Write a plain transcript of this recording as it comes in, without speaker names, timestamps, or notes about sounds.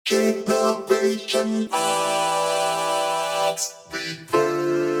Generation X.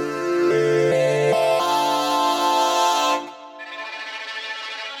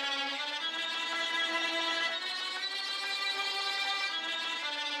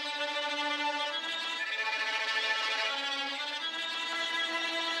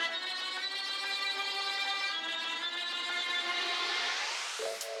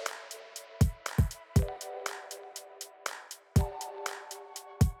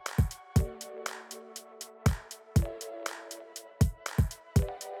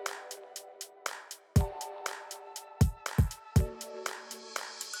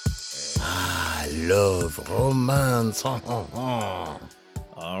 I love romance. All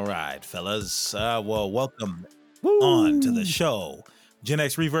right, fellas. Welcome on to the show. Gen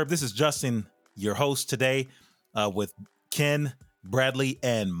X Reverb. This is Justin, your host today, with Ken, Bradley,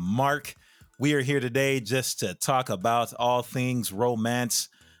 and Mark. We are here today just to talk about all things romance.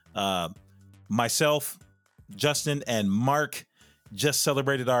 Myself, Justin, and Mark just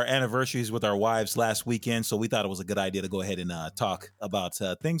celebrated our anniversaries with our wives last weekend, so we thought it was a good idea to go ahead and talk about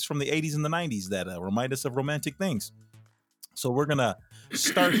things from the 80s and the 90s that remind us of romantic things. So we're going to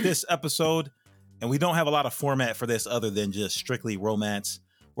start this episode, and we don't have a lot of format for this other than just strictly romance.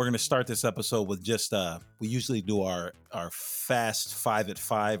 We're going to start this episode with just, we usually do our Fast 5 at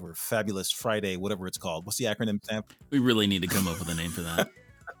 5 or Fabulous Friday, whatever it's called. What's the acronym, Sam? We really need to come up with a name for that.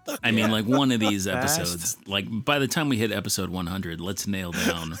 I mean, like one of these episodes, like by the time we hit episode 100, let's nail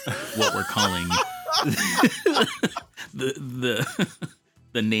down what we're calling the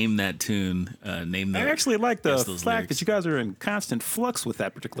name that tune. Name that. I actually like the fact lyrics. that you guys are in constant flux with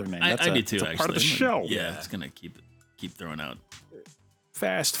that particular name. I do too. It's a Actually, part of the show. Yeah, it's gonna keep throwing out.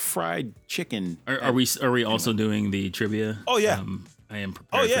 Fast fried chicken. Are we also doing the trivia? Oh yeah. I am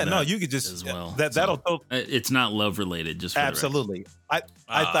prepared. Oh yeah, for no, that you could just as well. That'll It's not love related. Just for the record. absolutely. I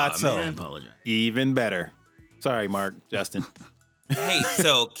thought so. I apologize. Even better. Sorry, Mark, Justin. Hey,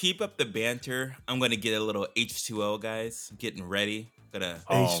 so keep up the banter. I'm gonna get a little H2O, guys. Getting ready.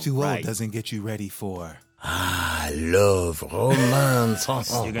 H2O right. doesn't get you ready for. I love romance.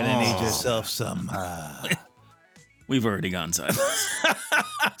 You're gonna need yourself some. We've already gone sideways.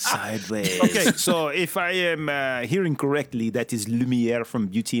 Sideways. Okay, so if I am hearing correctly, that is Lumiere from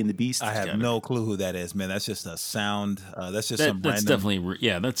Beauty and the Beast. I have no clue who that is, man. That's just a sound. That's just some That's random.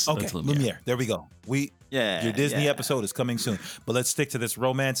 definitely that's Okay, that's Lumiere. There we go. Your Disney episode is coming soon. But let's stick to this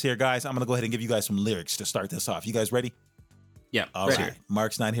romance here, guys. I'm gonna go ahead and give you guys some lyrics to start this off. You guys ready? Yeah. All right.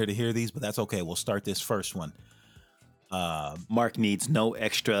 Mark's not here to hear these, but that's okay. We'll start this first one. Mark needs no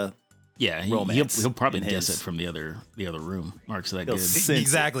extra. Yeah, romance he'll probably in guess his- it from the other room. Mark's that He'll good. sense it.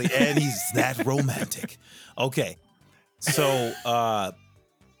 Exactly, and he's that romantic. Okay, so I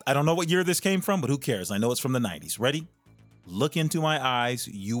don't know what year this came from, but who cares? I know it's from the 90s. Ready? Look into my eyes,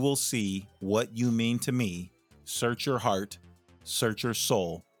 you will see what you mean to me. Search your heart, search your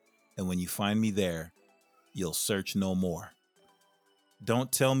soul, and when you find me there, you'll search no more.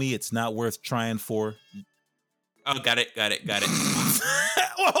 Don't tell me it's not worth trying for. Oh, got it.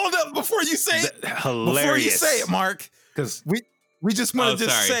 Well, hold up before you say it. Hilarious. Before you say it, Mark, Because we just want to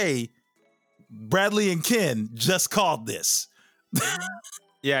sorry. say Bradley and Ken just called this.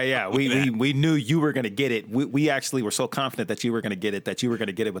 we knew you were going to get it. We actually were so confident that you were going to get it that you were going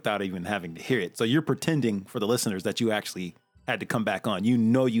to get it without even having to hear it. So you're pretending for the listeners that you actually had to come back on. You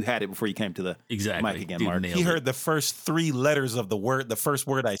know you had it before you came to the Exactly. mic again, Dude, Mark. nailed He it. heard the first three letters of the first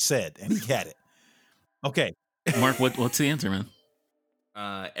word I said, and he had it. Okay. Mark, what's the answer, man?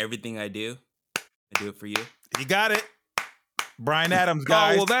 Everything I do it for you. You got it. Brian Adams,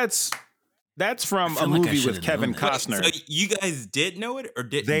 guys. Oh, well, that's from I a feel like I movie should with have Kevin known that. Costner. So you guys did know it or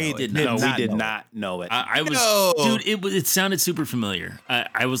didn't? They know did it? not. No, we did know. not know it. I was, No. dude. It sounded super familiar.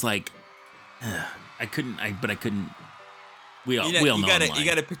 I was like, I couldn't. We all know. You gotta I'm lying. you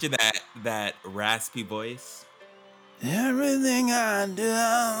gotta picture that raspy voice. Everything I do.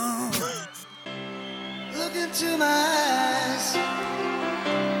 Look into my eyes,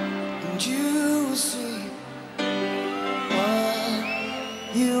 and you will see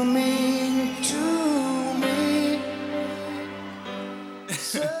what you mean to me.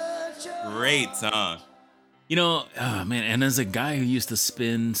 Such a Great song. You know, oh man, and as a guy who used to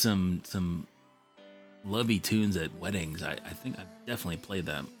spin some lovey tunes at weddings, I think I've definitely played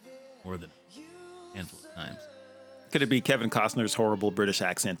that more than a handful of times. Could it be Kevin Costner's horrible British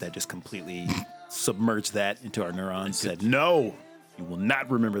accent that just completely submerged that into our neurons? Said, no, you will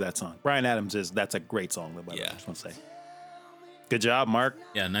not remember that song. Brian Adams that's a great song, by the way. Yeah. I just want to say. Good job, Mark.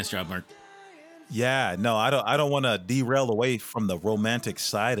 Yeah, nice job, Mark. Yeah, no, I don't want to derail away from the romantic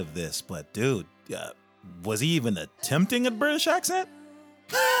side of this, but dude, was he even attempting a British accent?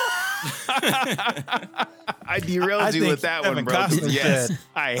 I derailed you think with that Kevin one, bro. Costner Yes, said,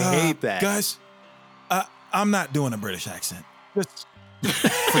 I hate that. Guys, I'm not doing a British accent. Just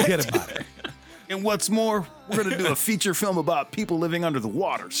forget about it. And what's more, we're gonna do a feature film about people living under the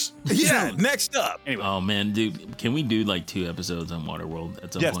waters. Yeah, next up. Anyway, Oh man, dude, can we do like 2 episodes on Waterworld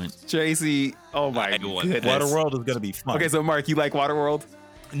at some Yes. point? Tracy, oh my I want goodness. Waterworld is going to be fun. Okay, so Mark, you like Waterworld?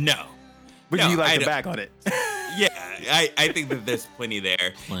 No. But No, you like I the don't- back on it. Yeah, I think that there's plenty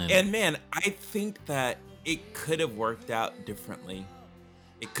there. Plenty. And man, I think that it could have worked out differently.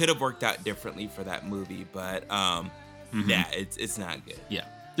 It could have worked out differently for that movie, but yeah, it's not good. Yeah.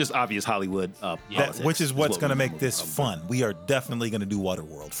 Just obvious Hollywood politics Which is what's what going to we make move this from. fun. We are definitely going to do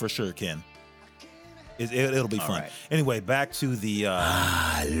Waterworld for sure, Ken. It'll be fun. right. Anyway, back to the.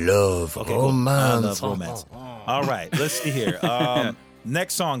 I love Okay, cool. I love romance. All right, let's see here.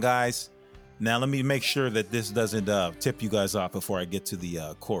 Next song, guys. Now let me make sure that this doesn't tip you guys off before I get to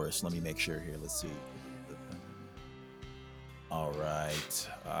the chorus. Let me make sure here. Let's see. All right.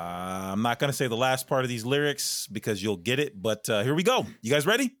 I'm not going to say the last part of these lyrics because you'll get it, but here we go. You guys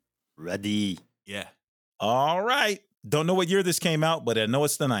ready? Ready. Yeah. All right. Don't know what year this came out, but I know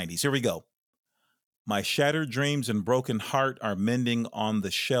it's the 90s. Here we go. My shattered dreams and broken heart are mending on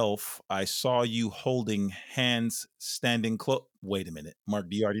the shelf. I saw you holding hands, standing close. Wait a minute. Mark,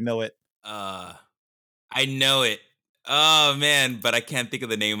 do you already know it? I know it. Oh man, but I can't think of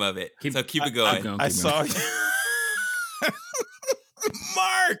the name of it. So keep it going. I saw you.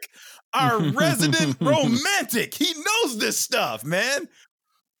 Mark, our resident romantic. He knows this stuff, man.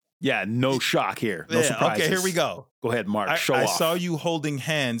 Yeah, no shock here. No Yeah, surprises. okay, here we go. Go ahead, Mark. I Show off. saw you holding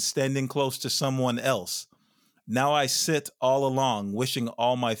hands, standing close to someone else. Now I sit all along, wishing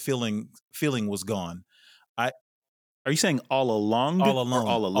all my feeling was gone. Are you saying all along? All alone. Or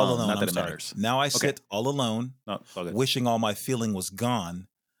all alone. Not that I'm it sorry. matters. Now I sit all alone, No, it's all good. wishing all my feeling was gone.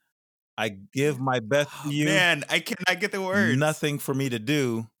 I give my best to you. Man, I cannot get the words. Nothing for me to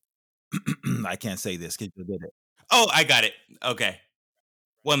do. I can't say this because you did it. Oh, I got it. Okay.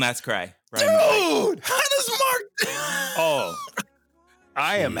 One last cry. Brian McKnight. Dude, how does Mark? Oh,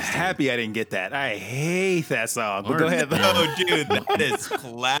 I am Jeez, happy I didn't get that. I hate that song. But go Mark, ahead. man. Oh, dude, that is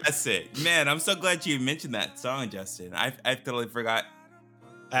classic. Man, I'm so glad you mentioned that song, Justin. I totally forgot.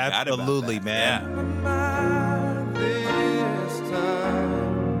 about Absolutely, that. man. This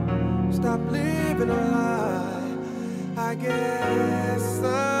time, stop living a lie. I guess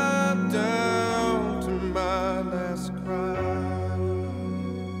I'm down to my last cry.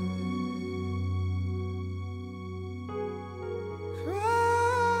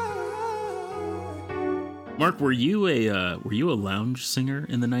 Mark, were you a lounge singer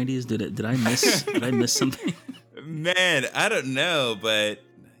in the 90s? Did I miss something? Yeah. Man, I don't know, but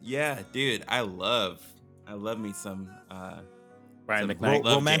yeah, dude, I love me some Brian Some McKnight.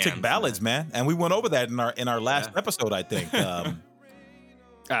 love Romantic jams, ballads, man. And we went over that in our last Yeah. episode, I think.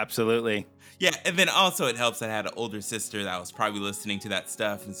 Absolutely. Yeah, and then also it helps that I had an older sister that was probably listening to that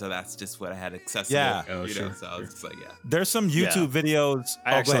stuff, and so that's just what I had accessible. Yeah. Oh, you know, sure, so I was just like, yeah. There's some YouTube videos.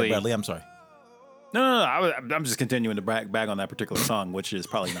 I Go actually- ahead, Bradley. I'm sorry. No. I'm just continuing to bag on that particular song, which is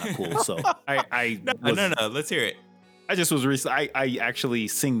probably not cool. So No, let's hear it. I just was recently. I actually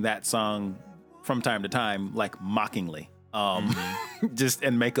sing that song from time to time, like mockingly, just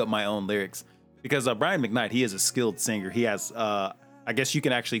and make up my own lyrics because Brian McKnight, he is a skilled singer. He has, I guess you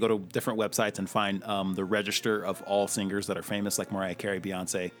can actually go to different websites and find the register of all singers that are famous, like Mariah Carey,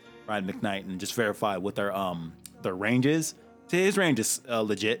 Beyonce, Brian McKnight, and just verify what their range is. So his range is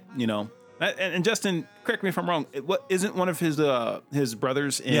legit, you know. And Justin, correct me if I'm wrong. What isn't one of his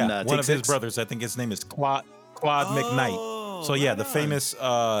brothers in Yeah, one Take of his Six? brothers. I think his name is Claude McKnight. So yeah, the famous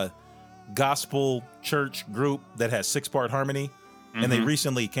gospel church group that has 6-part harmony, and they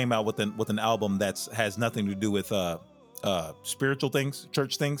recently came out with an album that has nothing to do with spiritual things,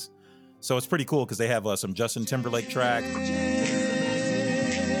 church things. So it's pretty cool because they have some Justin Timberlake track.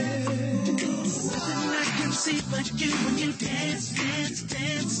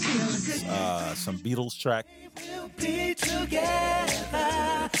 Some Beatles track. Be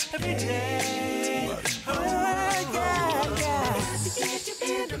together every day. Oh, yeah. Get you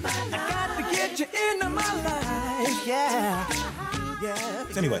into my life. Got to get you into my life. Yeah.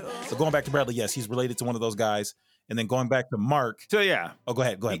 So anyway, so going back to Bradley, yes, he's related to one of those guys. And then going back to Mark. So yeah, Oh, go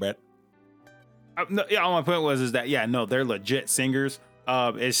ahead, Brad. no, yeah. All my point was is that they're legit singers.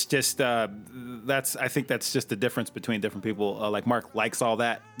 It's just I think that's just the difference between different people. Like Mark likes all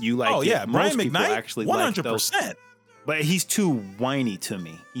that. You like Oh it. yeah, Most Brian people McKnight, actually like 100%. but he's too whiny to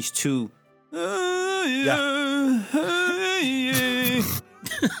me. He's too.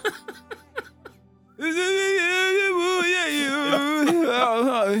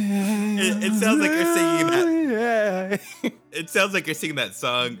 It sounds like you're singing that. Yeah. It sounds like you're singing that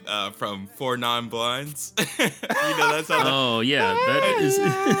song from Four Non-Blondes. You know that song? Oh yeah, that is.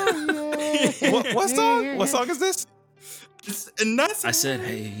 What song? What song is this? And that's I said,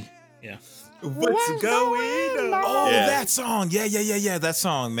 hey, yeah. what's going on. Oh, Yeah. that song. Yeah. That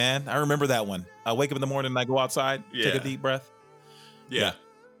song, man. I remember that one. I wake up in the morning and I go outside, take Yeah. a deep breath. Yeah.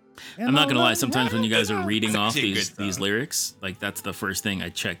 I'm not gonna lie. Sometimes when you guys are reading off actually a these good song. lyrics, like that's the first thing I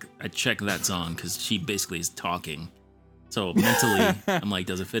check. I check that song because she basically is talking. So mentally, I'm like,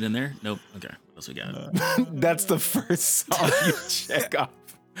 does it fit in there? Nope. Okay. What else we got? That's the first song you check off.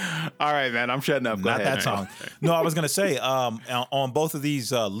 All right, man. I'm shutting up. Go Not ahead. that song. No, I was gonna say, on both of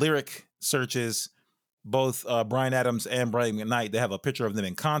these lyric searches, both Bryan Adams and Brian McKnight, they have a picture of them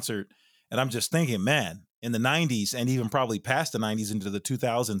in concert, and I'm just thinking, man, in the '90s and even probably past the '90s into the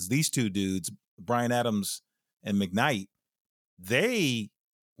 2000s, these two dudes, Bryan Adams and McKnight, they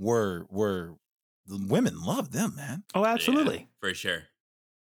were the women loved them, man. Oh, absolutely. For sure.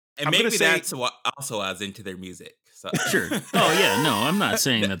 And I'm gonna maybe say- that's what also I was into their music. So. Sure. Oh yeah. No, I'm not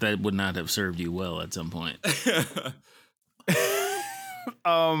saying that would not have served you well at some point.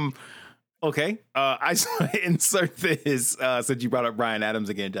 Okay. I just want to insert this since you brought up Bryan Adams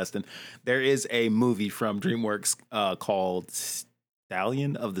again, Justin. There is a movie from DreamWorks called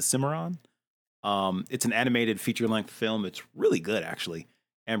Stallion of the Cimarron. It's an animated feature-length film. It's really good, actually.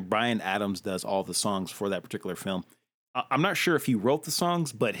 And Bryan Adams does all the songs for that particular film. I'm not sure if he wrote the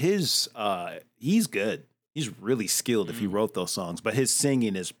songs, but he's good. He's really skilled if he wrote those songs, but his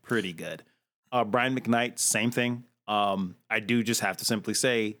singing is pretty good. Brian McKnight, same thing. I do just have to simply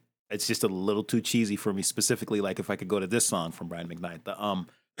say it's just a little too cheesy for me, specifically like if I could go to this song from Brian McKnight. The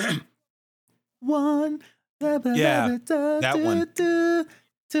one Yeah, that one.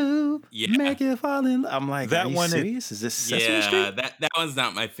 to Yeah. make you fall in love. I'm like, That are you one is- serious? Is this Sesame Yeah, Street? that one's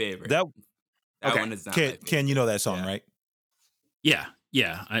not my favorite. That That okay. one is not my favorite. Ken, you know that song, Yeah. right?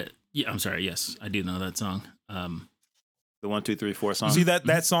 Yeah. I'm sorry. Yes, I do know that song. The 1, 2, 3, 4 song. See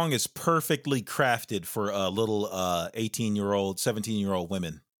that song is perfectly crafted for little 18-year-old, 17-year-old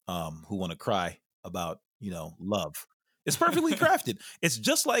women who want to cry about, love. It's perfectly crafted. It's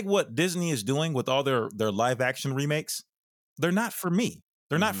just like what Disney is doing with all their live action remakes. They're not for me.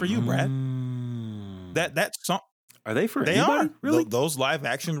 They're not for you, Brad. That song, Are they for they anybody? are Really? those live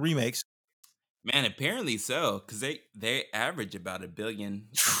action remakes. Man, apparently so, because they average about $1 billion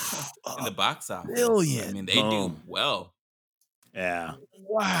in the box office. billion. I mean, they do Boom. well. Yeah.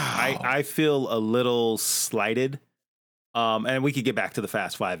 Wow. I feel a little slighted. And we could get back to the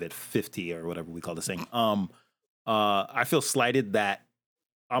Fast Five at 50 or whatever we call this thing. I feel slighted that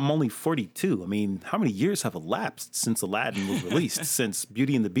I'm only 42. I mean, how many years have elapsed since Aladdin was released? Since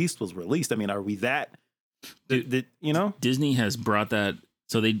Beauty and the Beast was released? I mean, are we that? Disney has brought that.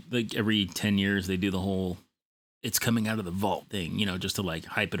 So they like every 10 years they do the whole it's coming out of the vault thing, just to like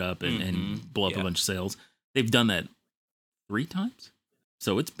hype it up and blow up a Yeah. bunch of sales. They've done that 3 times.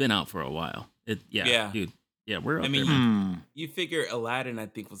 So it's been out for a while. Yeah. Dude. Yeah, we're up I mean, there, man. You figure Aladdin, I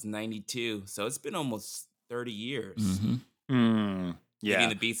think, was 92, so it's been almost 30 years. Mhm. Yeah. Beauty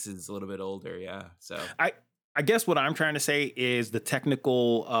and the Beast is a little bit older, yeah. So I guess what I'm trying to say is the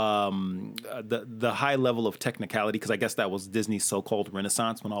technical, the high level of technicality, because I guess that was Disney's so-called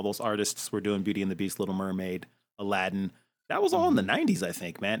renaissance when all those artists were doing Beauty and the Beast, Little Mermaid, Aladdin. That was all in the 90s, I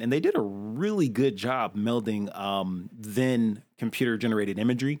think, man. And they did a really good job melding then computer-generated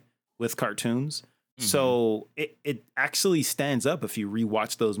imagery with cartoons. So it actually stands up if you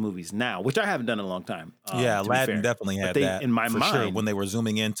rewatch those movies now, which I haven't done in a long time. Yeah, to be Aladdin fair. definitely But had they- that in my for sure mind- when they were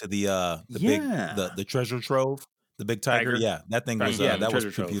zooming into the big Yeah. the treasure trove, the big tiger. Tiger. Yeah, that thing was Yeah, the that was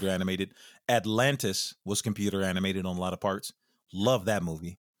treasure trove. computer animated. Atlantis was computer animated on a lot of parts. Love that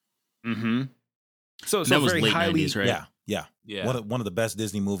movie. Mm-hmm. So That was very late highly 90s, right? Yeah. yeah. One of the best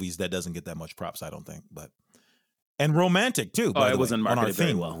Disney movies that doesn't get that much props, I don't think. But and romantic too. By it the wasn't way, on our marketed very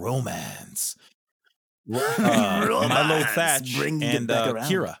theme, well. romance. Milo Romance, Thatch bringing it and back around.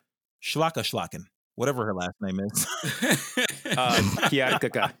 Kira Schlacken, whatever her last name is.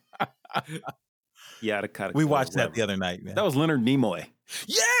 Kiarakaka. Kiarakaka, We watched that whatever. the other night, man. That was Leonard Nimoy.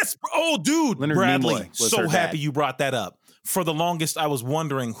 Yes. Oh, dude. Leonard Bradley. Nimoy was So her happy dad. you brought that up. For the longest, I was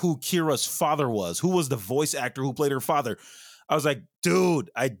wondering who Kira's father was. Who was the voice actor who played her father? I was like, dude,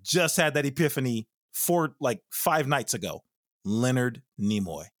 I just had that epiphany 5 nights ago. Leonard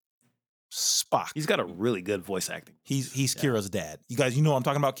Nimoy. Spock. He's got a really good voice acting. He's Yeah. Kira's dad. You guys, you know what I'm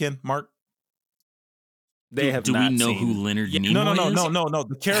talking about, Ken? Mark? They have Do not we know seen- who Leonard Nimoy No. is?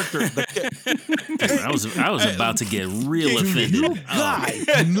 The character. Dude, I was about to get real offended. You Oh,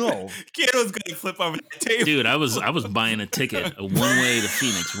 guys, no. Kid was gonna flip over the table. dude, I was buying a ticket, a one way to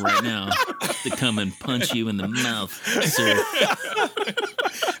Phoenix right now to come and punch you in the mouth, sir.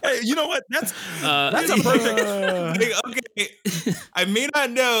 Hey, you know what? That's a perfect. Okay, I may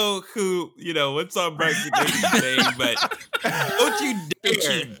not know what song Brian is saying, but don't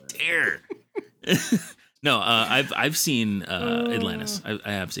you dare! No, I've seen Atlantis.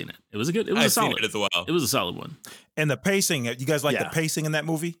 I have seen it. It was a I've solid. seen it as well. It was a solid one. and the pacing. You guys like the Yeah. pacing in that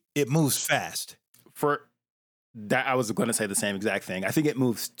movie? It moves fast. For that, I was going to say the same exact thing. I think it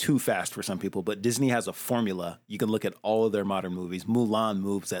moves too fast for some people, but Disney has a formula. You can look at all of their modern movies. Mulan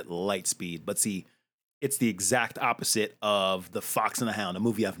moves at light speed, but see, it's the exact opposite of The Fox and the Hound, a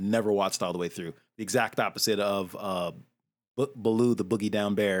movie I've never watched all the way through. The exact opposite of Baloo the Boogie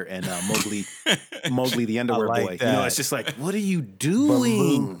Down Bear and Mowgli the Underwear like Boy. that. It's just like, what are you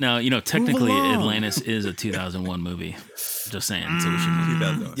doing? Now, technically, along. Atlantis is a 2001 movie. Just saying. So we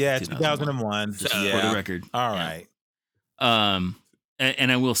should Yeah, 2001. 2001. Just Yeah. for the record. All Yeah. right.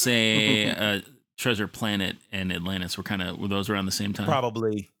 And I will say, Treasure Planet and Atlantis were those around the same time?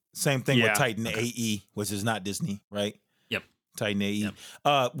 Probably same thing Yeah. with Titan AE, which is not Disney, right? Yep. Titan AE.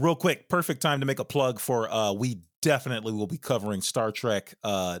 Yep. Real quick, perfect time to make a plug for we definitely will be covering Star Trek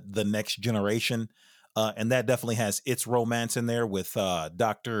The Next Generation. And that definitely has its romance in there with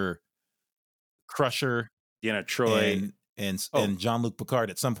Dr. Crusher Deanna Troy. and Jean-Luc Picard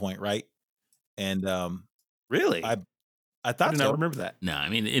at some point, right? And Really? I I thought did so. not remember that. No, I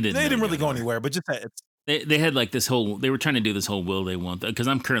mean, it didn't. They didn't really go anywhere. anywhere, but just that it's They had like this whole. They were trying to do this whole will they won't because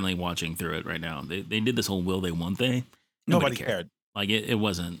I'm currently watching through it right now. They did this whole will they won't they. nobody cared. Like it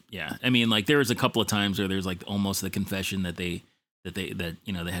wasn't. Yeah, I mean, like there was a couple of times where there's like almost the confession that they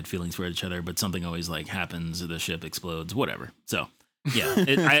had feelings for each other, but something always like happens, the ship explodes, whatever. So yeah,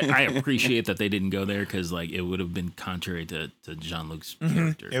 I appreciate that they didn't go there because like it would have been contrary to Jean-Luc's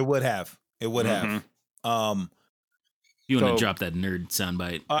character. It would have. It would have. You want to So- drop that nerd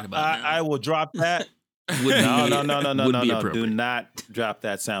soundbite right about now? I will drop that. Would be- No. would be Do appropriate. not drop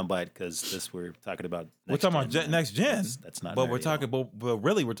that soundbite because we're talking about. We're talking about man. next gen. That's not. But we're nerdy at talking all. about, but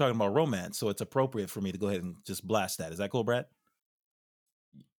really, we're talking about romance. So it's appropriate for me to go ahead and just blast that. Is that cool, Brad?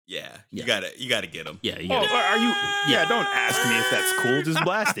 Yeah, Yeah. you gotta get him. Yeah, you Oh, gotta- are you? Yeah. Don't ask me if that's cool. Just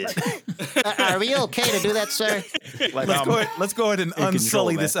blast it. Are we okay to do that, sir? Like, Let's go ahead and in control,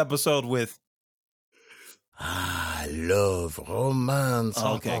 unsully man. this episode with. I love romance.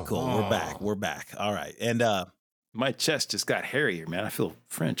 Okay, cool. We're back. All right, and My chest just got hairier, man. I feel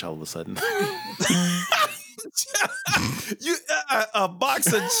French all of a sudden. you a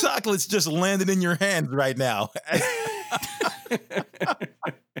box of chocolates just landed in your hands right now.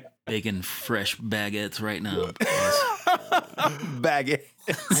 baking fresh baguettes right now. Bag it.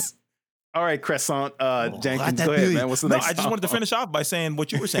 All right, Crescent. Jenkins, That go ahead, dude. man. What's the No, next I just song? wanted to finish off by saying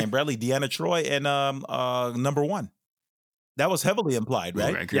what you were saying, Bradley. Deanna Troy and number one. That was heavily implied, Will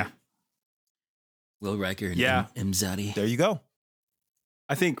right? Riker. Yeah. Will Riker and Yeah. Mzadi. There you go.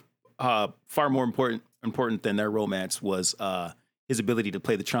 I think far more important than their romance was his ability to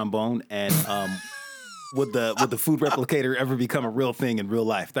play the trombone and would the food replicator ever become a real thing in real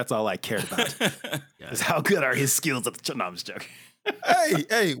life? That's all I cared about. Yeah. Is how good are his skills at the no, I'm just joking.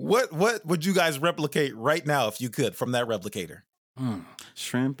 Hey, what would you guys replicate right now if you could from that replicator?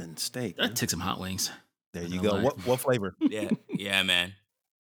 Shrimp and steak. I'd take some hot wings. There you No go. lie. What flavor? Yeah, man.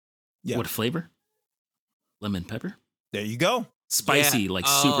 Yeah. What flavor? Lemon pepper? There you go. Spicy, Yeah. like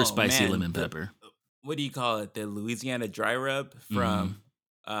super Oh, spicy man. lemon pepper. What do you call it? The Louisiana dry rub from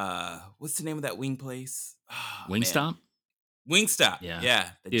what's the name of that wing place? Oh, man. Wingstop? Wingstop. Yeah. Yeah.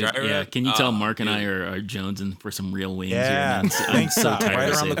 The Dude, dry yeah. rub. Can you tell Oh, Mark and I dude. are jonesing for some real wings Yeah, here? I'm so Wingstop, tired right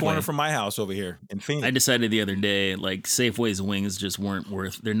of around the corner Safeway. from my house over here in Phoenix. I decided the other day, like Safeway's wings just weren't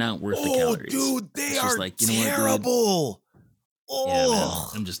worth. They're not worth the calories. dude, they It's just are like, you know what, dude? terrible. Yeah, man.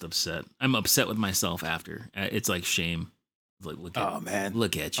 Oh, I'm just upset. I'm upset with myself after. It's like shame. It's like look at Oh man.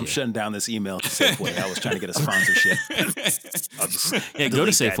 look at you. I'm shutting down this email to Safeway. I was trying to get a sponsorship. I'll just Yeah, go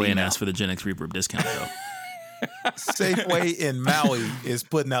to delete that Safeway and email. ask for the Gen X Reverb discount though. Safeway in Maui is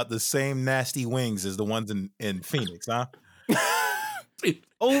putting out the same nasty wings as the ones in Phoenix, huh?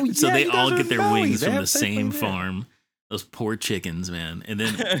 Oh, So yeah, they you guys all are get their Maui. wings They from have the Safeway same there. farm. Those poor chickens, man. And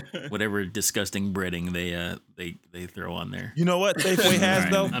then whatever disgusting breading they throw on there. You know what Safeway has All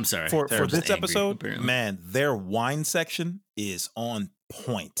right, though? I'm sorry. For I'm just this angry, episode, apparently. man, their wine section is on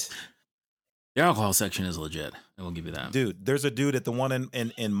point. The alcohol section is legit. I will give you that. Dude, there's a dude at the one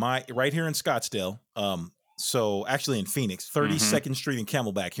in my right here in Scottsdale. So actually in Phoenix, 32nd Street and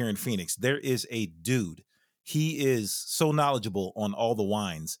Camelback here in Phoenix, there is a dude he is so knowledgeable on all the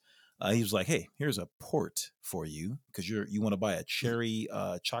wines. He was like, "Hey, here's a port for you because you want to buy a cherry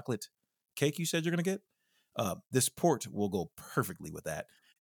chocolate cake. You said you're gonna get. This port will go perfectly with that."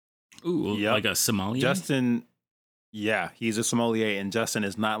 Ooh, Yep. like a sommelier. Justin, yeah, he's a sommelier, and Justin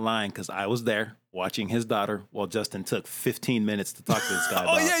is not lying because I was there watching his daughter while Justin took 15 minutes to talk to this guy.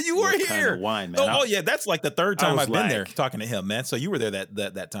 Oh, about yeah, you were what kind here. of wine, man. Oh, yeah, that's like the third I time was I've been there like- talking to him, man. So you were there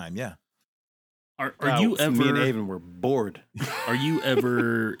that time, yeah. Are Wow, you me and ever Avon were bored. are you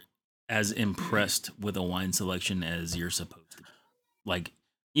ever as impressed with a wine selection as you're supposed to? Like,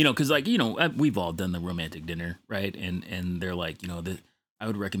 because we've all done the romantic dinner, right? And they're like, I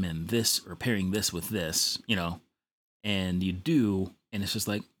would recommend this or pairing this with this, and you do, and it's just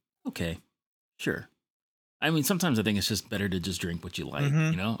like, okay, sure. I mean, sometimes I think it's just better to just drink what you like,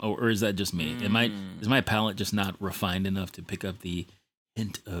 Mhm. or is that just me? Is my palate just not refined enough to pick up the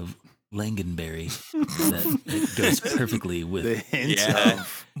hint of Langenberry that goes perfectly with The hint Yeah.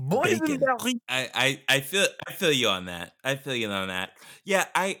 of bacon. I feel you on that. I feel you on that. Yeah,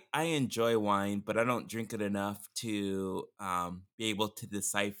 I enjoy wine, but I don't drink it enough to be able to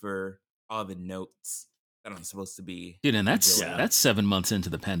decipher all the notes that I'm supposed to be. Dude, and that's enjoying. 7 months into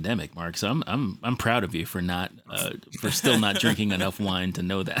the pandemic, Mark. So I'm proud of you for not for still not drinking enough wine to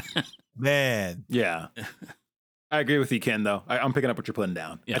know that. Man, Yeah. I agree with you, Ken, though. I'm picking up what you're putting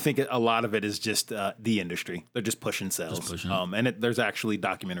down. Yeah. I think a lot of it is just the industry. They're just pushing sales. Just pushing it. And there's actually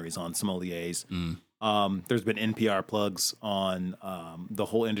documentaries on sommeliers. There's been NPR plugs on the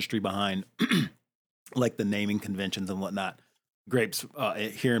whole industry behind like the naming conventions and whatnot. Grapes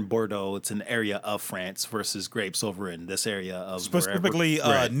here in Bordeaux, it's an area of France versus grapes over in this area of specifically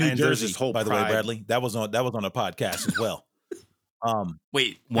wherever. Right. New And there's Jersey, this whole by the way, pride. Bradley. That was on a podcast as well.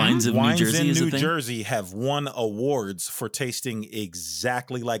 Wait, wines of Wines New Jersey in is a New thing? Jersey have won awards for tasting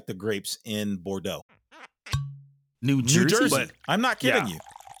exactly like the grapes in Bordeaux. New New Jersey? Jersey. But- I'm not kidding yeah.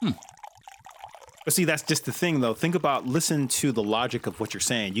 you. But see, that's just the thing, though. Think about, listen to the logic of what you're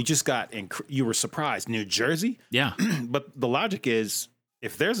saying. You just you were surprised. New Jersey? Yeah. But the logic is,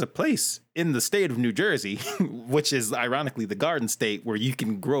 if there's a place in the state of New Jersey, which is ironically the Garden State, where you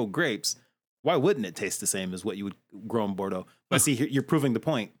can grow grapes, why wouldn't it taste the same as what you would grow in Bordeaux? But see, you're proving the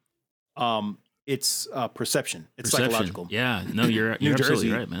point. It's perception. It's Perception. psychological. Yeah. No, you're New absolutely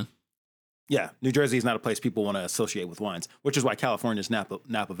Jersey. right, man. Yeah, New Jersey is not a place people want to associate with wines, which is why California's Napa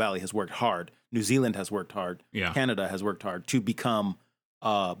Valley has worked hard. New Zealand has worked hard. Yeah. Canada has worked hard to become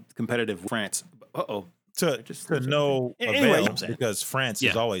competitive with France. Uh-oh. To no Anyway, avail, I'm saying. because France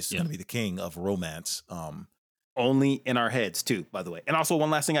is Yeah, always yeah. going to be the king of romance. Only in our heads, too, by the way. And also, one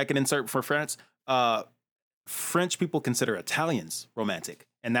last thing I can insert for France. French people consider Italians romantic,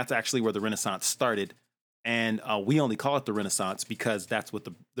 and that's actually where the Renaissance started. And we only call it the Renaissance because that's what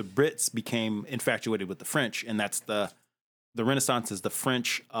the Brits became infatuated with the French, and that's the Renaissance is the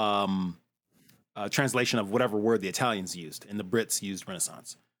French translation of whatever word the Italians used, and the Brits used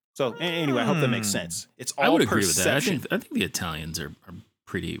Renaissance. So anyway, I hope that makes sense. It's all I would agree with that. perception, I think the Italians are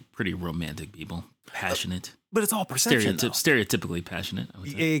pretty romantic people, passionate, but it's all perception. though. stereotypically passionate. I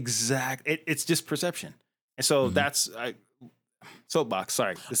would say. Exact. It's just perception, and so Mhm. that's soapbox.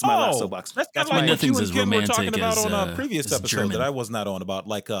 Sorry, this is my last soapbox. That's kind of my- like what nothing's you and as Ken were talking romantic about as, on a previous as episode German. that I was not on about,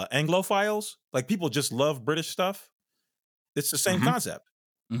 like Anglophiles. Like people just love British stuff. It's the same Mhm. concept.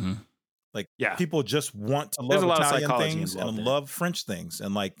 Mm-hmm. Like Yeah. people just want to There's love a lot of Italian psychology things involved and in it. love French things,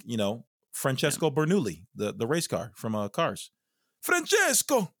 and like Francesco Bernoulli, the race car from Cars.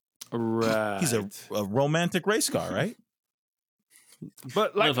 Francesco, Right. he's a romantic race car, right?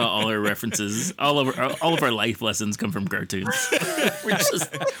 but I like love how all our references, all of our life lessons come from cartoons.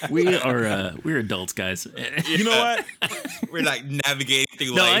 we're adults, guys. You know what? We're like navigating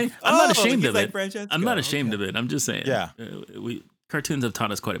through No, life. I'm not Oh, ashamed he's of like it. Francesco. I'm not ashamed Okay. of it. I'm just saying. Yeah. Cartoons have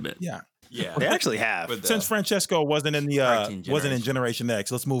taught us quite a bit. Yeah. Yeah. they actually have. But the- Since Francesco wasn't in the Cartoon wasn't in generation. Generation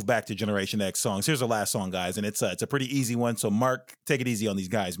X, let's move back to Generation X songs. Here's the last song, guys, and it's a pretty easy one. So Mark, take it easy on these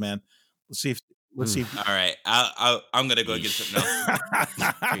guys, man. Let's see if All right, I'm gonna go get something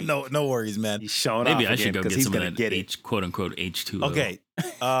else. no worries, man. He's showing Maybe off I should again go 'cause get he's some of gonna that get it. H, quote unquote H2O. Okay,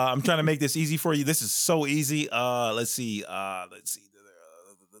 I'm trying to make this easy for you. This is so easy. Let's see.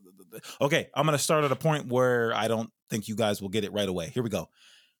 Okay, I'm gonna start at a point where I don't think you guys will get it right away. Here we go.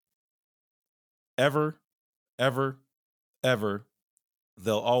 Ever, ever, ever,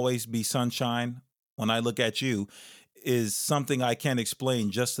 there'll always be sunshine when I look at you is something I can't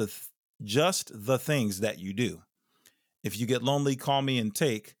explain. Just the things that you do. If you get lonely, call me and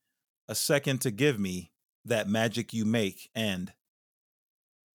take a second to give me that magic you make. And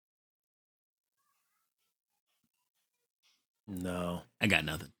No. I got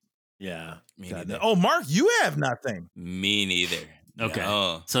nothing. Yeah. Me God, neither. Oh, Mark, you have nothing. Me neither. Okay.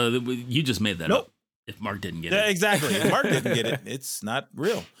 No. So you just made that Nope. up. If Mark didn't get Yeah, it. exactly. If Mark didn't get it, it's not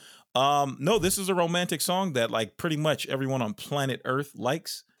real. No, this is a romantic song that like pretty much everyone on planet Earth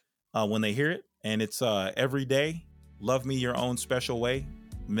likes when they hear it. And it's every day, love me your own special way,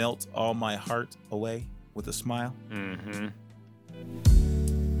 melt all my heart away with a smile. Mm-hmm.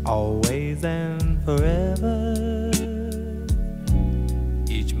 Always and forever,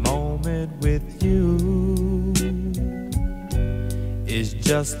 each moment with you is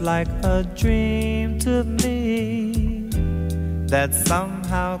just like a dream to me that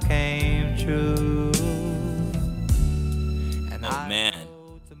somehow came true. And Oh, man.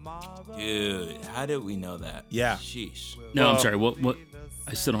 Dude, how did we know that? Yeah. Sheesh. No, I'm Well, sorry. What?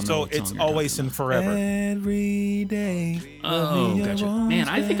 I still don't know. So what it's song you're always talking and forever. every day. Oh, your gotcha. own Man,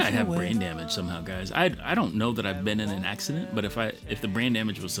 I think I have special brain way. damage somehow, guys. I don't know that I've been in an accident, but if the brain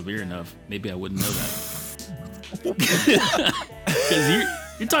damage was severe enough, maybe I wouldn't know that. Because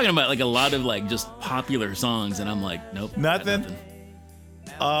you're talking about like a lot of like just popular songs, and I'm like, nope, got Nothing?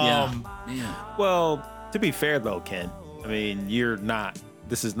 Yeah, yeah. Well, to be fair though, Ken, I mean,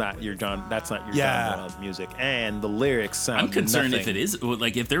 this is not your genre. That's not your Yeah. genre of music, and the lyrics sound. I'm concerned nothing. if it is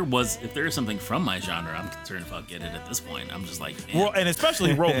like if there is something from my genre, I'm concerned if I'll get it at this point. I'm just like, man. Well, and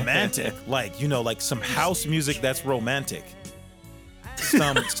especially romantic, like like some house music that's romantic,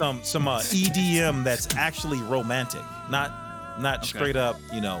 some EDM that's actually romantic, not straight up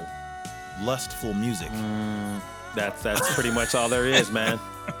lustful music. That's pretty much all there is, man.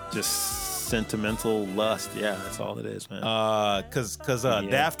 Just sentimental lust. Yeah, that's all it is, man. Because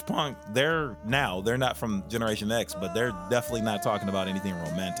Daft Punk, they're not from Generation X, but they're definitely not talking about anything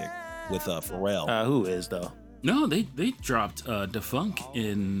romantic with Pharrell. Who is though? No, they dropped Defunk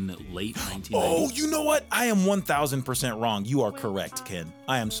in late 1990s. Oh, you know what? I am 1,000% wrong. You are correct, Ken.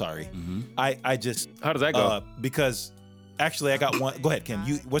 I am sorry. Mhm. I just How does that go? because actually I got one. Go ahead, Ken.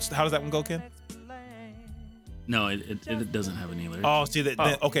 How does that one go, Ken? No, it doesn't have any lyrics. Oh, see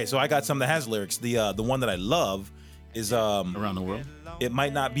that. Okay, so I got some that has lyrics. The one that I love is Around the world. it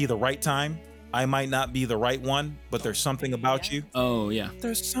might not be the right time. I might not be the right one, but there's something about you. Oh yeah.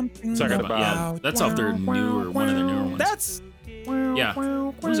 There's something Sorry about yeah. That's off their one of their newer ones. That's yeah.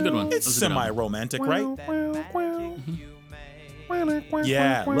 It was a good one. That it's was a good album. semi-romantic, right?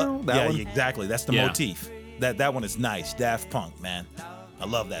 Yeah, That one? exactly. That's the Yeah. motif. That one is nice. Daft Punk, man. I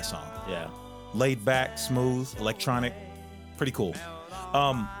love that song. Yeah. Laid back, smooth, electronic, pretty cool.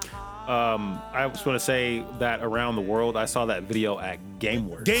 I just want to say that around the world, I saw that video at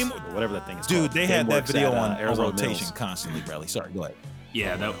GameWorks, or whatever that thing is Dude, called. they had that GameWorks video at, on Arizona rotation Mills. constantly, Bradley. Sorry, go ahead.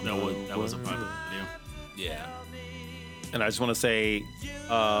 Yeah, that was a popular video. Yeah. And I just want to say,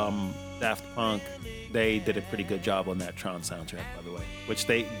 Daft Punk, they did a pretty good job on that Tron soundtrack, by the way. Which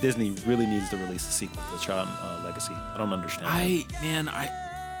Disney really needs to release a sequel to Tron Legacy. I don't understand.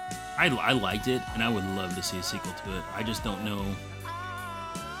 I liked it, and I would love to see a sequel to it. I just don't know.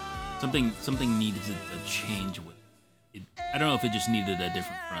 Something needed to change with it. I don't know if it just needed a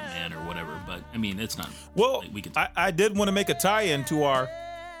different front man or whatever, but I mean, it's not. Well, like, we can. I did want to make a tie-in to our.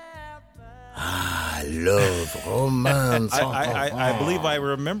 I love romance. I believe I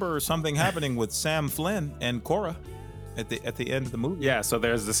remember something happening with Sam Flynn and Cora at the end of the movie. Yeah, so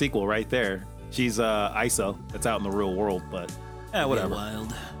there's the sequel right there. She's ISO. That's out in the real world, but yeah, whatever.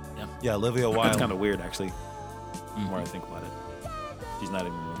 Wild. Yeah. Yeah, Olivia Wilde. That's kind of weird, actually. The more I think about it, she's not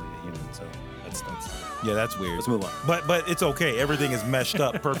even really a human, so that's. Yeah, that's weird. Let's move on. But it's okay. Everything is meshed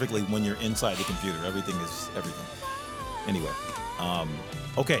up perfectly when you're inside the computer. Everything is everything. Anyway,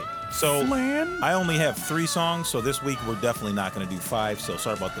 okay. So I only have 3 songs, so this week we're definitely not going to do 5. So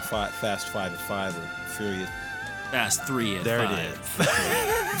sorry about the Fast 5 at 5 or Furious. Fast 3 at There 5. it is.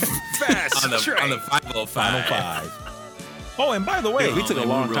 Fast On the 505. Final 5. Oh, and by the way, Hey, we took a they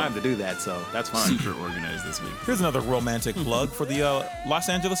long were time to do that, so that's fine. Super organized this week. here's another romantic plug for the Los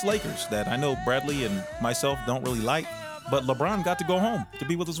Angeles Lakers that I know Bradley and myself don't really like, but LeBron got to go home to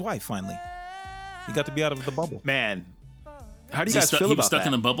be with his wife finally. He got to be out of the bubble. Man, how do Is you he guys feel he was about stuck that?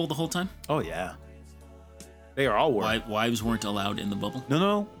 in the bubble the whole time? Oh yeah, they are all worried. Wives weren't allowed in the bubble.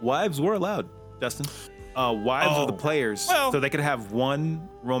 No, wives were allowed, Justin. Wives of the players, well- so they could have one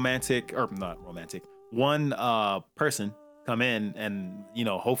romantic, or not romantic, one person come in and,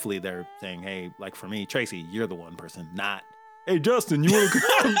 hopefully they're saying, hey, like for me, Tracy, you're the one person, not, hey, Justin, you want to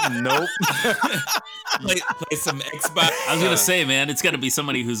come? Nope. Play some Xbox. I was gonna say, man, it's got to be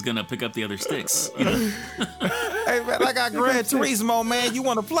somebody who's gonna pick up the other sticks. You know? Hey, man, I got Gran Turismo, man. You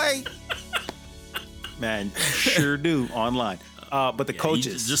want to play? Man, sure do online. But the Yeah, you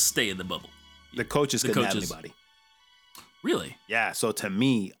coaches, just stay in the bubble. the coaches the couldn't have coaches. anybody. Really? Yeah. So to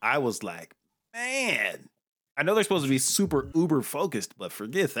me, I was like, man, I know they're supposed to be super uber focused, but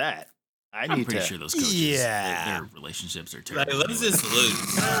forget that. I'm need pretty to. sure those coaches, Yeah. their relationships are Like, terrible. let's anyway. just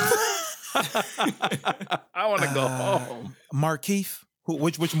lose. I want to go home. Markeith,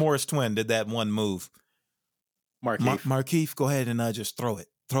 which Morris twin did that one move? Markeith. Markeith, go ahead and just throw it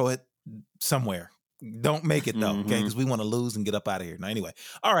somewhere. Don't make it though, okay? Mhm. Because we want to lose and get up out of here. Now, anyway,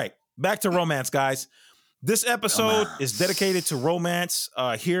 all right, back to romance, guys. This episode is dedicated to romance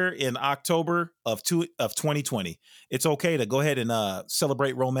here in October of 2020. It's okay to go ahead and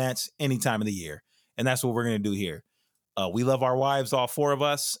celebrate romance any time of the year, and that's what we're going to do here. We love our wives, all four of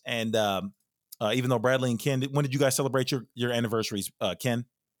us, and even though Bradley and Ken, when did you guys celebrate your anniversaries, Ken?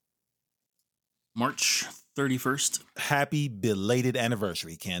 March 31st. Happy belated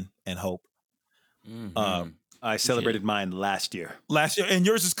anniversary, Ken and Hope. Mhm. I celebrated mine last year. Last year, and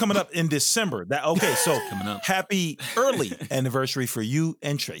yours is coming up in December. So Coming up. happy early anniversary for you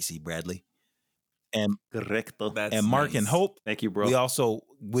and Tracy, Bradley, and Correcto. That's and Mark and nice. Hope. Thank you, bro. We also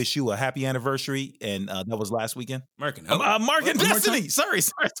wish you a happy anniversary, and that was last weekend. Mark and Hope. Mark and One more Destiny. time?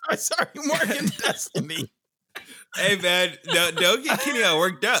 Sorry, Mark and Destiny. Hey man, don't get Kenny all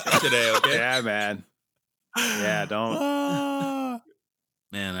worked up today, okay? Yeah, man. Yeah, don't.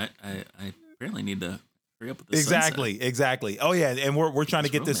 Man, I apparently need to hurry up with this. sunset. Exactly. Oh yeah, and we're trying to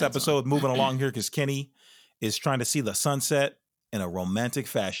There's get this romance episode on. moving along here because Kenny is trying to see the sunset in a romantic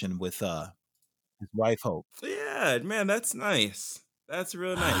fashion with his wife Hope. Yeah, man, that's nice. That's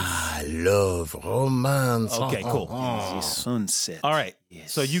real nice. I love romance. Okay, cool. Easy sunset. All right.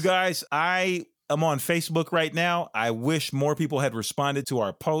 Yes. So you guys, I am on Facebook right now. I wish more people had responded to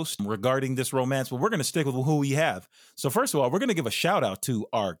our post regarding this romance, but we're going to stick with who we have. So first of all, we're going to give a shout out to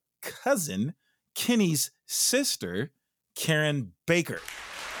our cousin, Kenny's sister, Karen Baker.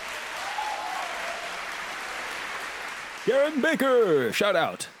 Karen Baker, shout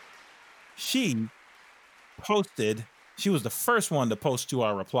out. She was the first one to post to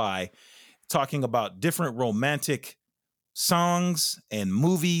our reply talking about different romantic songs and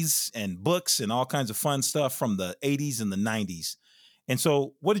movies and books and all kinds of fun stuff from the 80s and the 90s. And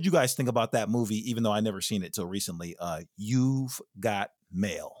so what did you guys think about that movie, even though I never seen it till recently? You've Got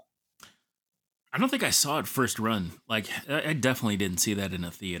Mail. I don't think I saw it first run. Like, I definitely didn't see that in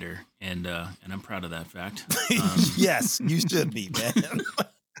a theater, and I'm proud of that fact. Yes, you should be, man.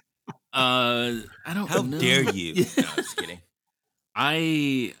 I don't How know. dare you? No, I'm just kidding.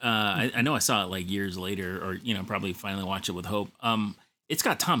 I know I saw it like years later, or probably finally watched it with Hope. It's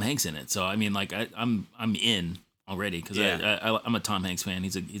got Tom Hanks in it, so I mean, like I'm in already because Yeah. I'm a Tom Hanks fan.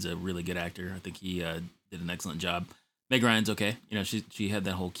 He's a really good actor. I think he did an excellent job. Meg Ryan's okay. She had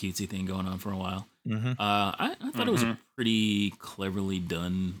that whole cutesy thing going on for a while. Mm-hmm. I thought it was a pretty cleverly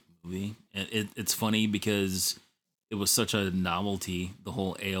done movie. It's funny because it was such a novelty, the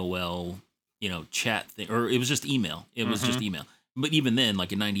whole AOL, chat thing, or it was just email. It was just email. But even then,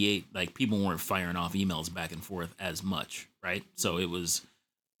 like in '98, like people weren't firing off emails back and forth as much, right? So it was,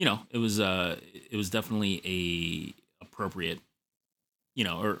 it was definitely a appropriate,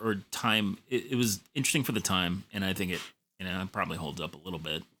 or time. It was interesting for the time, and I think it, probably holds up a little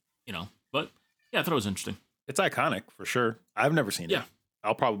bit, But yeah, I thought it was interesting. It's iconic for sure. I've never seen it. Yeah.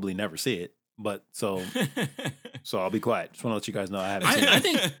 I'll probably never see it. But so I'll be quiet. Just want to let you guys know I haven't seen I it.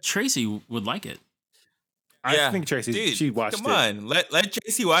 think Tracy would like it. I think Tracy, Dude, she watched come on, let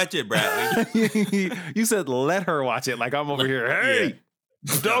Tracy watch it, Bradley. it. You said let her watch it. Like I'm over here. Hey,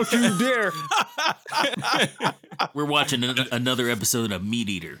 don't you dare. We're watching another episode of Meat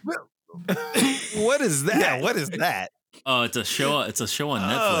Eater. What is that? What is that? Oh, it's a show. It's a show on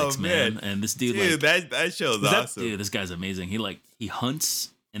Oh, Netflix, man. man. And this dude, Dude, like, that show's awesome. dude, this guy's amazing. He hunts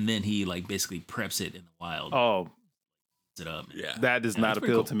and then he like basically preps it in the wild. Oh, Puts it up. Man. Yeah. that does Yeah, not that's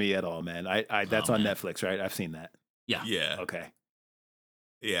pretty appeal cool. to me at all, man. I that's Oh, on man. Netflix, right? I've seen that. Yeah. Yeah. Okay.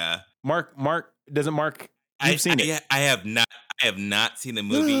 Yeah. Mark, doesn't Mark? You've seen it. I have not seen the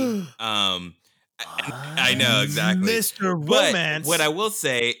movie. I know exactly. Mr. But Romance. what I will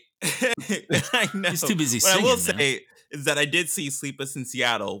say, I know. He's too busy What I will singing, man. say is that I did see Sleepless in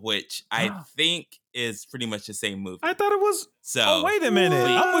Seattle, which I think is pretty much the same movie. I thought it was. So Oh, wait a minute.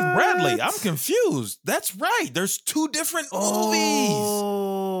 I'm with Bradley. I'm What? confused. That's right. There's two different movies.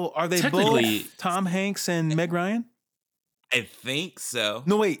 Oh, are they Technically- both Tom Hanks and Meg Ryan? I think so.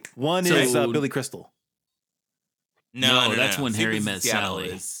 No, wait. One So- is Billy Crystal. No, that's When Harry Sleepless in Met Seattle Sally.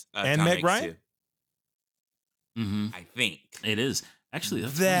 is, And Tom Meg Hanks, Ryan? too, Mm-hmm. I think. It is actually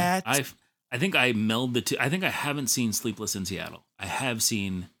that's That- funny. I think I meld the two. I think I haven't seen Sleepless in Seattle. I have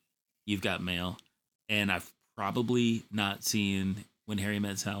seen You've Got Mail, and I've probably not seen When Harry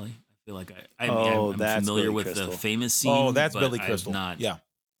Met Sally. I feel like I'm that's familiar Billy with Crystal. the famous scene. Oh, that's but Billy I've Crystal. Not, Yeah,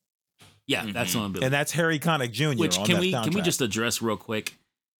 yeah, that's on Billy. and that's Harry Connick Jr. Which on can that we soundtrack. just address real quick?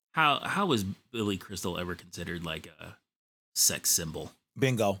 How was Billy Crystal ever considered like a sex symbol?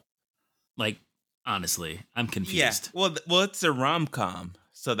 Bingo. Like honestly, I'm Yeah. confused. Well, it's a rom com,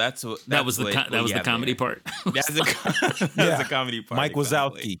 so that's what That was the comedy part. That's a Yeah. comedy part. Mike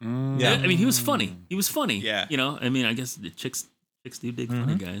exactly. Wazowski. Yeah. I mean, he was funny. He was funny. Yeah. You know, I mean, I guess the chicks do dig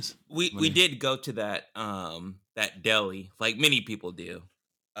funny guys. We did go to that that deli, like many people do,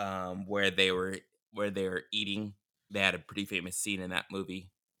 where they were eating. They had a pretty famous scene in that movie.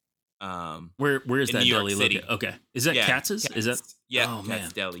 Where is in that New York deli City. located? Okay, is that Yeah, Katz's? Is that? Yeah, Oh Katz's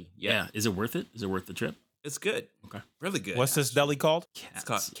man, Deli. yeah. Yeah. Is it worth it? Is it worth the trip? It's good. Okay. Really good. What's this deli called? It's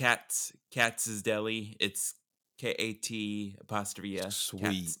called Katz's Deli. It's KAT''S. Sweet.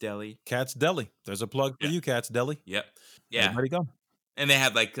 Katz's Deli. Cat's Deli. There's a plug for Yeah. you, Cat's Deli. Yep. Yeah. Everybody go. And they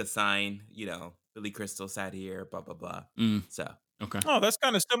have like a sign, Billy Crystal sat here, blah blah blah. Mm. So Okay. Oh, that's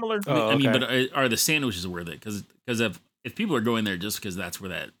kind of similar. I mean, okay. but are the sandwiches worth it? Because if people are going there just because that's where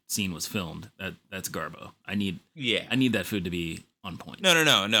that scene was filmed, that's garbo. I need that food to be on point. No.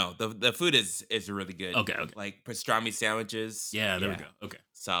 The food is really good. Okay. Like pastrami sandwiches. Yeah, there we go. Okay.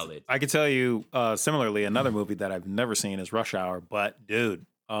 Solid. I could tell you similarly, another movie that I've never seen is Rush Hour. But dude,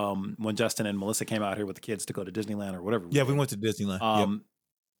 when Justin and Melissa came out here with the kids to go to Disneyland or whatever, Yeah, we went to Disneyland. Yep.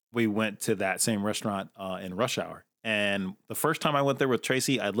 we went to that same restaurant in Rush Hour. And the first time I went there with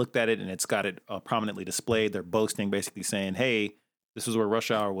Tracy, I looked at it and it's got it prominently displayed. They're boasting, basically saying, "Hey, this is where Rush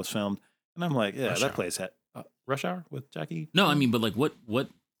Hour was filmed." And I'm like, "Yeah, Rush that Hour. place had Rush Hour with Jackie." No, I mean, but like what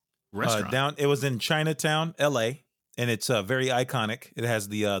restaurant? It was in Chinatown, L.A., and it's very iconic. It has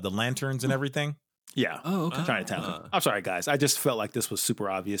the lanterns and everything. Yeah. Oh, okay. Chinatown. I'm sorry, guys. I just felt like this was super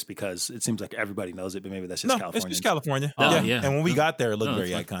obvious because it seems like everybody knows it, but maybe that's just No, California. it's just California. Oh, yeah. yeah. And when we got there, it looked No, very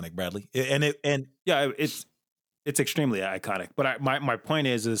that's iconic, Bradley. And Yeah, it's extremely iconic. But my point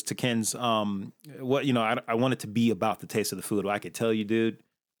is to Ken's what I want it to be about the taste of the food. I could tell you, dude,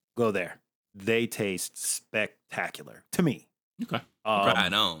 go there. They taste spectacular to me. Okay.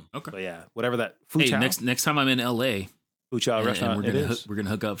 Right on. Okay. But yeah, whatever that Fu Hey, Chow, next time I'm in LA, Fu Chow and restaurant, we're it gonna is. we're gonna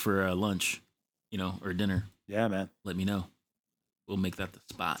hook up for lunch, or dinner. Yeah, man. Let me know. We'll make that the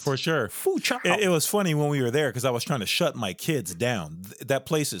spot. for sure. Fu Chow. It was funny when we were there because I was trying to shut my kids down. That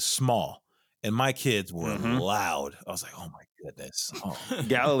place is small, and my kids were loud. I was like, "Oh my goodness!" Oh,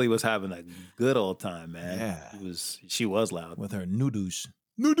 Galilee was having a good old time, man. Yeah. She was loud. with her noodles.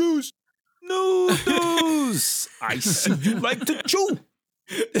 Noodles. I see you like to chew.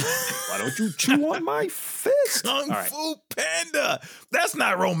 Why don't you chew on my fist? Kung All right. Fu Panda. That's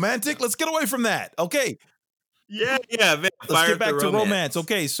not romantic. Let's get away from that. Okay. Yeah. Man. Let's get back to romance.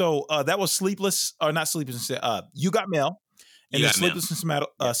 Okay, so that was Sleepless, or not Sleepless. You Got Mail, and You then Got Mail. Sleepless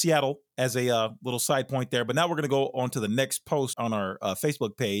in Seattle as a little side point there. But now we're going to go on to the next post on our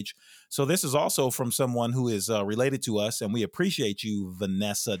Facebook page. So this is also from someone who is related to us, and we appreciate you,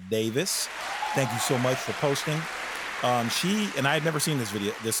 Vanessa Davis. Thank you so much for posting. She and I had never seen this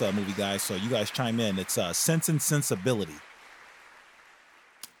movie, guys. So you guys chime in. It's Sense and Sensibility.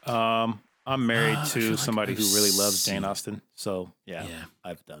 I'm married I feel to like somebody I've who really loves seen- Jane Austen. So yeah, Yeah.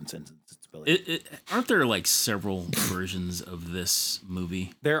 I've done Sense and Sensibility. Aren't there like several versions of this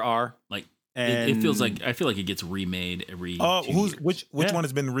movie? There are. Like And it feels like I feel like it gets remade every. 2 years. Which Yeah. one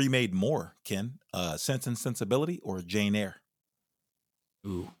has been remade more, Ken? Sense and Sensibility or Jane Eyre?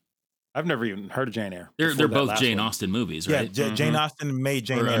 Ooh, I've never even heard of Jane Eyre. they're before that both last Jane one. Austen movies, Yeah, right? Jane Austen made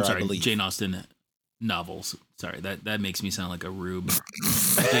Jane Or, Eyre, I'm I sorry, believe. Jane Austen novels. Sorry, that makes me sound like a rube.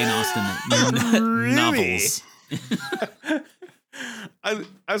 Jane Austen novels. I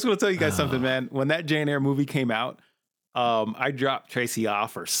was going to tell you guys something, man. When that Jane Eyre movie came out, I dropped Tracy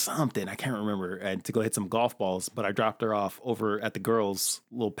off or something. I can't remember. And to go hit some golf balls, but I dropped her off over at the girls'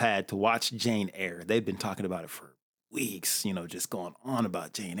 little pad to watch Jane Eyre. They've been talking about it for weeks, just going on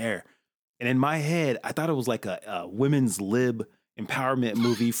about Jane Eyre. And in my head, I thought it was like a women's lib empowerment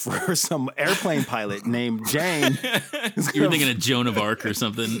movie for some airplane pilot named Jane. You were thinking of Joan of Arc or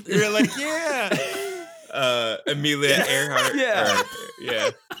something. You're like, yeah. Amelia Earhart. Yeah. Yeah.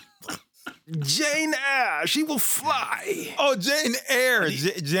 Jane Eyre, she will fly. Oh, Jane Eyre.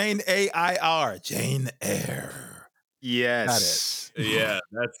 Jane A-I-R. Jane Eyre. Yes. Yeah.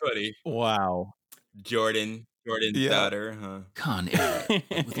 That's funny. Wow. Jordan's Yeah. daughter, huh? Con Air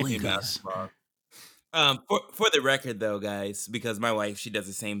with In Lakers. basketball. For the record, though, guys, because my wife, she does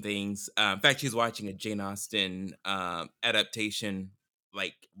the same things. In fact, she's watching a Jane Austen adaptation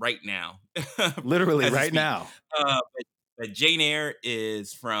like right now. Literally As we right speak. now. But Jane Eyre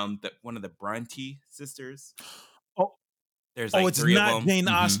is from one of the Bronte sisters. There's like Oh, it's three of not them. Jane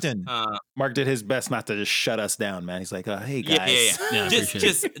Mhm. Austen. Mark did his best not to just shut us down, man. He's like, hey Yeah, guys. Yeah, I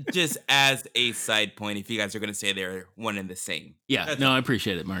just as a side point, if you guys are gonna say they're one and the same. Yeah, That's no, all. I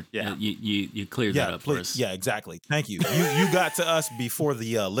appreciate it, Mark. Yeah. You cleared that Yeah, up for please. us. Yeah, exactly. Thank you. You got to us before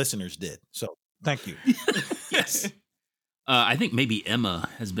the listeners did. So thank you. Yes. I think maybe Emma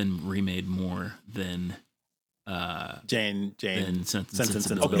has been remade more than Jane, than Sense and Sensibility.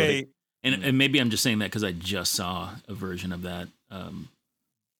 Sensibility. Okay. And maybe I'm just saying that because I just saw a version of that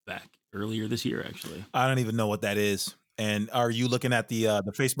back earlier this year, actually. I don't even know what that is. And are you looking at the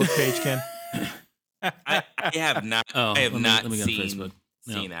Facebook page, Ken? I have not. Oh, I have let me go to seen Facebook.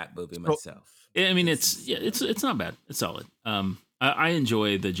 No. seen that movie myself. I mean, it's not bad. It's solid. I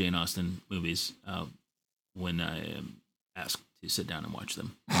enjoy the Jane Austen movies when I am asked to sit down and watch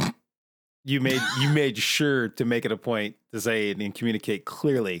them. You made sure to make it a point to say it and communicate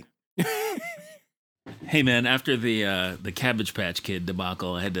clearly. Hey man, after the Cabbage Patch Kid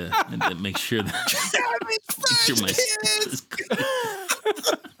debacle, I had to make sure that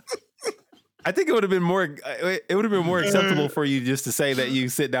I think it would have been more. It would have been more acceptable for you just to say that you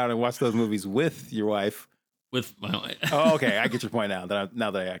sit down and watch those movies with your wife. with my wife. Oh, okay, I get your point now. That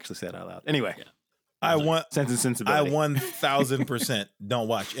I actually said it out loud. Anyway, Yeah. I want. Sense and I Sensibility. 1000% don't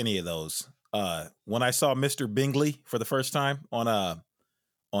watch any of those. When I saw Mr. Bingley for the first time on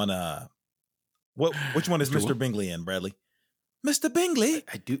which one is Mr. Mr. what? Bingley in, Bradley? Mr. Bingley.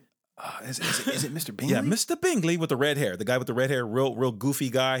 I do. Is it Mr. Bingley? Yeah, Mr. Bingley with the red hair. The guy with the red hair, real goofy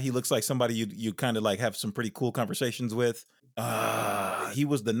guy. He looks like somebody you kind of like have some pretty cool conversations with. He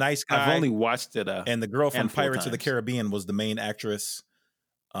was the nice guy. I've only watched it. and the girl from handful of Pirates of the times. Caribbean was the main actress.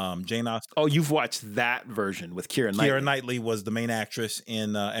 Jane Austen. Oh, you've watched that version with Keira Knightley. Keira Knightley was the main actress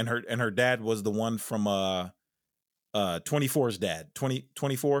in, and her dad was the one from 24's dad.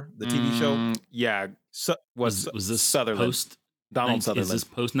 24, the TV show. Yeah, So, Was this Sutherland. post Donald Is Sutherland. this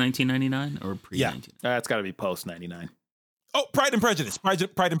post 1999 or pre Yeah. 1999? It's got to be post 99. oh, Pride and Prejudice. Pride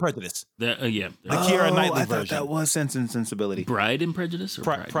and Prejudice. Yeah. The Keira Knightley I thought version. that was Sense and Sensibility. Bride and Prejudice or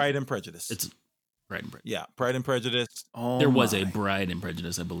Pride and Prejudice. It's Pride and Prejudice. yeah, Pride and Prejudice. Oh, There was a my. Bride and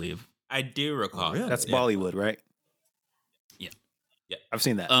Prejudice, I believe. I do recall. really? That's yeah. Bollywood, right? Yeah. Yeah. I've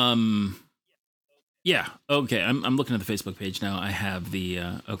seen that. Yeah. Okay. I'm looking at the Facebook page now. I have the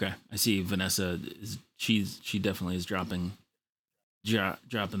okay. I see Vanessa. She definitely is dropping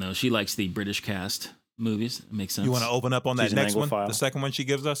those. She likes the British cast movies. It makes sense. You want to open up on that She's an next one? Anglophile. The second one she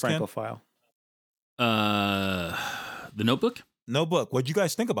gives us, Ken? Francophile. The Notebook? No book. What'd you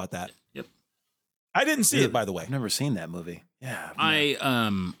guys think about that? Yep. I didn't see Really? it, by the way. I've never seen that movie. Yeah.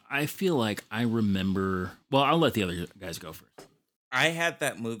 I've I feel like I remember. Well, I'll let the other guys go first. I had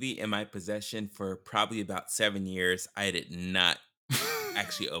that movie in my possession for probably about 7 years. I did not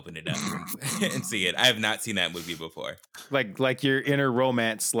actually open it up and see it. I have not seen that movie before. like your inner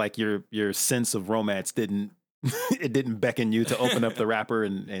romance, like your sense of romance didn't it didn't beckon you to open up the wrapper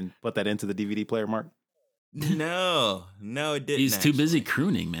and put that into the DVD player, Mark? No, it didn't. He's too busy actually.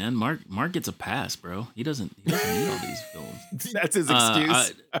 crooning, man. Mark gets a pass, bro. He doesn't need all these films. That's his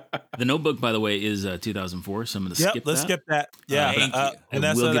excuse. The Notebook, by the way, is 2004. So I'm going to Yep, skip let's that. skip that. Yeah, Thank you. I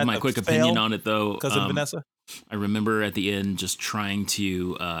Vanessa, will give that's my a quick fail opinion on it, though. because of Vanessa. I remember at the end just trying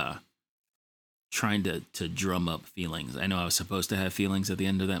to drum up feelings. I know I was supposed to have feelings at the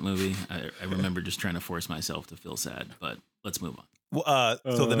end of that movie. I remember just trying to force myself to feel sad. But let's move on. Well,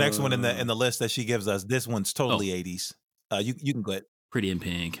 so the next one in the list that she gives us, this one's totally 80s. You can go ahead. Pretty in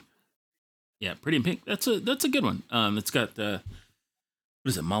Pink. Yeah, Pretty in Pink. That's a good one. It's got what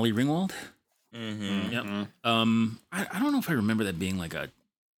is it? Molly Ringwald. Mhm. Yep. I don't know if I remember that being like a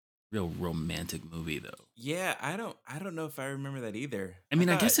real romantic movie though. Yeah, I don't know if I remember that either. I mean,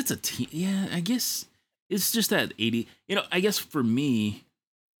 I thought- guess it's a teen. Yeah, I guess it's just that 80. You know, I guess for me,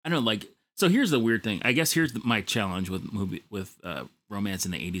 I don't know, like. So here's the weird thing. I guess here's my challenge with romance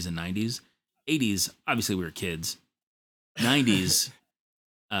in the 80s and 90s. 80s, obviously we were kids. 90s,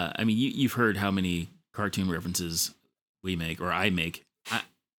 I mean, you've heard how many cartoon references we make or I make.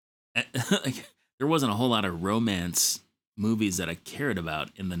 Like, there wasn't a whole lot of romance movies that I cared about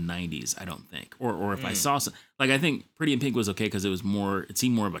in the 90s, I don't think. Or if I saw some, like, I think Pretty in Pink was okay because it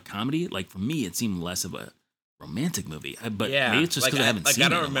seemed more of a comedy. Like, for me, it seemed less of a romantic movie. But yeah, maybe it's just because I haven't seen I it.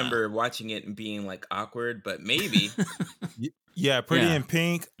 don't in a while. remember watching it and being like awkward, but maybe. Yeah, Pretty Yeah. in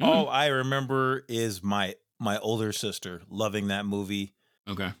Pink. Mhm. All I remember is my older sister loving that movie,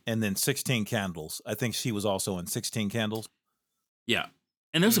 Okay. and then 16 Candles. I think she was also in 16 Candles. Yeah.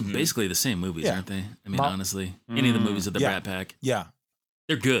 And those Mhm. are basically the same movies, Yeah. aren't they? I mean, Mo- honestly, any of the movies of the Yeah. Brat Pack, Yeah,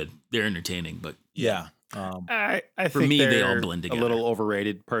 they're good. They're entertaining, but yeah. I For think me, they they're all blend a together. little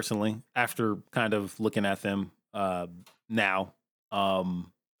overrated personally. After kind of looking at them now.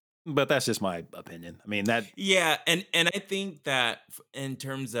 But that's just my opinion. I mean that. Yeah, and I think that in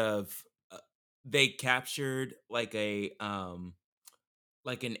terms of they captured like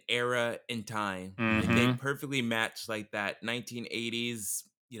like an era in time. Like they Mhm. perfectly matched like that 1980s,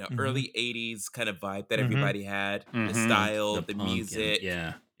 Mhm. early 80s kind of vibe that Mhm. everybody had, the Mhm. style, The the punk and music,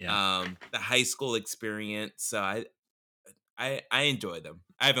 yeah. the high school experience. So I enjoy them.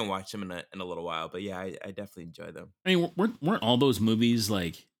 I haven't watched them in a little while, but yeah, I definitely enjoy them. I mean, weren't all those movies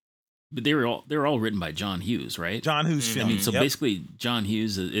like? But they were all written by John Hughes, right? John Hughes Mhm. I film. mean, so Yep. basically, John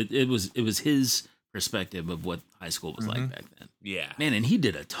Hughes. It was his perspective of what high school was like back then. Yeah. Man, and he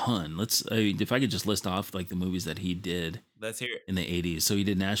did a ton. I mean, if I could just list off like the movies that he did Let's hear it. in the 80s. So he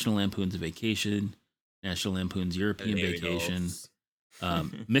did National Lampoon's Vacation, National Lampoon's European There we go. Vacation,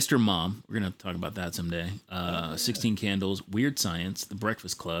 Mr. Mom. We're going to talk about that someday. 16 Candles, Weird Science, The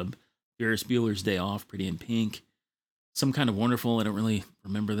Breakfast Club, Ferris Bueller's Day Off, Pretty in Pink, Some Kind of Wonderful. I don't really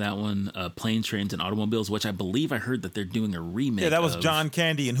remember that one. Planes, Trains, and Automobiles, which I believe I heard that they're doing a remake. Yeah, that was of, John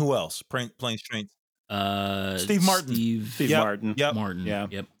Candy and who else? Planes, Trains. Steve Martin. Steve Steve Yep. Martin. Yep. Martin. Yeah.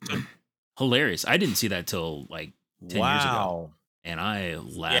 Yep. Hilarious. I didn't see that till like 10 years ago. Wow. And I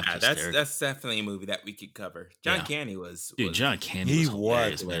laughed. Yeah, hysterically. that's definitely a movie that we could cover. John Yeah. Candy was Dude, John Candy He was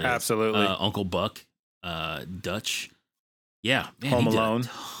hilarious, was man. hilarious. Absolutely. Uncle Buck, Dutch. Yeah, man, Home he did a Alone.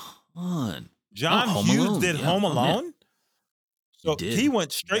 ton. John Home Hughes Alone. did Yeah. Home Oh, man. Alone. So did. he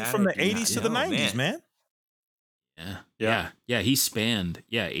went straight That from I the do not 80s to the know, 90s, man. Yeah. He spanned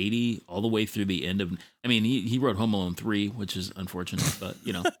 80 all the way through the end of. I mean, he wrote Home Alone 3, which is unfortunate, but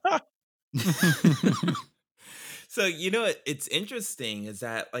you know. So, it's interesting is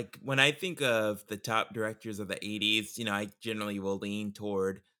that like when I think of the top directors of the 80s, I generally will lean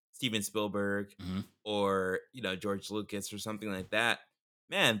toward Steven Spielberg Mhm. or, George Lucas or something like that.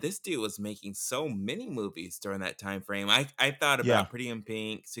 Man, this dude was making so many movies during that time frame. I thought about Yeah. Pretty in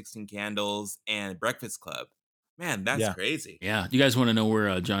Pink, 16 Candles, and Breakfast Club. Man, that's Yeah. crazy. Yeah. You guys want to know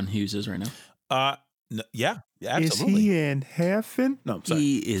where John Hughes is right now? Yeah, absolutely. in heaven? No, I'm sorry.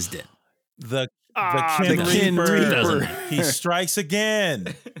 He is dead. The the Ken Ken Reaper. Reaper. He strikes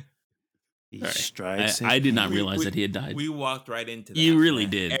again. He Right. strikes. I did not We- realize we- that he had died. We walked right into that. You really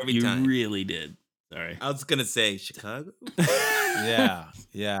man, did. Every You time. really did. Sorry. I was going to say Chicago. Yeah.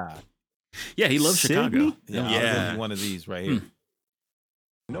 Yeah, he loves Sydney? Chicago. Yeah. I'll Yeah. give you one of these right here.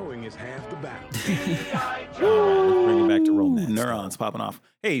 Knowing is half the battle. All right, let's bring it back to romance. Neurons popping off.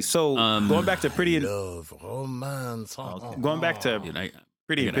 Hey, so going back to Pretty and Love, romance. going back to Dude, I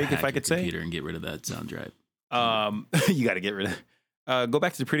Pretty and gotta Pink, if hack I your could say. computer and get rid of that sound drive. You got to get rid of. Go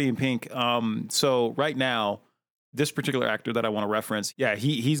back to Pretty in Pink. So right now, this particular actor that I want to reference, yeah,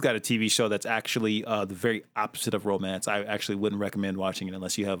 he's got a TV show that's actually the very opposite of romance. I actually wouldn't recommend watching it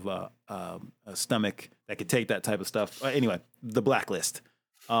unless you have a stomach that could take that type of stuff. Anyway, The Blacklist.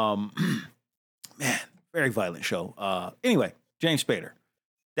 Man, very violent show. Anyway, James Spader,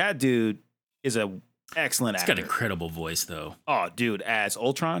 that dude is a excellent It's actor. got an incredible voice, though. Oh, dude, as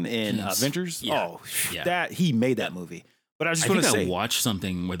Ultron in Jeez. Avengers. Yeah. Oh, Yeah. that he made that movie. But I just I want think to I say, watched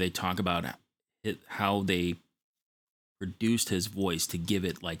something where they talk about how they produced his voice to give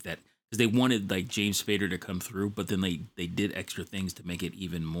it like that, because they wanted like James Spader to come through, but then they did extra things to make it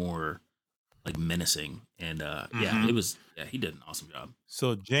even more like menacing. And Mhm. he did an awesome job.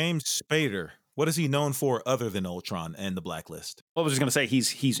 So James Spader, what is he known for other than Ultron and The Blacklist? I was just gonna say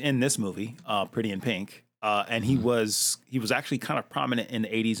he's in this movie, Pretty in Pink, and he was actually kind of prominent in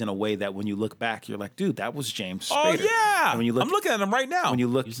the '80s in a way that when you look back, you're like, dude, that was James Spader. Oh yeah, And when you look, I'm looking at him right now. when you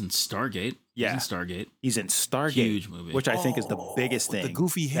look, He was in Stargate. Yeah. He's in Stargate. he's in Stargate, Huge movie. which I think is the biggest with the thing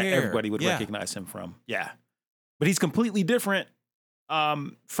goofy that hair. everybody would Yeah. recognize him from. Yeah, but he's completely different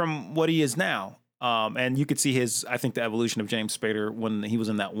from what he is now. And you could see I think the evolution of James Spader when he was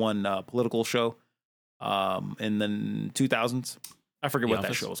in that one political show in the 2000s. I forget The what that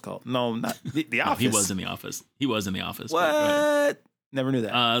Office? show was called. No, not The No, Office. he was in The Office. He was in The Office. but go ahead. What? Never knew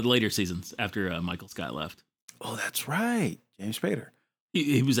that. Later seasons after Michael Scott left. Oh, that's right. James Spader.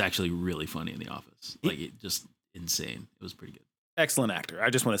 He was actually really funny in The Office. Like just insane. It was pretty good. Excellent actor. I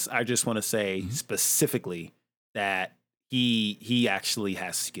just want to say Mhm. specifically that he actually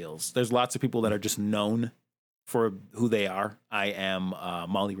has skills. There's lots of people that are just known for who they are. I am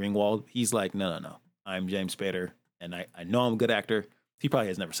Molly Ringwald. He's like, no. I'm James Spader, and I know I'm a good actor. He probably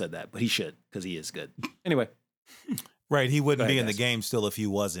has never said that, but he should because he is good. Anyway, Right, he wouldn't Go be ahead, in the guys. game still if he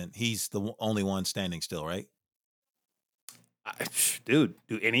wasn't. He's the only one standing still, right? Dude,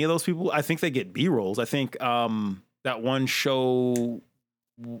 do any of those people? I think they get B rolls. I think that one show,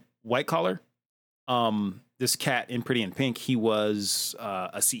 White Collar, this cat in Pretty in Pink, he was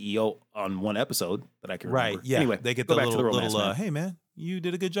a CEO on one episode that I can remember. Right. Yeah. Anyway, They get go the back to the romance, man. hey man, you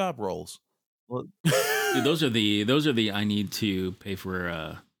did a good job roles. Dude, those are the I need to pay for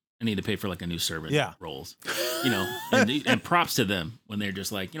like a new servant Yeah. roles. You know, and props to them when they're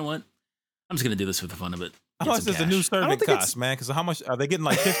just like, you know what? I'm just gonna do this for the fun of it. How Get much some does the new cash. servant think cost, man? Because how much are they getting?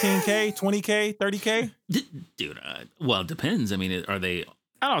 Like 15K, 20K, 30K? Dude, well, it depends. I mean, are they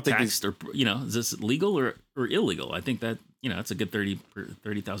I don't think it's taxed or, you know, is this legal or illegal? I think that, you know, it's a good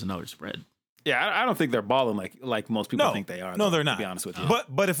 $30,000 spread. yeah. I don't think they're balling like most people No. think they are. No, though, they're to not. be honest with you.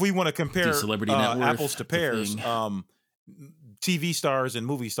 But if we want to compare Celebrity net worth, apples to that's a pears, thing. TV stars and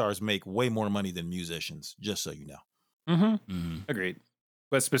movie stars make way more money than musicians. Just so you know. Agreed.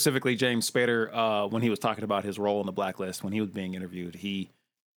 But specifically, James Spader, when he was talking about his role in the Blacklist, when he was being interviewed, he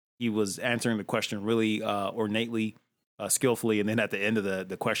was answering the question really ornately, skillfully, and then at the end of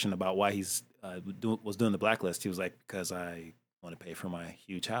the question about why he's was doing the Blacklist, he was like, "Because I want to pay for my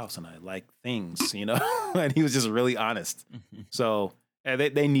huge house and I like things," you know. And he was just really honest. So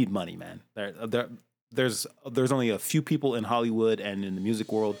they need money, man. There's only a few people in Hollywood and in the music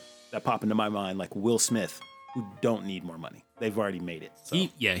world that pop into my mind, like Will Smith, who don't need more money. They've already made it. So.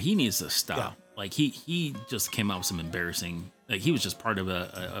 He needs to stop. Yeah. Like he just came out with some embarrassing. Like he was just part of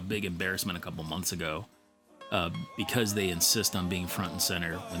a big embarrassment a couple months ago, because they insist on being front and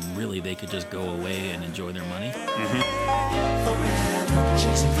center when really they could just go away and enjoy their money.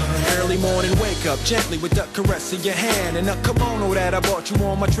 Early morning wake up gently with the caress of your hand and a kimono that I bought you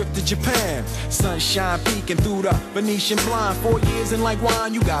on my trip to Japan. Sunshine peeking through the Venetian blind. 4 years and like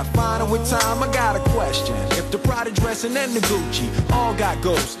wine, you got finer with time. I got a question. If the Prada dressing and the Gucci all got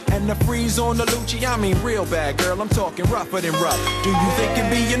ghosts and the freeze on the Lucci, I mean real bad, girl, I'm talking rougher than rough. Do you think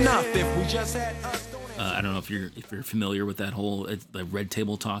it'd be enough if we just had us? I don't know if you're familiar with that whole the red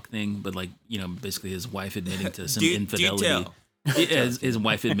table talk thing, but like, you know, basically his wife admitting to some infidelity. tell. His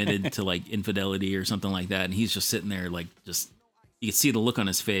wife admitted to like infidelity or something like that, and he's just sitting there like just you can see the look on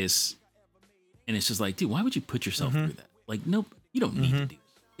his face, and it's just like, dude, why would you put yourself through that? Like, nope, you don't need to do this.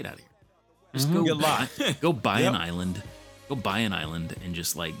 Get out of here. Just go buy an island. Go buy an island and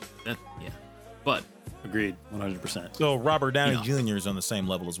just like that. Yeah, but. Agreed, 100%. So Robert Downey Yeah. Jr. is on the same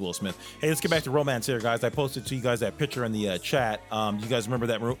level as Will Smith. Hey, let's get back to romance here, guys. I posted to you guys that picture in the chat. You guys remember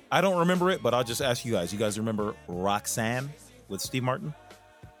that? I don't remember it, but I'll just ask you guys. You guys remember Roxanne with Steve Martin?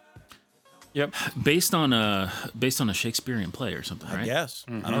 Yep. Based on a Shakespearean play or something, right? Yes.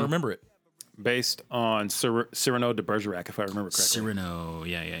 I don't remember it. Based on Cyrano de Bergerac, if I remember correctly. Cyrano,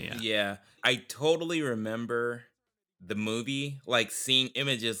 yeah. Yeah, I totally remember the movie, like seeing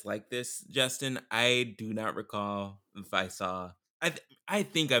images like this. Justin, I do not recall if I saw. I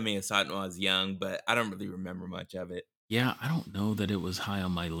think I may have saw it when I was young, but I don't really remember much of it. Yeah, I don't know that it was high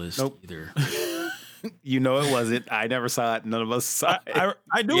on my list either. You know it wasn't. I never saw it. None of us saw it.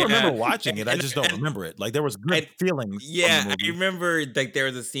 I do Yeah. remember watching it. I just don't remember it. Like there was good feelings. from Yeah, the I movie. remember like there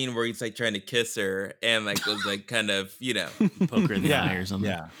was a scene where he's like trying to kiss her, and like it was like kind of Poker in the Yeah, eye or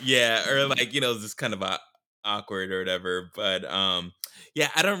something. yeah. or like just kind of awkward or whatever. But yeah,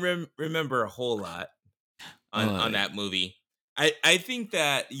 I don't remember a whole lot on that movie. I think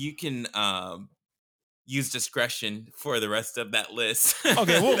that you can use discretion for the rest of that list.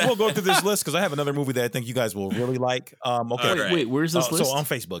 Okay, we'll go through this list because I have another movie that I think you guys will really like. Okay, All right. Wait, where's this list? So on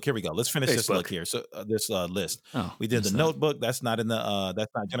Facebook, here we go. Let's finish this Facebook. look here. So this list, Oh, we did the missed that. Notebook. That's not in the.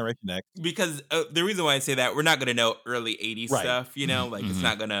 That's not Generation X. Because the reason why I say that, we're not going to know early 80s Right. stuff, like it's Mhm.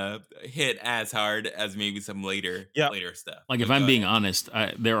 not going to hit as hard as maybe some later stuff. Like if But I'm go being ahead. honest,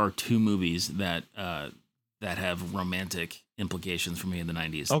 there are two movies that have romantic implications for me in the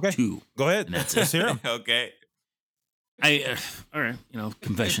 90s. Okay. Two. Go ahead. And that's Let's hear 'em. Okay. All right,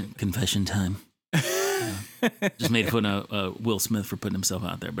 confession time. Just made fun of Will Smith for putting himself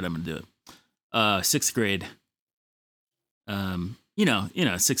out there, but I'm gonna do it. Sixth grade.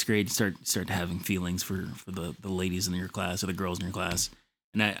 Sixth grade, you start having feelings for the ladies in your class or the girls in your class,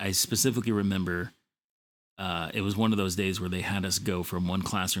 and I specifically remember it was one of those days where they had us go from one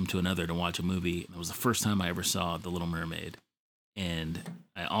classroom to another to watch a movie. It was the first time I ever saw The Little Mermaid, and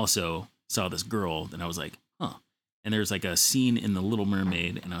I also saw this girl, and I was like, huh. And there's like a scene in The Little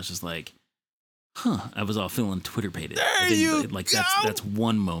Mermaid, and I was just like, huh. I was all feeling Twitter-pated. There you like go. that's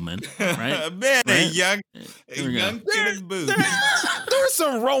one moment, right? Man, a Right? young There we go. kid is booed. There's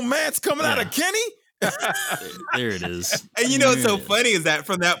some romance coming out of Kenny. There it is. And you know what's so There it is. funny is that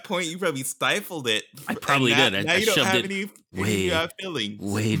from that point you probably stifled it. I probably And did. Now I you don't shoved have it any way- feelings.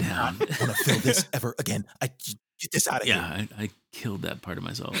 Way down. I want to feel this ever again. I Get this out of here. Yeah, I killed that part of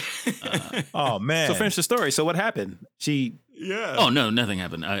myself. Oh man. So finish the story. So what happened? She Yeah. Oh no, nothing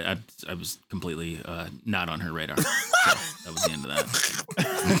happened. I was completely not on her radar. So that was the end of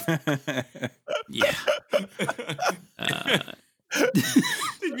that. Yeah.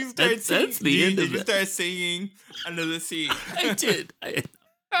 Did you start That's singing? the end Did of you it. start singing under the sea? I did.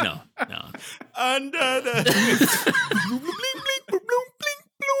 No. Under the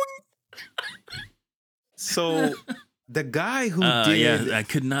so the guy who Yeah, did I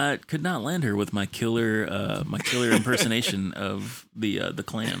could not land her with my killer impersonation of the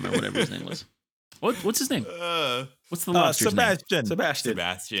clam or whatever his name was. What's his name? What's the lobster's name? Sebastian.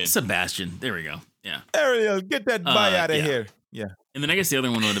 Sebastian. Sebastian. There we go. Yeah. Ariel, get that bye out of yeah. here. Yeah. And then I guess the other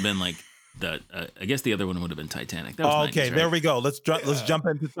one would have been like I guess the other one would have been Titanic. That was 90s, Okay, right? there we go. Let's jump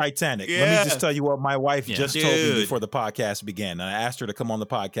into Titanic. Let Yeah. me just tell you what my wife Yeah. just told me Dude. before the podcast began. And I asked her to come on the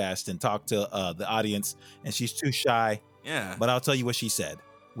podcast and talk to the audience, and she's too shy. Yeah. But I'll tell you what she said.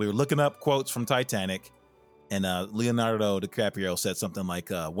 We were looking up quotes from Titanic, and Leonardo DiCaprio said something like,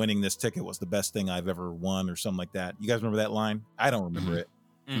 winning this ticket was the best thing I've ever won, or something like that. You guys remember that line? I don't remember it.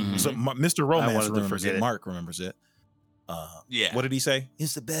 Mhm. So Mr. Romance wanted to remembers forget it. it. Mark remembers it. Yeah. What did he say?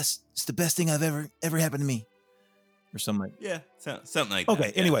 It's the best thing I've ever happened to me, or something like. Yeah. Something like that.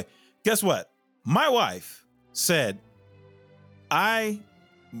 Okay. Yeah. Anyway, guess what? My wife said, I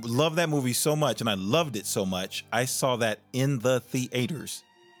love that movie so much, and I loved it so much. I saw that in the theaters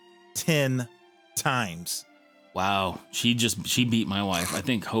 10 times. Wow, she beat my wife. I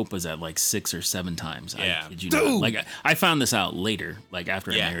think Hope was at like 6 or 7 times. Yeah. I kid you not. Dude. Like I found this out later, like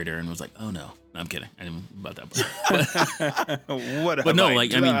after Yeah. I married her, and was like, oh no, I'm kidding. I didn't about that part. what? But no, have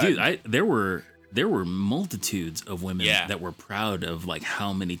like I mean, done? dude, there were multitudes of women Yeah. that were proud of like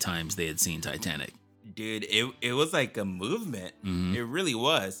how many times they had seen Titanic. Dude, it was like a movement. Mhm. It really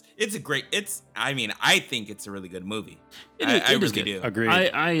was. I think it's a really good movie. It I is really good. do. Agreed.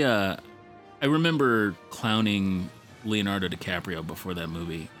 I remember clowning Leonardo DiCaprio before that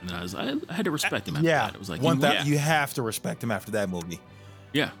movie, and then I had to respect him after Yeah. that. It was like, One you know what? that you have to respect him after that movie.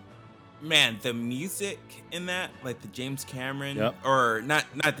 Yeah. Man, the music in that, like the James Cameron, Yep. or not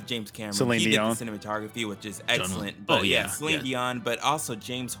the James Cameron. Celine he Dion. did the cinematography, which is excellent. Oh, But yeah, Celine yeah. Dion, but also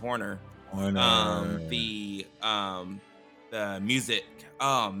James Horner. The music.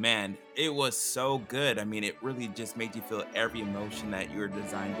 Oh man, it was so good. I mean, it really just made you feel every emotion that you were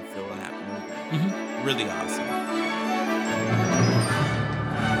designed to feel in that movie. Mhm. Really awesome.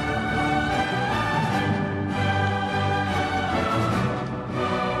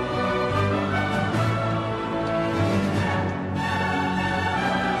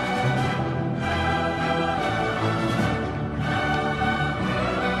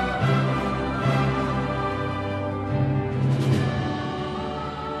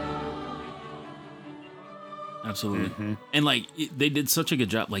 Absolutely. Mhm. And like they did such a good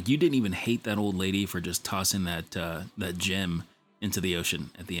job. Like you didn't even hate that old lady for just tossing that gem into the ocean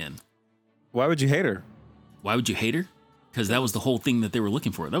at the end. Why would you hate her? Why would you hate her? Because that was the whole thing that they were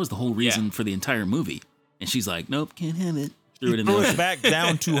looking for. That was the whole reason for the entire movie. And she's like, nope, can't have it. Threw it in the Threw it ocean. back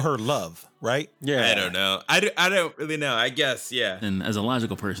down to her love, right? Yeah, I don't know. I don't really know. I guess, yeah. And as a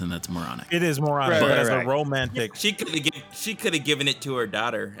logical person, that's moronic. It is moronic, Right, but right, as right. a romantic, She could have given it to her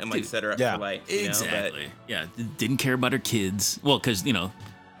daughter and like Dude, set her up yeah. for life. You know? Exactly. Yeah. Didn't care about her kids. Well, because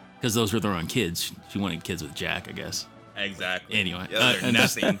those were the wrong kids. She wanted kids with Jack, I guess. But exactly. Anyway, Yeah, they're and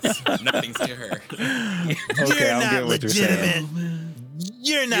that's- nothing's to her. Okay, I get what you're saying.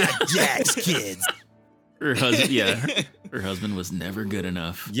 You're not Jack's kids. Her husband, yeah, her husband was never good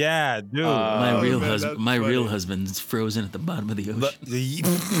enough. Yeah, dude. My Oh, real man, husband, that's my real funny. husband's frozen at the bottom of the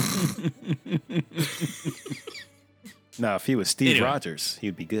ocean. No, if he was Steve Anyway. Rogers,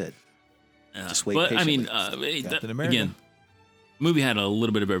 he'd be good. Just wait but I mean, patiently. Captain America. again, movie had a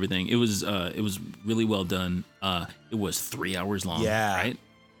little bit of everything. It was really well done. It was 3 hours long. Yeah. right.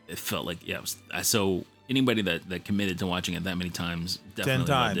 It felt like it was. So anybody that committed to watching it that many times, 10 definitely loved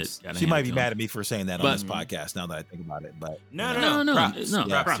times. it. Gotta She hand might it be to mad them. at me for saying that on But- this podcast now that I think about it. But No, you know. No, Props.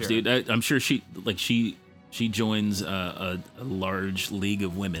 props, here. dude. I'm sure she joins a large league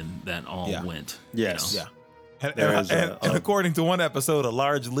of women that all Yeah. went. Yes. Yeah. And, There and- is and- a- and according to one episode, a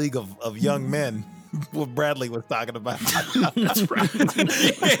large league of young men, what Bradley was talking about. That's right.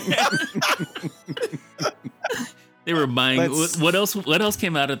 They were buying. Let's- What else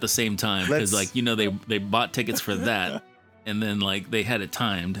came out at the same time? Because Let's- they bought tickets for that, and then like they had it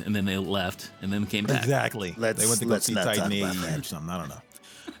timed, and then they left, and then came back. Exactly. Let's- They went to go let's see not talk Titan about 80 that. or something. I don't know.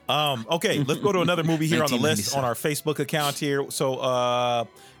 Okay, let's go to another movie here on the list 1997. on our Facebook account here. So,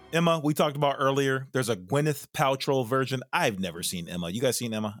 Emma, we talked about earlier. There's a Gwyneth Paltrow version. I've never seen Emma. You guys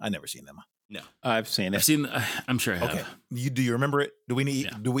seen Emma? I never seen Emma. No. I've seen I've it. seen. I'm sure I have. Okay. Do you remember it? Do we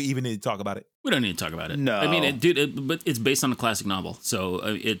Yeah. even need to talk about it? We don't need to talk about it. No. I mean, but it's based on a classic novel,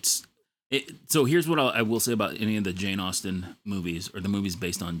 so So here's what I will say about any of the Jane Austen movies or the movies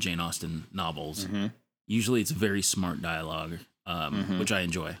based on Jane Austen novels. Mm-hmm. Usually, it's very smart dialogue, which I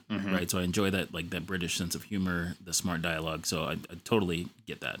enjoy. Mhm. Right, so I enjoy that that British sense of humor, the smart dialogue. So I totally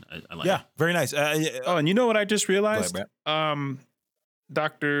get that. I like. Yeah, it. very nice. Oh, and you know what I just realized? Brett.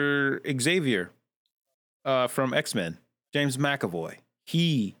 Dr. Xavier from X-Men, James McAvoy.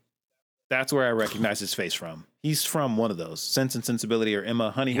 That's where I recognize his face from. He's from one of those, Sense and Sensibility or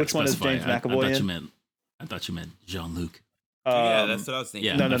Emma Honey. You Which one is specify. James McAvoy in? I thought you meant Jean-Luc. Yeah, that's what I was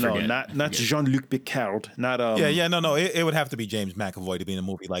thinking. yeah. No, I forget. not Jean-Luc Picard. Not no. It would have to be James McAvoy to be in a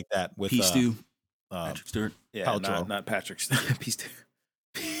movie like that with Peace Stew. Patrick Stewart. Yeah, Paltrow. not Patrick. Peace.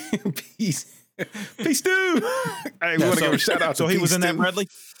 Peace Stew. I want to give a shout out. So to he was Peace in that, Stew. Bradley?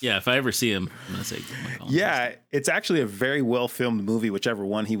 Yeah, if I ever see him, I'm gonna say. Yeah, it's actually a very well filmed movie, whichever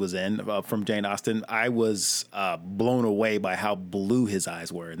one he was in from Jane Austen. I was blown away by how blue his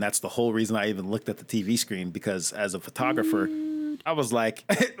eyes were. And that's the whole reason I even looked at the TV screen, because as a photographer, I was like,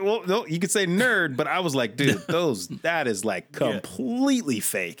 well, no, you could say nerd, but I was like, dude, that is like completely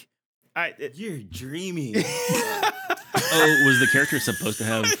fake. You're dreaming. Oh, was the character supposed to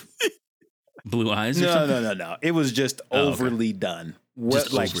have blue eyes? Or something? No. It was just Oh, okay. overly done.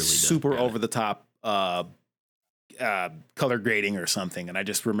 Just Like overly done. super Got it. over the top color grading or something. And I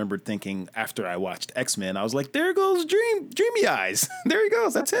just remembered thinking after I watched X-Men, I was like, there goes Dreamy Eyes. There he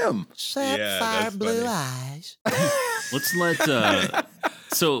goes. That's him. Sapphire that's blue funny. eyes. Let's let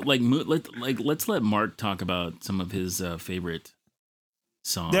let's let Mark talk about some of his favorite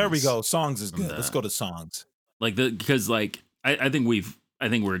songs. There we go. Songs is From good. the- Let's go to songs. Because I think we're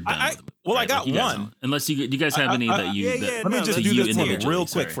done. I with them, well, I right? got you guys one. don't. Unless you guys have any that you. yeah, that- yeah, Let me no, just let's do you this one individually, real quick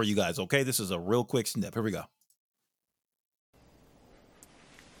sorry. for you guys, okay? This is a real quick snip. Here we go.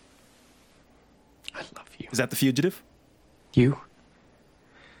 I love you. Is that The Fugitive? You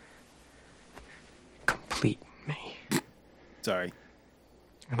complete me. Sorry.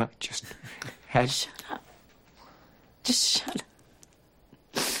 And I just had Shut up. Just shut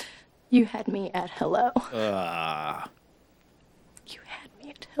up. You had me at hello. You had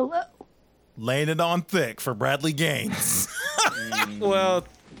me at hello. Laying it on thick for Bradley Gaines. Well,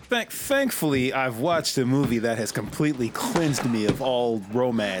 thankfully, I've watched a movie that has completely cleansed me of all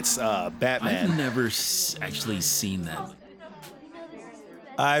romance, Batman. I've never actually seen that.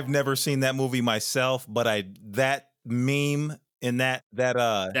 I've never seen that movie myself, but that meme in that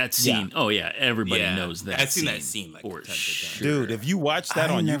Scene. yeah. Oh yeah, everybody Yeah. knows that. I've seen that scene, like, for tons of times. sure. Dude, if you watch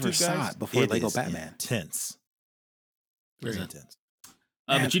that I on never YouTube, saw guys, it before Lego is Batman. Intense. Very Is it? intense.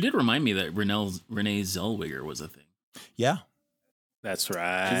 But you did remind me that Renee Zellweger was a thing. Yeah. That's She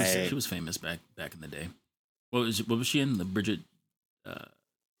right. was famous back in the day. What was she in? The Bridget.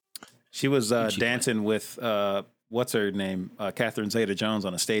 She was Who'd she dancing with what's her name, Catherine Zeta-Jones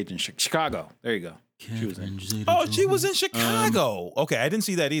on a stage in Chicago. There you go. She was in. Catherine Oh, she was in Zeta-Jones. Chicago. Okay, I didn't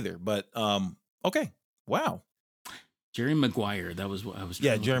see that either, but okay. Wow. Jerry Maguire. That was what I was.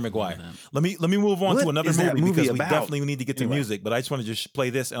 Yeah, trying to Jerry look for Maguire. that. Let me move on What to another is that movie movie because we about? definitely need to get to Anyway. music, but I just want to just play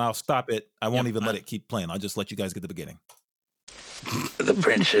this and I'll stop it. I won't Yep, even let it keep playing. I'll just let you guys get the beginning. The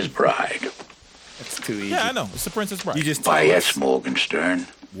Princess Bride That's too easy. Yeah, I know. It's The Princess Bride. You just by told S. us. Morgenstern,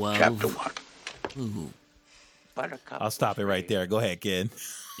 Well, Chapter 1. ooh, I'll stop it right there. Go ahead, kid.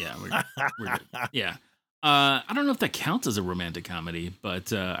 yeah, we're good. Yeah. I don't know if that counts as a romantic comedy,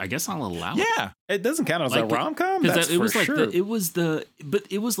 but I guess I'll allow it. Yeah. It doesn't count as Like a the- rom-com? Because That's it for was like sure. but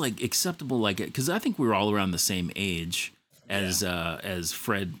it was like acceptable, like because I think we were all around the same age as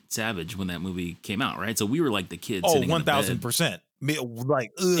Fred Savage when that movie came out, right? So we were like the kids. Oh, sitting in the bed. 1000%.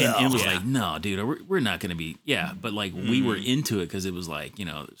 Like, And it was ugh. like, no, dude, we're not gonna be, but like we were into it because it was like,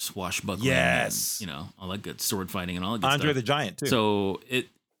 swashbuckling, Yes. and, all that good sword fighting and all that good Andre stuff. the Giant too. So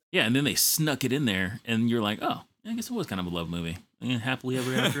and then they snuck it in there, and you're like, oh, I guess it was kind of a love movie, and happily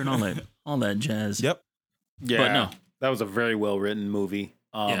ever after, and all that jazz. Yep. Yeah, But no. that was a very well-written movie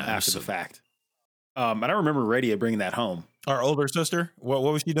Yeah, it was after the so- fact. And I remember Radia bringing that home. Our older sister. What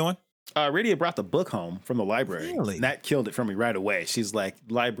was she doing? Radia brought the book home from the library. Really? And that killed it for me right away. She's like,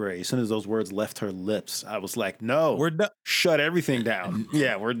 library. As soon as those words left her lips, I was like, no, We're done. shut everything down.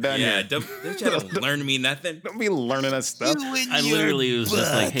 Yeah, we're done Yeah, here. don't try to learn me nothing. Don't be learning us stuff. I literally was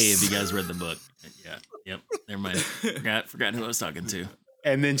just like, hey, have you guys read the book? Yeah, yep. Never mind. Forgot who I was talking to.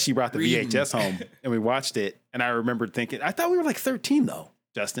 And then she brought the VHS home and we watched it. And I remembered thinking, I thought we were like 13 though,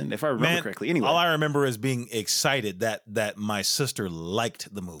 Justin, if I remember Man, correctly. Anyway, all I remember is being excited that my sister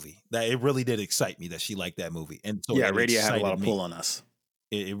liked the movie. That it really did excite me that she liked that movie. And so yeah, it Radia had a lot excited of me. pull on us.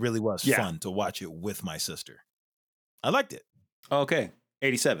 It really was Yeah. fun to watch it with my sister. I liked it. Okay,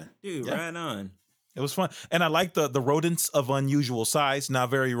 87. Dude, Yeah. right on. It was fun. And I liked the rodents of unusual size, not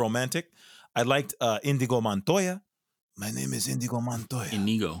very romantic. I liked Indigo Montoya. My name is Indigo Montoya.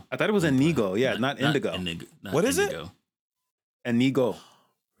 Inigo. I thought it was Inigo. Yeah, not Indigo. Not What is it? Indigo. Inigo.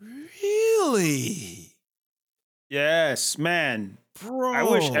 Really? Yes, man. Bro. I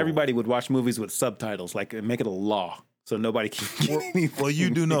wish everybody would watch movies with subtitles, like make it a law, so nobody can get anything. Well, you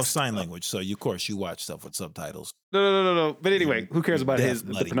do know mixed sign up. language, so of course you watch stuff with subtitles. No. But anyway, who cares about Deaf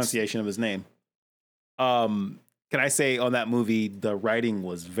the buddies. pronunciation of his name? Can I say on that movie, the writing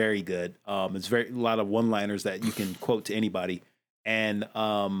was very good. It's a lot of one-liners that you can quote to anybody, and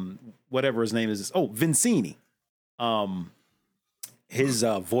whatever his name is, Vincini. His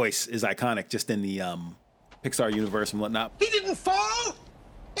voice is iconic, just in the Pixar universe and whatnot. He didn't fall?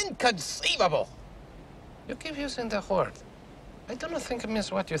 Inconceivable. You keep using the word. I don't think it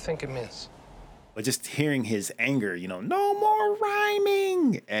means what you think it means. But just hearing his anger, no more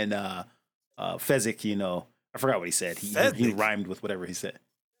rhyming, and Fezzik, I forgot what he said. He Fezzik? rhymed with whatever he said.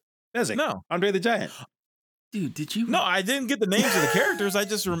 Fezzik, No. Andre the Giant. Dude, did you? No, I didn't get the names of the characters. I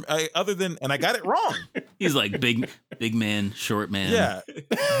just and I got it wrong. He's like big man, short man. Yeah,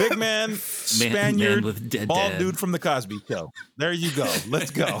 big man, Spaniard, man with dead bald dad. dude from the Cosby Show. There you go.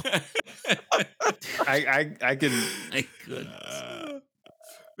 Let's go. I can. I could.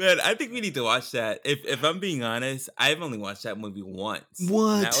 Man, I think we need to watch that. If I'm being honest, I've only watched that movie once.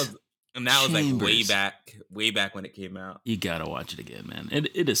 What? And that was like Chambers. way back when it came out. You gotta watch it again, man.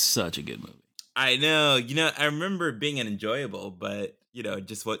 It is such a good movie. I know, I remember it being enjoyable, but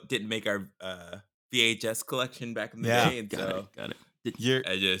just what didn't make our VHS collection back in the Yeah. day. And Got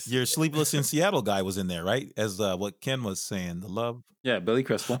it. Your Sleepless in Seattle guy was in there, right? As what Ken was saying, the love. Yeah, Billy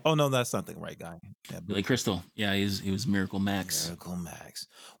Crystal. Oh no, that's not the right guy. Yeah, Billy Crystal. Yeah, he was Miracle Max. Miracle Max.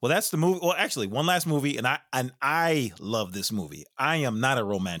 Well, that's the movie. Well, actually, one last movie, and I love this movie. I am not a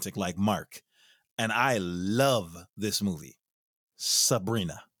romantic like Mark, and I love this movie,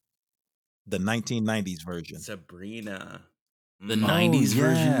 Sabrina, the 1990s version. Sabrina. The 90s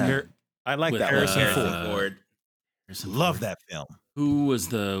version. I like With, that. Harrison one. Ford. Love that film. Who was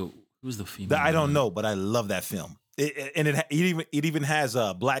the female? I don't know, but I love that film. It even has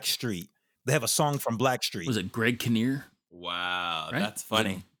Blackstreet. They have a song from Blackstreet. Was it Greg Kinnear? Wow, Right? that's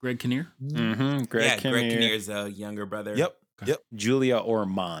funny. Greg Kinnear? Mm-hmm. Greg Kinnear's a younger brother. Yep. Julia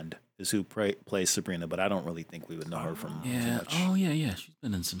Ormond is who plays Sabrina, but I don't really think we would know her from too Yeah. much. Oh yeah. She's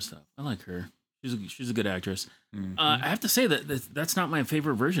been in some stuff. I like her. She's a good actress. Mhm. I have to say that's not my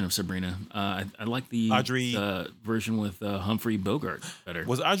favorite version of Sabrina. I like the Audrey- version with Humphrey Bogart better.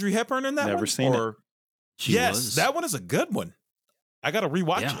 Was Audrey Hepburn in that Never one? seen it. Or- She yes, was. that one is a good one. I got to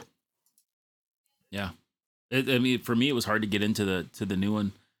rewatch Yeah. it. Yeah. I mean, for me, it was hard to get into the new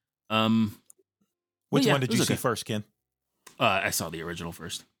one. Which yeah, one did it you was see okay. first, Ken? I saw the original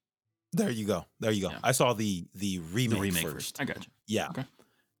first. There you go. Yeah. I saw the remake, The remake first. first. I got you. Yeah. Okay.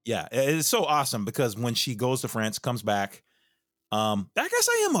 Yeah. It's so awesome because when she goes to France, comes back. I guess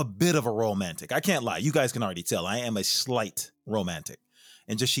I am a bit of a romantic. I can't lie. You guys can already tell. I am a slight romantic.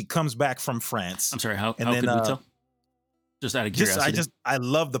 And just she comes back from France. I'm sorry. How And could then, we tell? Just out of curiosity. I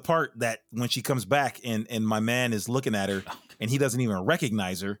love the part that when she comes back and my man is looking at her and he doesn't even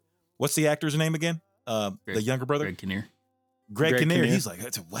recognize her. What's the actor's name again? The younger brother? Greg Kinnear. Greg Kinnear. Kinnear. He's like,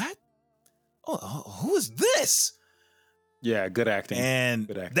 what? Oh, who is this? Yeah, good acting. And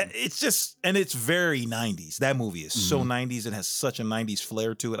Good acting. that it's just, and it's very 90s. That movie is so 90s. It has such a 90s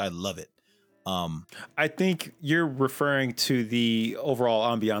flair to it. I love it. I think you're referring to the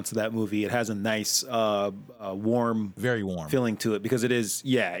overall ambiance of that movie. It has a nice, warm, very warm feeling to it because it is.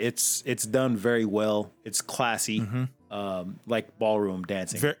 Yeah, it's done very well. It's classy, like ballroom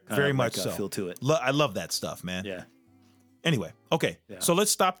dancing. Very, Kinda very like much a so. feel to it. I love that stuff, man. Yeah. Anyway, okay. Yeah. So let's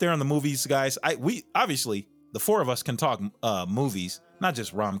stop there on the movies, guys. We obviously the four of us can talk movies, not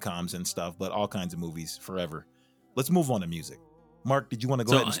just rom-coms and stuff, but all kinds of movies forever. Let's move on to music. Mark, did you want to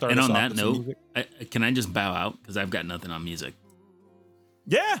go ahead and start and us on off that with some note, music? can I just bow out because I've got nothing on music?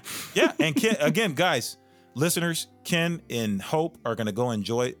 Yeah. And Ken, again, guys, listeners, Ken and Hope are going to go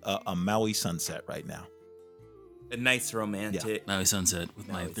enjoy a Maui sunset right now. A nice romantic. Maui sunset with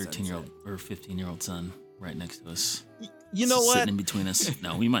my Maui 13-year-old or 15-year-old son right next to us. You know what? Sitting in between us.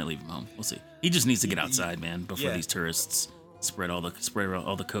 No, we might leave him home. We'll see. He just needs to get outside, man, before Yeah. these tourists spread all the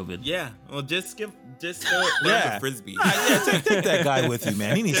COVID. Yeah. Well, just throw Yeah. a frisbee. Take that guy with you,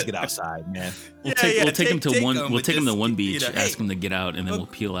 man. He needs to get outside, man. We'll take him to take one. him, We'll but take him to just, one beach, hey, ask him to get out, and then we'll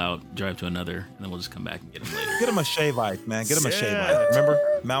peel out, drive to another, and then we'll just come back and get him later. Get him a shave ice, man. Get him a shave Yeah. ice. Remember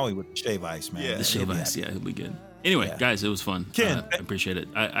Maui with the shave ice, man. Yeah. The shave ice, yeah, he'll be good. Anyway, Yeah. guys, it was fun. Ken, I appreciate it.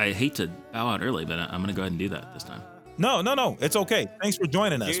 I hate to bow out early, but I'm gonna go ahead and do that this time. No. It's okay. Thanks for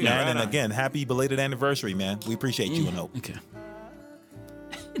joining us, Dude, man. right And on. again, happy belated anniversary, man. We appreciate you and Hope. Okay.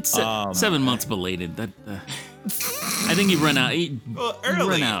 It's 7 months belated. That I think you've run out. Well, You've run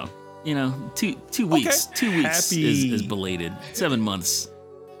early. out. You know, two weeks. 2 weeks Happy- is belated. 7 months.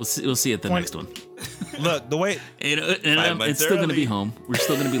 We'll see at the next one. Look, the way, And 5 months it's still going to be early. home. We're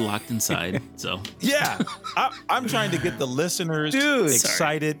still going to be locked inside. So yeah, I'm trying to get the listeners Dude.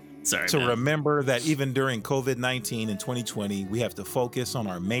 excited sorry, to man. remember that even during COVID-19 in 2020, we have to focus on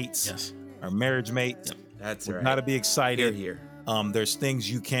our mates, Yes. our marriage mates. That's We've right. got to be excited. Here. There's things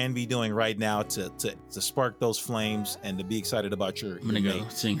you can be doing right now to spark those flames and to be excited about your I'm going to mate. go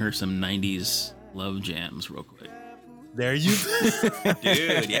sing her some 90s love jams real quick. There you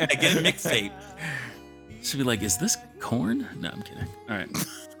Dude, yeah, get a mixtape. She'll be like, is this corn? No, I'm kidding. All right.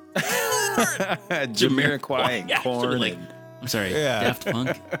 Jamiroquai and Yeah, she'll be Korn. like, and- I'm sorry. Yeah. Daft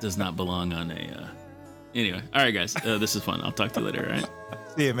Punk does not belong on a. Anyway, all right, guys. This is fun. I'll talk to you later. All right.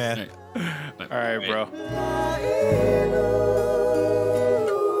 see it, man. All right. Bye. All right, bro.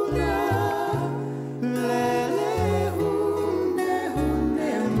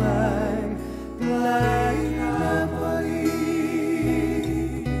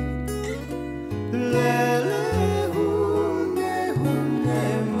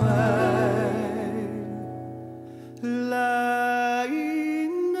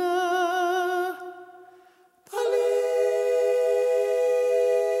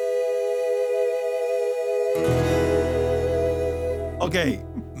 Okay,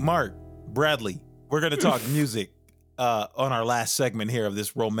 Mark, Bradley, we're going to talk music on our last segment here of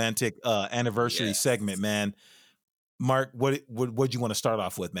this romantic anniversary Yes. segment, man. Mark, what do you want to start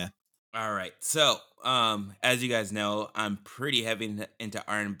off with, man? All right. So, as you guys know, I'm pretty heavy into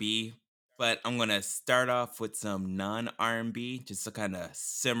R&B, but I'm gonna start off with some non-R&B just to kind of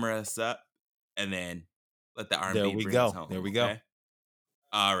simmer us up, and then let the R&B There we bring go. us home. There we go. okay?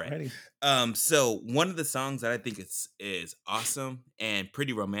 All right. So one of the songs that I think is awesome and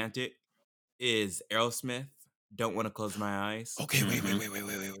pretty romantic is Aerosmith. Don't want to close my eyes. Okay, wait.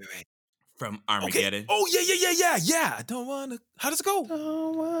 From Okay. Armageddon. Oh, yeah. I don't want to. How does it go?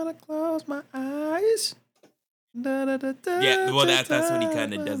 Don't wanna close my eyes. Yeah, well, that's when he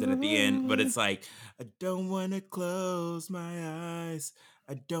kind of does it at the end. But it's like, I don't want to close my eyes.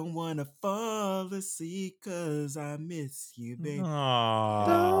 I don't want to fall asleep because I miss you, baby.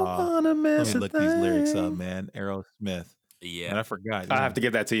 Aww. wanna Let miss me look these lyrics up, man. Aerosmith. Yeah. And I forgot. I have to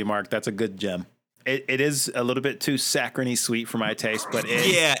give that to you, Mark. That's a good gem. It is a little bit too saccharine sweet for my taste, but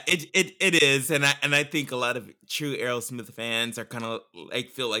Yeah, it is, and I think a lot of true Aerosmith fans are kind of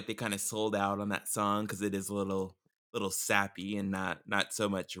like feel like they kind of sold out on that song because it is a little sappy and not so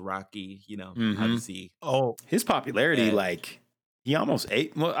much rocky. You know, Mhm. obviously. Oh, his popularity, Yeah. like he almost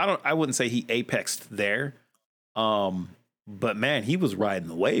I wouldn't say he apexed there. But man, he was riding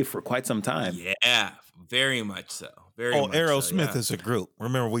the wave for quite some time. Yeah, very much so. Very oh, much so, Aerosmith yeah. is a group.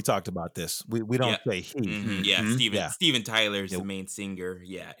 Remember, we talked about this. We don't Yeah. say he. Mhm, yeah, Mhm. Steven Tyler is Yeah. the main singer.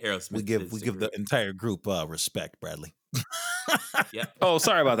 Yeah, Aerosmith. We give is the group. entire group respect, Bradley. Yeah. Oh,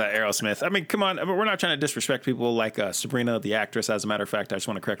 sorry about that, Aerosmith. I mean, come on. I mean, we're not trying to disrespect people like Sabrina, the actress. As a matter of fact, I just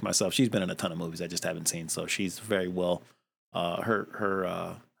want to correct myself. She's been in a ton of movies I just haven't seen, so she's very well.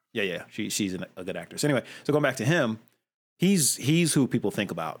 She's a good actress. Anyway, so going back to him, he's who people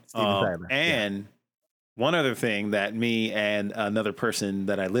think about. Steven Tyler, yeah. And one other thing that me and another person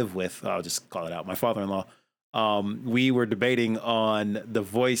that I live with, I'll just call it out, my father-in-law, we were debating on the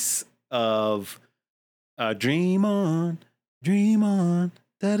voice of Dream On, Dream On,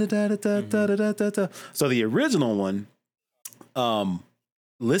 da da da da da da da da da. So the original one,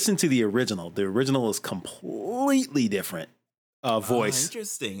 listen to the original. The original is completely different voice. Oh,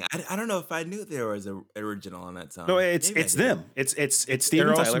 interesting. I don't know if I knew there was an original on that song. No, it's Maybe I did. them. It's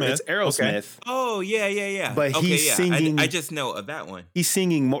Steven Tyler. Aerosmith. It's Aerosmith. Oh yeah. But okay, he's yeah. singing- I just know of that one. He's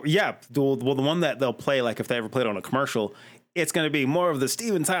singing more. Yeah, the one that they'll play, like if they ever played on a commercial, it's going to be more of the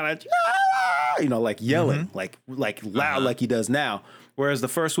Steven Tyler, like yelling, like loud, like he does now. Whereas the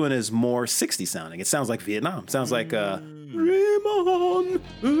first one is more 60 sounding. It sounds like Vietnam. It sounds like Dream On.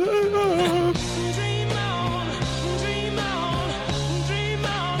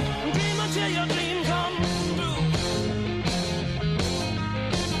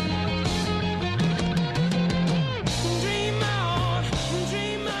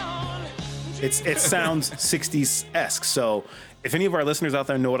 It sounds 60s-esque. So if any of our listeners out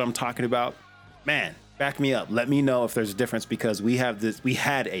there know what I'm talking about, man, back me up. Let me know if there's a difference, because we had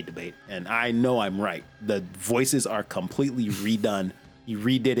a debate and I know I'm right. The voices are completely redone. He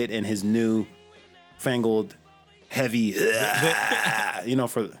redid it in his new fangled heavy, you know,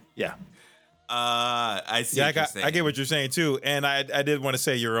 I see. Yeah, what you're saying. I get what you're saying too, and I did want to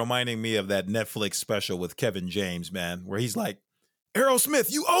say you're reminding me of that Netflix special with Kevin James, man, where he's like,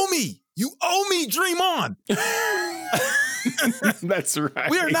 Aerosmith, you owe me, Dream On. That's right.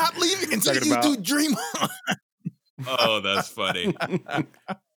 We are not leaving until you do Dream On. Oh, that's funny.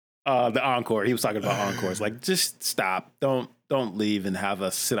 The encore. He was talking about encores. Like, just stop. Don't leave and have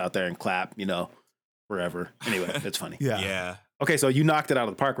us sit out there and clap, you know, forever. Anyway, it's funny. Yeah. Okay, so you knocked it out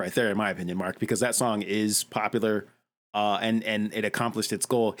of the park right there, in my opinion, Mark, because that song is popular, and it accomplished its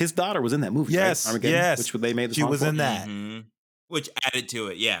goal. His daughter was in that movie, Yes, right? Armageddon, yes. which they made the She song was for. in that. Mhm. Which added to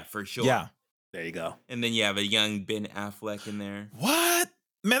it, yeah, for sure. Yeah. There you go. And then you have a young Ben Affleck in there. What?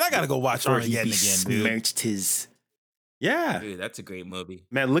 Man, I gotta go watch Before he Armageddon again, dude. besmirched his. Yeah, Dude, that's a great movie.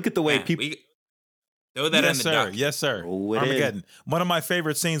 man. Look at the way Man, people. throw that in Yes, the sir. doc. Yes, sir. Throw it Armageddon. One of my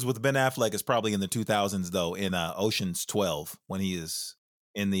favorite scenes with Ben Affleck is probably in the 2000s, though, in Ocean's 12, when he is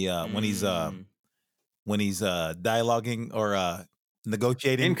in the when he's dialoguing or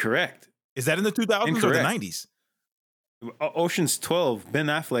negotiating. Incorrect. Is that in the 2000s or the Incorrect. 90s? Ocean's 12. Ben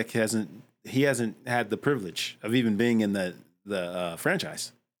Affleck hasn't had the privilege of even being in the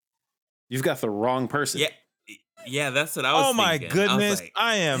franchise. You've got the wrong person. Yeah, that's what I was Oh my thinking. I was goodness. like,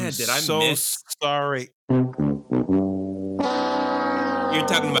 I am "Man, did I so miss?" sorry. You're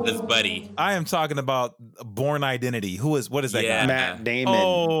talking about his buddy. I am talking about Born Identity. What is that Yeah. guy? Matt Damon.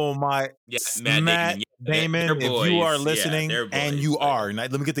 Oh my. Yeah, Matt Damon. Yeah, Damon, they're if you boys. are Yeah, listening, they're and boys, you but- are, and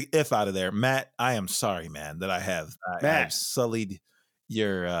let me get the if out of there, Matt. I am sorry, man, that I've Matt. sullied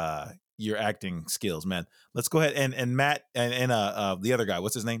your acting skills, man. Let's go ahead and Matt and the other guy,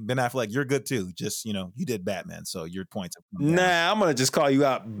 what's his name? Ben Affleck. You're good too. Just you did Batman, so your points. Have come down. Nah, I'm gonna just call you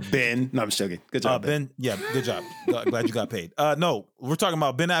out, Ben. No, I'm just joking. Good job, Ben. Ben. Yeah, good job. Glad you got paid. No, we're talking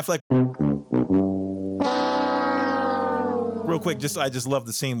about Ben Affleck. Real quick, I just love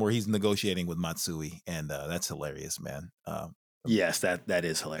the scene where he's negotiating with Matsui, and that's hilarious, man. Yes, that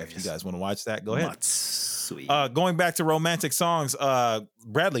is If hilarious. you guys want to watch that, go ahead. Matsui. Going back to romantic songs,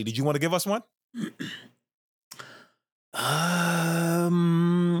 Bradley, did you want to give us one?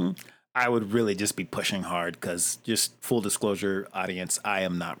 I would really just be pushing hard because, just full disclosure, audience, I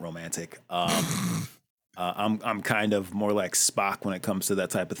am not romantic. I'm kind of more like Spock when it comes to that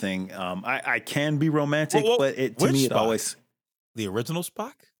type of thing. I can be romantic, but to which me it Spock? always The original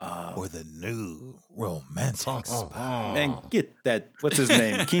Spock or the new romantic Spock? man, get that. What's his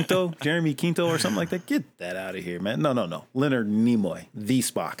name? Quinto, Jeremy Quinto, or something like that. Get that out of here, man. No. Leonard Nimoy, the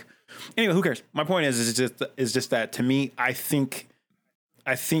Spock. Anyway, who cares? My point is just that to me, I think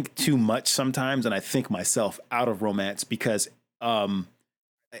too much sometimes, and I think myself out of romance because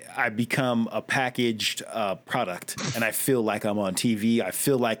I become a packaged product, and I feel like I'm on TV. I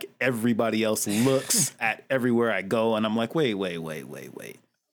feel like everybody else looks at everywhere I go, and I'm like, wait.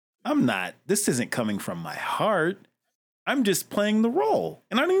 I'm not. This isn't coming from my heart. I'm just playing the role,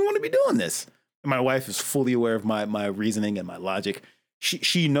 and I don't even want to be doing this. And my wife is fully aware of my reasoning and my logic.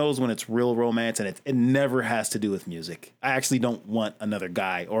 She knows when it's real romance, and it never has to do with music. I actually don't want another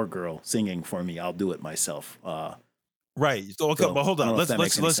guy or girl singing for me. I'll do it myself. Right. So, okay, So, but hold I on. don't know if that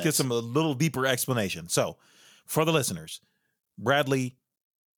makes any Let's get sense. a little deeper explanation. So, for the listeners, Bradley,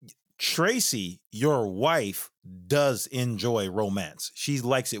 Tracy, your wife, does enjoy romance. She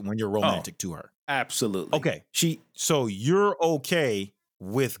likes it when you're romantic to her. Absolutely. Okay. So you're okay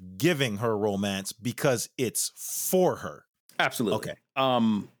with giving her romance because it's for her. Absolutely. Okay.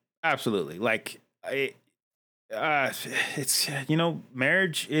 Absolutely. Like it's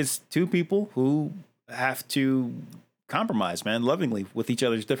marriage is two people who have to compromise, man, lovingly with each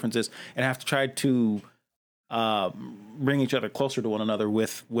other's differences, and have to try to bring each other closer to one another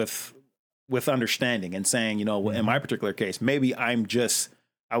with understanding and saying, in my particular case, maybe I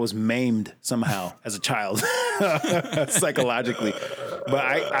was maimed somehow as a child psychologically, but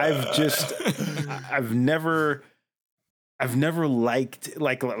I've never liked,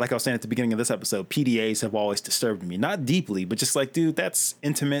 like I was saying at the beginning of this episode, PDAs have always disturbed me. Not deeply, but just like, dude, that's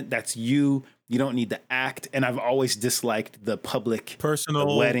intimate. That's you. You don't need to act. And I've always disliked the public, personal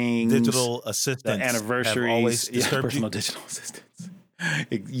the weddings, digital assistants, the anniversaries, always disturbed personal you? digital assistants.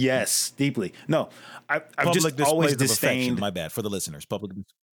 Yes, deeply. No, I've Public just always displays of affection. disdained. My bad for the listeners. Public.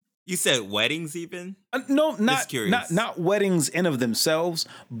 You said weddings, even? No, Just curious. not weddings in of themselves,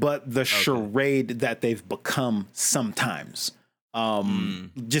 but the charade that they've become sometimes.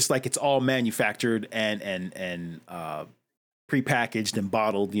 Just like it's all manufactured and prepackaged and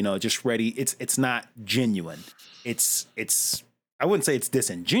bottled, just ready. It's not genuine. It's I wouldn't say it's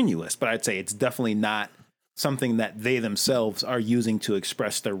disingenuous, but I'd say it's definitely not something that they themselves are using to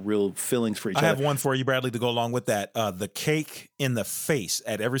express their real feelings for each I other. have one for you, Bradley, to go along with that. The cake in the face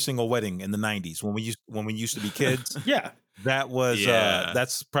at every single wedding in the 90s when we used to be kids. Yeah. That was Yeah.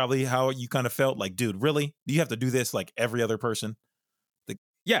 that's probably how you kind of felt like, dude, really? Do you have to do this like every other person?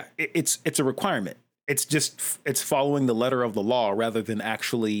 Yeah, it's a requirement. It's following the letter of the law rather than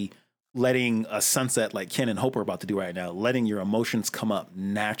actually letting a sunset like Ken and Hope are about to do right now, letting your emotions come up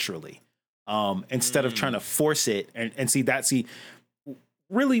naturally. Instead of trying to force it and see,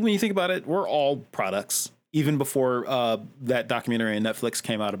 really, when you think about it, we're all products. Even before that documentary on Netflix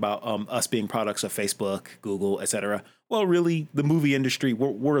came out about us being products of Facebook, Google, etc. Well, really, the movie industry,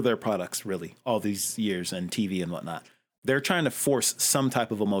 we're their products, really, all these years, and TV and whatnot. They're trying to force some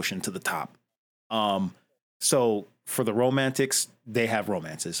type of emotion to the top. So for the romantics, they have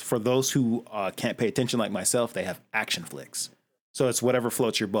romances. For those who can't pay attention like myself, they have action flicks. So it's whatever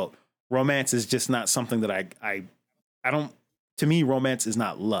floats your boat. Romance is just not something that I don't, to me, romance is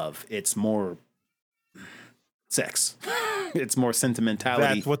not love. It's more sex. It's more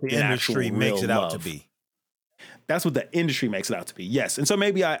sentimentality. That's what the than industry actual makes real it out to love. be. That's what the industry makes it out to be. Yes. And so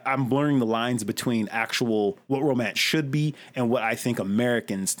maybe I'm blurring the lines between actual what romance should be and what I think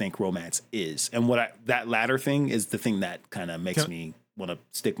Americans think romance is. And that latter thing is the thing that kind of makes me want to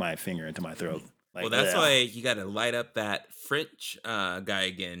stick my finger into my throat. Like, Well, that's why you got to light up that French guy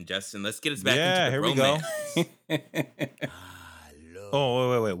again, Justin. Let's get us back into the here romance. we go.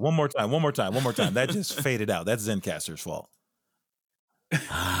 Oh, wait. One more time. That just faded out. That's Zencaster's fault.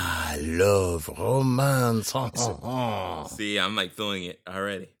 I love romance. See, I'm like feeling it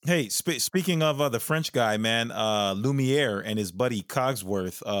already. Hey, speaking of the French guy, man, Lumiere and his buddy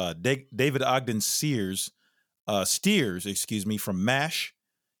Cogsworth, David Ogden Steers, from MASH.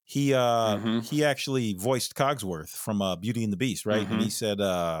 He actually voiced Cogsworth from Beauty and the Beast, right? And he said,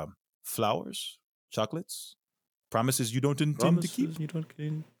 flowers, chocolates, promises you don't intend to keep.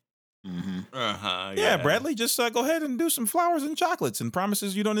 Yeah, Bradley, just go ahead and do some flowers and chocolates and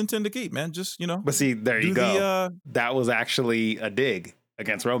promises you don't intend to keep, man. Just, But see, there you go. That was actually a dig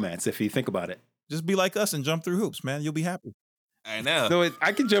against romance, if you think about it. Just be like us and jump through hoops, man. You'll be happy. I know. So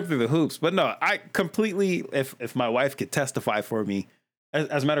I can jump through the hoops, but no, I completely, if my wife could testify for me,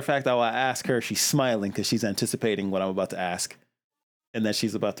 as a matter of fact, I will ask her, she's smiling because she's anticipating what I'm about to ask. And then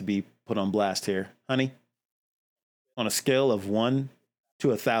she's about to be put on blast here. Honey, on a scale of 1 to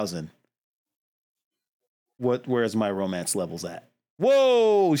 1,000, where's my romance levels at?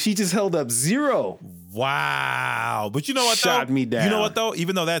 Whoa, she just held up 0. Wow. But you know what, Shot though? me down. You know what, though?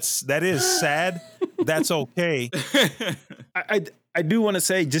 Even though that is sad, that's okay. I do want to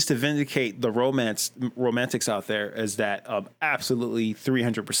say, just to vindicate the romantics out there, is that absolutely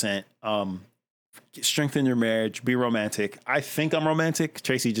 300% strengthen your marriage, be romantic. I think I'm romantic.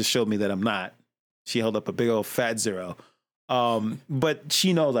 Tracy just showed me that I'm not. She held up a big old fat 0. But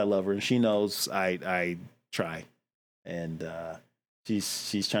she knows I love her, and she knows I try. And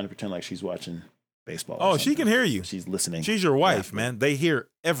she's trying to pretend like she's watching baseball. Oh, she can hear you. She's listening. She's your wife, man. They hear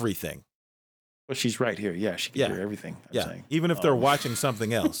everything. But she's right here. Yeah, she can hear everything I'm saying. Even if they're watching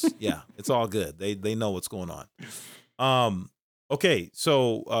something else. Yeah, it's all good. They know what's going on. Okay,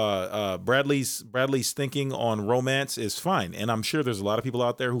 so Bradley's thinking on romance is fine. And I'm sure there's a lot of people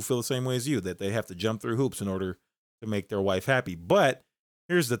out there who feel the same way as you, that they have to jump through hoops in order to make their wife happy. But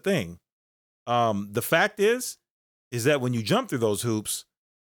here's the thing. The fact is that when you jump through those hoops,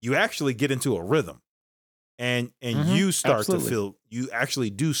 you actually get into a rhythm. And you start to feel, you actually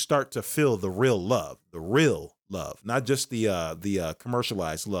do start to feel the real love, not just the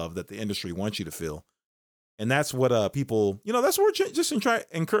commercialized love that the industry wants you to feel. And that's what people, that's what we're just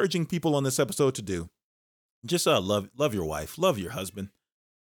encouraging people on this episode to do. Just love your wife, love your husband,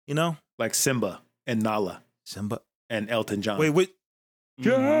 like Simba and Nala. Simba and Elton John. Wait.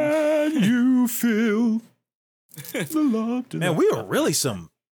 Can you feel the love? Man, we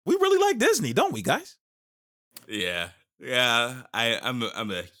really like Disney, don't we, guys? Yeah. I'm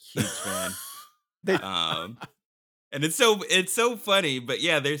a huge fan. And it's so funny, but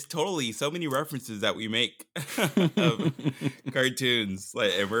yeah, there's totally so many references that we make of cartoons,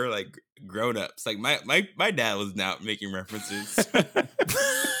 like, and we're like grown ups. Like my dad was now making references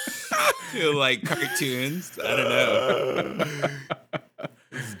to like cartoons. I don't know.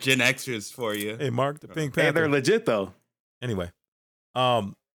 Gen Xers for you. Hey, Mark, the Pink Panther. Hey, they're legit though. Anyway,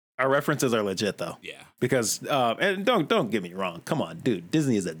 our references are legit though. Yeah. Because and don't get me wrong. Come on, dude.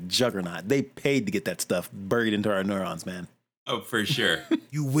 Disney is a juggernaut. They paid to get that stuff buried into our neurons, man. Oh, for sure.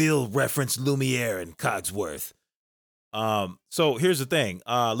 You will reference Lumiere and Cogsworth. So here's the thing.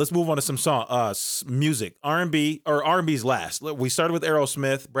 Let's move on to some music. R&B, or R&B's last. We started with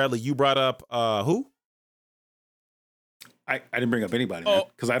Aerosmith. Bradley, you brought up who? I didn't bring up anybody, man,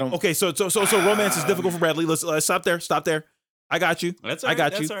 because I don't. Okay, so romance is difficult for Bradley. Let's stop there. Stop there. I got you. That's all I right.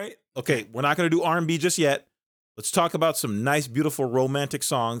 got That's you. all right. Okay, we're not going to do R&B just yet. Let's talk about some nice, beautiful romantic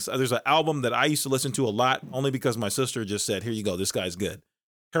songs. There's an album that I used to listen to a lot, only because my sister just said, "Here you go, this guy's good."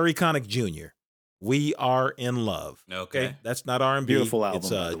 Harry Connick Jr. We Are in Love. Okay. That's not R&B. Beautiful album, It's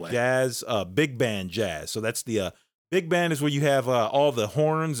by the way. jazz, big band jazz. So that's the big band is where you have all the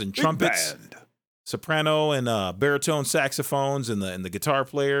horns and trumpets, soprano and baritone saxophones, and the guitar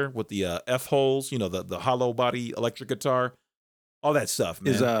player with the F holes. The hollow body electric guitar, all that stuff.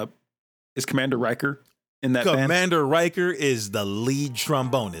 Man. Is Commander Riker in that band? Commander Riker is the lead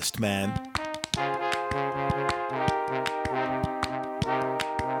trombonist, man.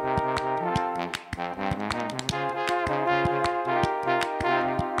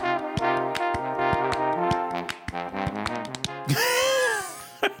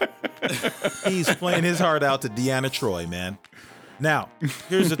 He's playing his heart out to Deanna Troy, man. Now,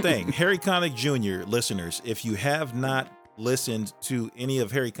 here's the thing. Harry Connick Jr., listeners, if you have not listened to any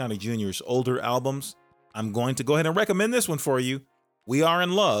of Harry Connick Jr.'s older albums, I'm going to go ahead and recommend this one for you. We Are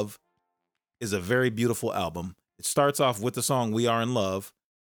in Love is a very beautiful album. It starts off with the song We Are in Love.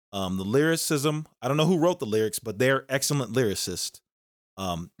 The lyricism, I don't know who wrote the lyrics, but they're excellent lyricists.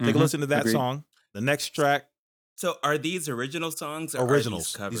 Take a listen to that song. The next track. So are these original songs? Or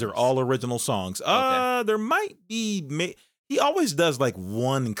Originals. Are These are all original songs. Okay. There might be. He always does like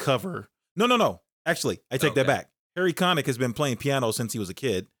one cover. No. Actually, I take that back. Harry Connick has been playing piano since he was a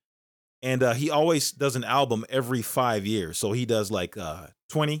kid, and he always does an album every 5 years. So he does like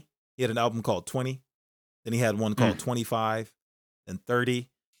 20. He had an album called 20. Then he had one called 25 and 30.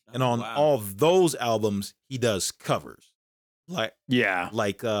 And on all of those albums, he does covers. Like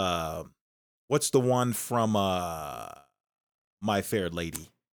what's the one from My Fair Lady?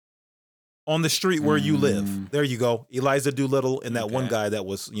 On the Street Where You Live. There you go. Eliza Doolittle and that one guy that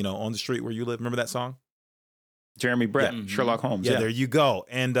was, On the Street Where You Live. Remember that song? Jeremy Brett, Sherlock Holmes. Yeah, there you go.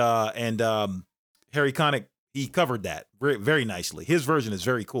 And Harry Connick, he covered that very, very nicely. His version is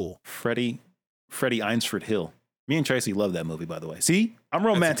very cool. Freddie Einsford Hill. Me and Tracy love that movie, by the way. See, I'm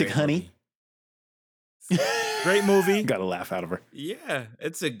romantic, honey. Great movie. Got a laugh out of her. Yeah,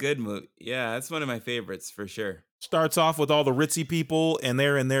 it's a good movie. Yeah, it's one of my favorites for sure. Starts off with all the ritzy people, and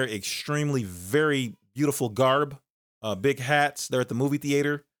they're in their extremely, very beautiful garb, big hats. They're at the movie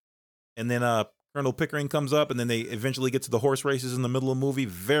theater. And then Colonel Pickering comes up, and then they eventually get to the horse races in the middle of the movie.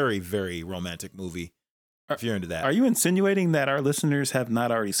 Very, very romantic movie, if you're into that. Are you insinuating that our listeners have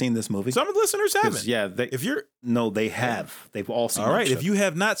not already seen this movie? Some of the listeners haven't. Yeah. They have. They've all seen it. All right. If you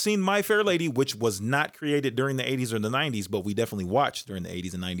have not seen My Fair Lady, which was not created during the 80s or the 90s, but we definitely watched during the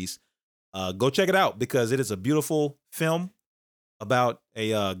 80s and 90s, go check it out because it is a beautiful film about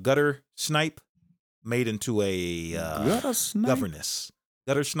a gutter snipe made into a governess.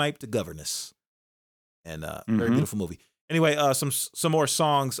 Gutter snipe to governess. And very beautiful movie. Anyway, some more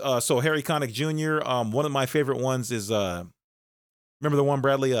songs. So Harry Connick Jr., one of my favorite ones is, remember the one,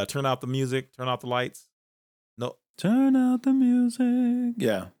 Bradley, Turn Out the Music, Turn Out the Lights? No. Turn out the music.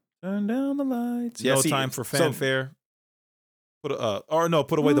 Yeah. Turn down the lights. No Time for Fanfare. Put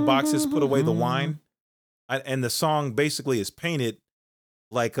away the boxes, put away the wine. And the song basically is painted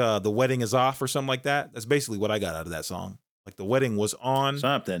like The Wedding Is Off or something like that. That's basically what I got out of that song. Like the wedding was on.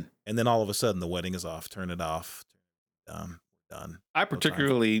 Something. And then all of a sudden the wedding is off. Turn it off. Done.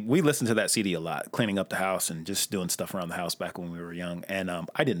 We listened to that CD a lot, cleaning up the house and just doing stuff around the house back when we were young. And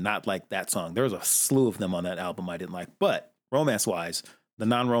I did not like that song. There was a slew of them on that album I didn't like. But romance-wise, the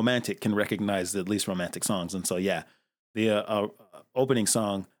non-romantic can recognize the least romantic songs. And so, yeah, the opening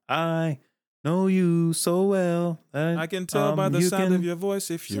song, I know you so well. I can tell by the sound of your voice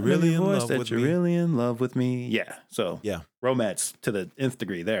if you're really in love with me. You're really in love with me. Yeah. So, yeah, romance to the nth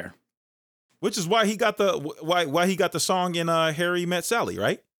degree there. Which is why he got the song in Harry Met Sally,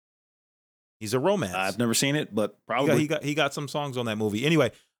 right? He's a romance. I've never seen it, but probably he got some songs on that movie.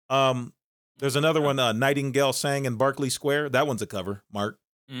 Anyway, there's another one, Nightingale Sang in Berkeley Square. That one's a cover, Mark.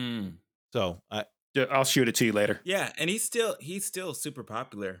 So I'll shoot it to you later. Yeah, and he's still super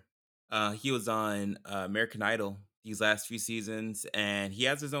popular. He was on American Idol these last few seasons, and he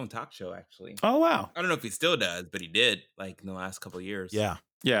has his own talk show actually. Oh wow! I don't know if he still does, but he did like in the last couple of years.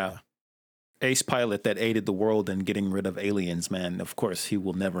 Yeah. Ace pilot that aided the world in getting rid of aliens, man. Of course, he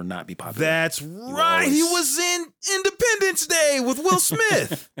will never not be popular. That's right. He was in Independence Day with Will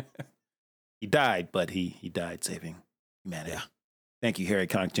Smith. He died, but he died saving humanity. Yeah. Thank you, Harry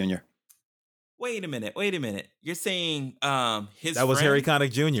Connick Jr. Wait a minute. You're saying his that was friend, Harry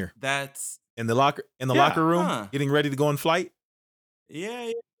Connick Jr. That's in the locker room, getting ready to go on flight. Yeah.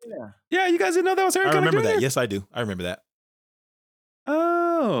 Yeah, you guys didn't know that was Harry Connick Jr.? I remember that. Yes, I do. I remember that.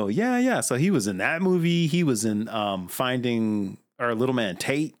 Oh, yeah. So he was in that movie. He was in Finding Our Little Man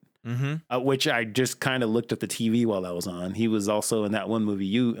Tate, which I just kind of looked at the TV while I was on. He was also in that one movie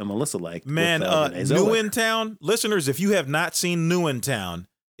you and Melissa liked. Man, with, New in Town. Listeners, if you have not seen New in Town,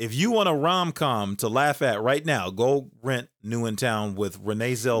 if you want a rom-com to laugh at right now, go rent New in Town with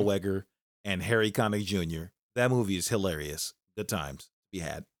Renee Zellweger and Harry Connick Jr. That movie is hilarious. Good times to be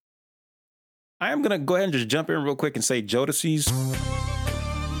had. I am going to go ahead and just jump in real quick and say Jodeci's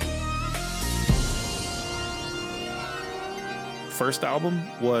first album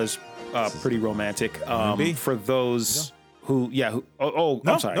was pretty romantic. For those who,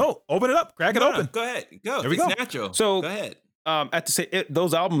 I'm sorry. No, open it up. Crack it open. Go ahead. Go. There we It's go. natural. So go ahead.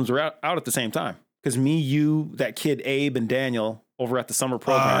 Those albums were out at the same time. Because me, you, that kid Abe, and Daniel over at the summer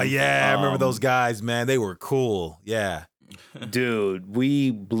program. Yeah, I remember those guys, man. They were cool. Yeah. Dude,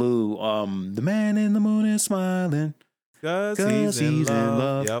 we blew The Man in the Moon is Smiling. Cause he's in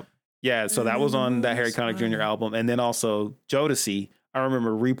love. Yep. Yeah, so that was on that Harry Connick Jr. album. And then also Jodeci. I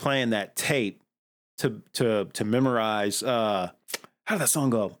remember replaying that tape to memorize how did that song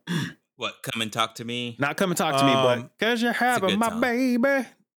go? What, Come and Talk to Me? Not Come and Talk to Me, but Cause You're Having My Baby.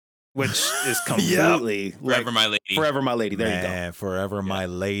 Which is completely Forever My Lady. Forever My Lady. There you go. Forever My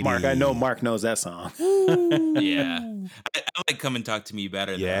Lady. Mark, I know Mark knows that song. Yeah. I like Come and Talk to Me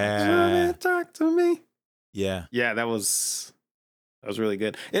better. Yeah. Come and talk to me. Yeah. Yeah, that was really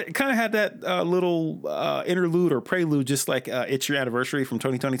good. It kind of had that little interlude or prelude, just like It's Your Anniversary from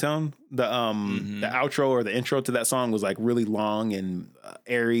Tony Tone. The outro or the intro to that song was like really long and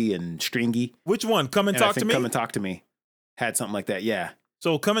airy and stringy. Which one? Come and Talk to Me? Come and Talk to Me had something like that. Yeah.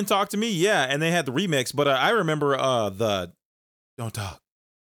 So Come and Talk to Me, yeah, and they had the remix, but I remember the Don't Talk,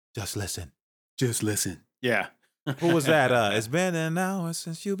 Just Listen. Just Listen. Yeah. Who was that? It's been an hour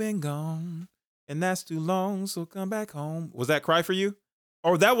since you've been gone, and that's too long, so come back home. Was that Cry for You?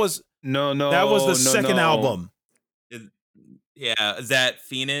 Or that was No. That was the second album. Yeah, is that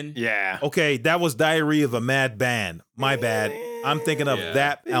Feenan? Yeah. Okay, that was Diary of a Mad Band. My bad. I'm thinking of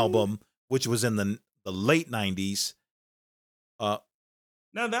that album, which was in the late 90s.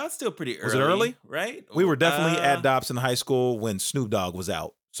 No, that was still pretty early. Was it early? Right? We were definitely at Dobson High School when Snoop Dogg was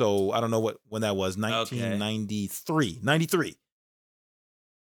out. So I don't know when that was. 1993. 93.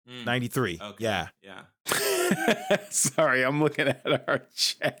 93. Okay. Yeah. Sorry, I'm looking at our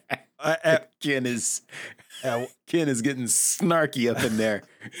chat. Ken is getting snarky up in there.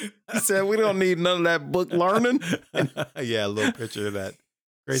 He said, "We don't need none of that book learning." Yeah, a little picture of that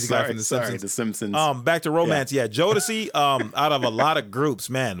crazy guy from The Simpsons. The Simpsons. Back to romance. Yeah, Jodeci. Out of a lot of groups,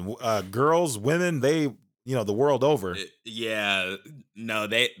 man, girls, women, they, the world over. Yeah, no,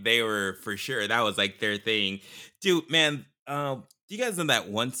 they were for sure. That was like their thing, dude. Man, do you guys know that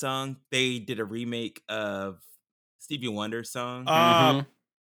one song they did a remake of Stevie Wonder's song?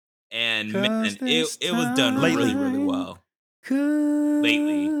 And man, it was done really, really well.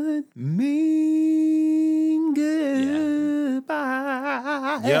 Lately. Mean goodbye.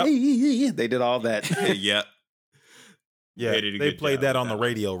 Yep. They did all that. Yep. Yeah, they played that on the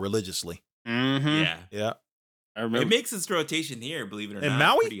radio religiously. Yeah. Yeah. I remember. It makes its rotation here, believe it or In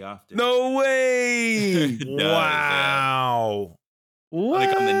not, Maui? pretty often. No way. Wow. What?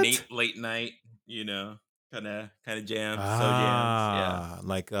 Like on the late night, kind of jams. Yeah.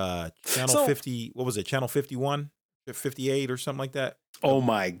 Like channel 50, what was it? Channel 51, 58 or something like that. Oh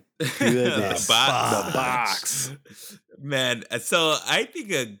my goodness. The box. Man, so I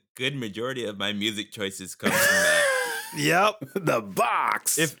think a good majority of my music choices come from that. Yep. The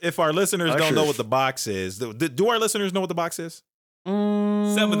box. If our listeners don't know what the box is, do our listeners know what the box is?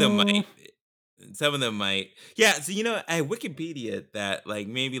 Some of them might. Yeah, so I Wikipedia that like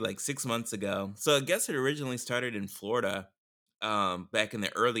maybe like 6 months ago. So I guess it originally started in Florida back in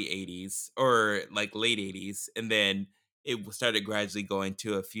the early 80s or like late 80s. And then it started gradually going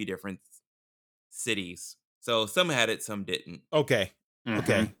to a few different cities. So some had it, some didn't. Okay.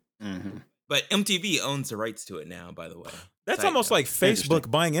 Okay. But MTV owns the rights to it now, by the way. That's almost like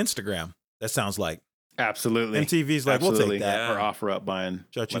Facebook buying Instagram. That sounds like. Absolutely. MTV's like, we'll take that. Or offer up buying.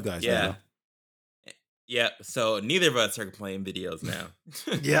 Shut you guys down. down. Yeah, so neither of us are playing videos now.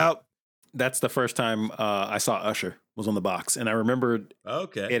 Yep. That's the first time I saw Usher was on the box. And I remembered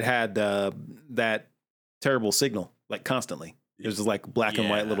it had that terrible signal, like constantly. It was just like black and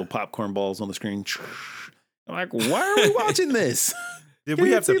white little popcorn balls on the screen. I'm like, why are we watching this? Did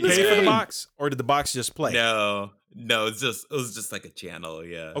we have to pay for the box, or did the box just play? No, it was just like a channel,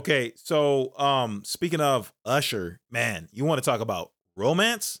 yeah. Okay, so speaking of Usher, man, you want to talk about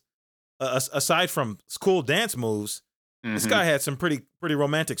romance? Aside from cool dance moves, this guy had some pretty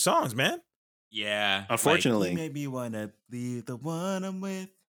romantic songs, man. Yeah. Unfortunately. Like, you made me wanna be the one I'm with.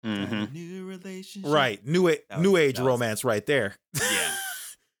 Mhm. New relationship. Right. New age That was- romance right there. Yeah.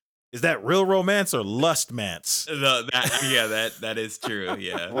 Is that real romance or lust mance? That is true.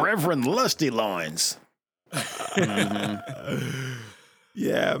 Yeah. Reverend Lusty Loins.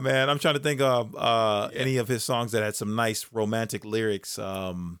 Yeah, man. I'm trying to think of any of his songs that had some nice romantic lyrics.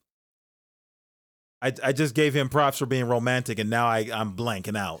 I just gave him props for being romantic, and now I'm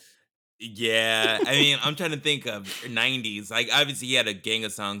blanking out. Yeah, I mean, I'm trying to think of 90s. Like, obviously, he had a gang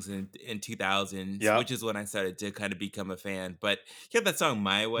of songs in 2000s, Yep. which is when I started to kind of become a fan. But he had that song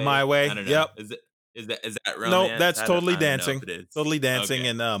 "My Way." My Way, I don't know. yep. Is that romance? No, that's I don't- Totally I don't know Dancing. if it is. Totally Dancing Okay.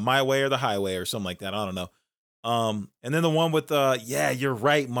 and My Way or the Highway or something like that. I don't know. And then the one with yeah, you're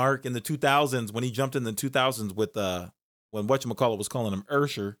right, Mark, in the 2000s when he jumped in the 2000s with when whatchamacallit was calling him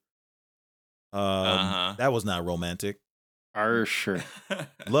Ursher. That was not romantic. Ursher.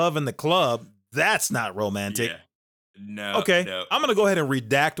 Love in the Club, that's not romantic. Yeah. No. Okay, No. I'm gonna go ahead and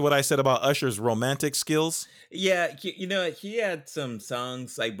redact what I said about Usher's romantic skills. Yeah, you know, he had some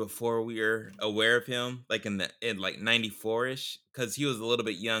songs like before we were aware of him, like in like 94ish, because he was a little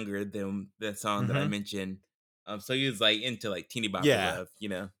bit younger than the song that I Mhm. mentioned. So he was like into like Teeny Bopper Yeah. Love, you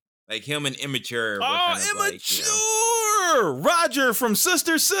know, like him and Immature. Were Oh, kind of Immature! Like, you know, Roger from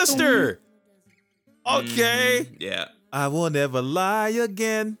Sister Sister. Okay. yeah, I will never lie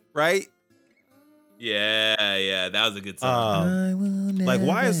again, right? yeah, that was a good song. Like,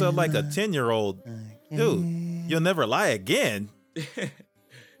 why is there like a 10-year-old? Dude, you'll never lie again.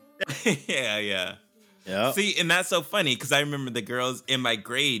 yeah. Yeah. See, and that's so funny because I remember the girls in my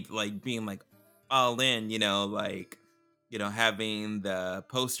grade like being like all in, you know, like, you know, having the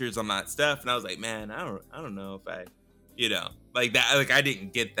posters on that stuff, and I was like, man, I don't know if I, you know, like that, like I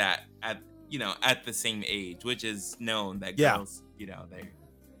didn't get that at the same age, which is known that Yeah. girls, you know, they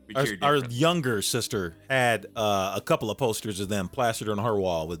Our, mature our differently. younger sister had a couple of posters of them plastered on her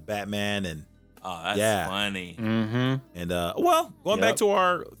wall with Batman and Oh, that's yeah. funny. Mm-hmm. and well, going back Yep. to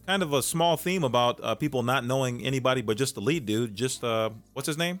our kind of a small theme about people not knowing anybody but just the lead dude, just what's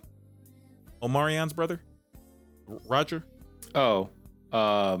his name? Omarion's brother, Roger. Oh,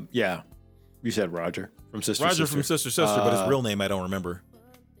 yeah. You said Roger from Sister Roger Sister. from Sister Sister, but his real name I don't remember.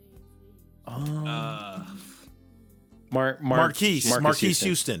 Marquise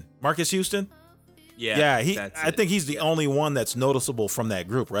Houston. Marcus Houston. Yeah, he. that's I it. think he's the only one that's noticeable from that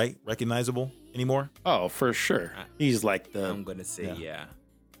group, right? Recognizable anymore? Oh, for sure. He's like I'm the gonna say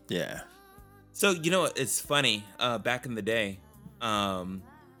yeah. So you know, it's funny. Back in the day,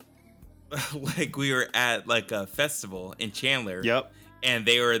 like we were at like a festival in Chandler. Yep. And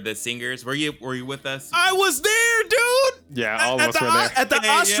they were the singers. Were you with us? I was there, dude. Yeah, all of At us the were there. at the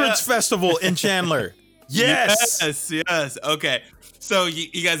Yeah, Ostrich yeah. Festival in Chandler. Yes. Yes. Okay. So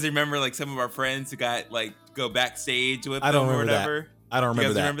you guys remember like some of our friends who got like go backstage with I don't them or remember that. whatever? I don't You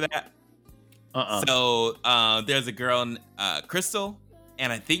remember guys that. remember that? So there's a girl, Crystal,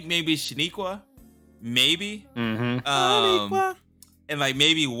 and I think maybe Shaniqua, maybe, Mm-hmm. and like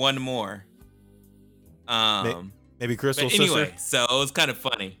maybe one more. Maybe Crystal's But anyway, sister. so it was kind of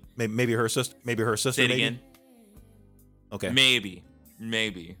funny. Maybe her sister. Maybe her sister. Say it maybe? again. Okay. Maybe.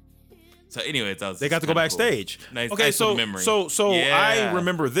 So anyways, that was They got to go kinda cool. backstage. Nice, Okay, nice so little memory. so Yeah. I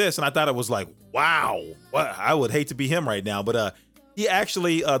remember this, and I thought it was like, wow, what? I would hate to be him right now. But he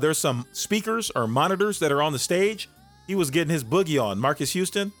actually, there's some speakers or monitors that are on the stage. He was getting his boogie on. Marcus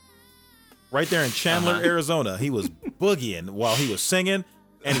Houston, right there in Chandler, Arizona. He was boogieing while he was singing,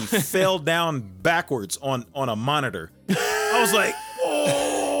 and he fell down backwards on a monitor. I was like,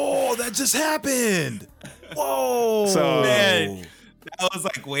 oh, that just happened. Whoa, So- Man, that was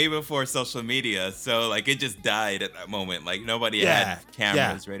like way before social media, so like it just died at that moment. Like nobody had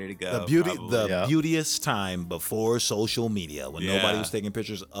cameras ready to go. The beauty, probably. the Yeah. beauteous time before social media when nobody Yeah. was taking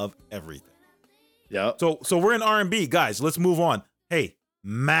pictures of everything. Yep. So we're in R&B, guys. Let's move on. Hey,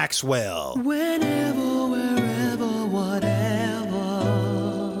 Maxwell. Whenever, wherever, whatever,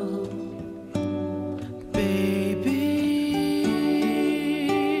 baby.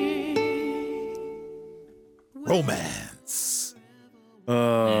 Romance.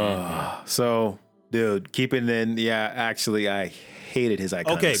 So, dude, keeping in. Yeah, actually, I hated his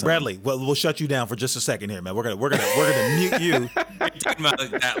iconic Okay, song. Bradley. Well, we'll shut you down for just a second here, man. We're gonna mute you. You're talking about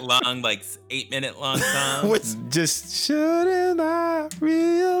like, that long, like 8-minute long song. What's Just shouldn't I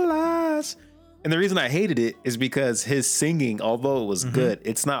realize? And the reason I hated it is because his singing, although it was good,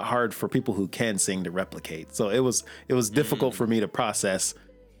 it's not hard for people who can sing to replicate. So it was difficult for me to process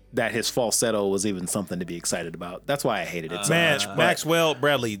that his falsetto was even something to be excited about. That's why I hated it so man? much. But Maxwell,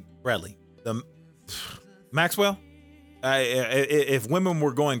 Bradley. The Maxwell. If women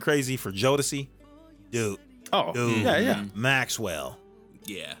were going crazy for Jodeci, dude. oh, Dude. yeah. Maxwell.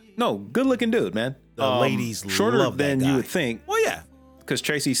 Yeah. No, good looking dude, man. The ladies shorter love that than guy. you would think. Well, yeah. Because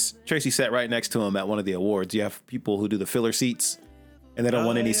Tracy sat right next to him at one of the awards. You have people who do the filler seats, and they don't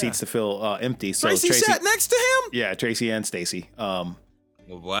want any seats to feel empty. So Tracy sat next to him? Yeah, Tracy and Stacy.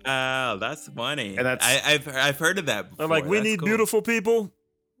 Wow, that's funny. And that's- I've heard of that before. They're like, we That's need cool. beautiful people.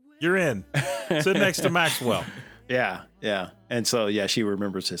 You're in. Sit next to Maxwell. Yeah. And so, yeah, she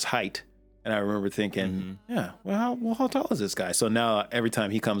remembers his height. And I remember thinking, yeah, well, how tall is this guy? So now every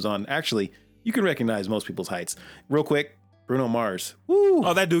time he comes on, actually, you can recognize most people's heights. Real quick, Bruno Mars. Woo.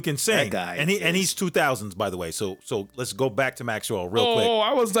 Oh, that dude can sing. That guy and he's 2000s, by the way. So let's go back to Maxwell real quick. Oh,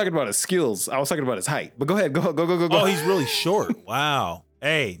 I wasn't talking about his skills. I was talking about his height. But go ahead. Go. Oh, he's really short. Wow.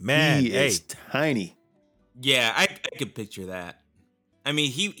 Hey, man. He is tiny. Yeah, I could picture that. I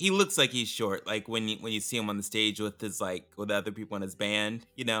mean, he looks like he's short. Like when you see him on the stage with with the other people in his band,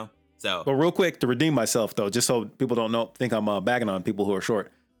 you know. So, But real quick, to redeem myself though, just so people don't think I'm bagging on people who are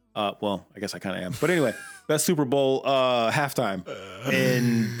short. Well, I guess I kind of am. But anyway, best Super Bowl halftime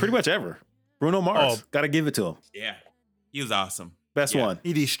in pretty much ever. Bruno Mars. Got to give it to him. yeah, he was awesome. Best one.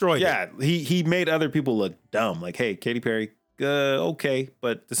 He destroyed it. Yeah, he made other people look dumb. Like, hey, Katy Perry, okay,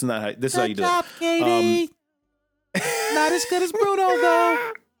 but this is not how this is how you do it. Katie. Not as good as Bruno,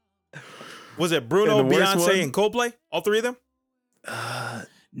 though. Was it Bruno, And the worst one? Beyonce, and Coldplay? All three of them?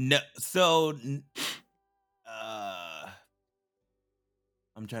 No, so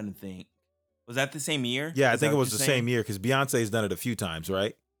I'm trying to think. Was that the same year? Yeah, I Is think that it what was you're the saying? same year because Beyonce's done it a few times,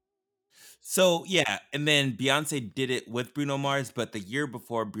 right? So yeah, and then Beyonce did it with Bruno Mars, but the year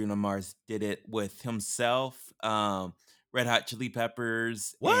before Bruno Mars did it with himself, Red Hot Chili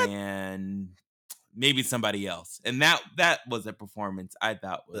Peppers, What? and maybe somebody else. And that was a performance I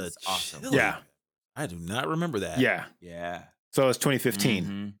thought was awesome. Chili- Yeah, I do not remember that. yeah. Yeah. So it's 2015.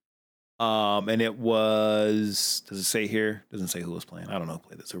 Mhm. And it was, does it say here? Doesn't say who was playing. I don't know who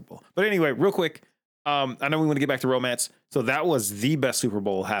played the Super Bowl. But anyway, real quick, I know we want to get back to romance. So that was the best Super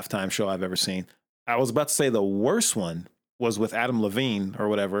Bowl halftime show I've ever seen. I was about to say the worst one was with Adam Levine or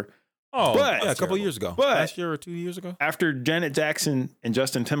whatever. Oh, But- yeah, a couple years ago. But- Last year or 2 years ago? After Janet Jackson and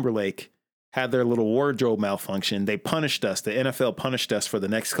Justin Timberlake had their little wardrobe malfunction, they punished us. The NFL punished us for the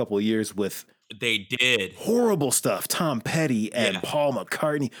next couple of years with They did. horrible stuff. Tom Petty and Yeah. Paul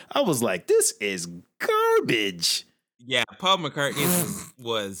McCartney. I was like, this is garbage. Yeah, Paul McCartney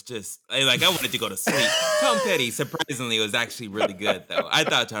was just I wanted to go to sleep. Tom Petty, surprisingly, was actually really good though. I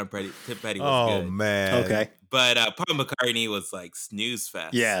thought Tom Petty was Oh, good, man. Okay. but Paul McCartney was like snooze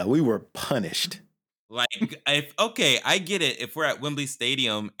fest. Yeah, we were punished. Like, I get it. If we're at Wembley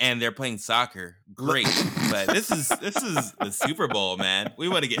Stadium and they're playing soccer, great. But this is the Super Bowl, man. We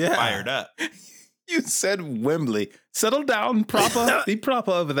want to get Yeah. fired up. You said Wembley. Settle down, proper. Be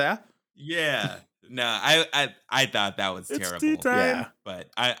proper over there. Yeah. No, I thought that was It's terrible. tea time. Yeah. But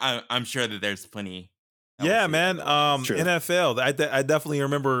I'm sure that there's plenty. Yeah, else man. that- True. NFL. I definitely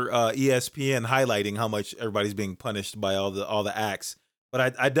remember ESPN highlighting how much everybody's being punished by all the acts.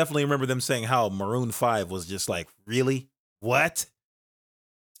 But I definitely remember them saying how Maroon 5 was just like, really? What?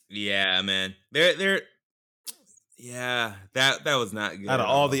 Yeah, man. They're yeah, that was not good. Out of at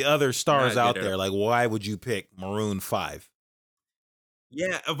all all. the other stars Not out good at there, all. like, why would you pick Maroon 5?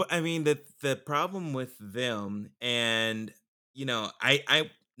 Yeah, but I mean the problem with them, and you know, I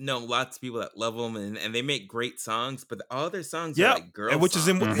know lots of people that love them, and they make great songs, but all their songs are Yeah, like girl which is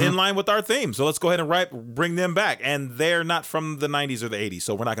songs. in line with our theme. So let's go ahead and bring them back. And they're not from the 90s or the 80s,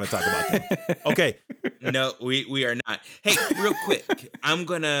 so we're not going to talk about them. Okay. No, we are not. Hey, real quick, I'm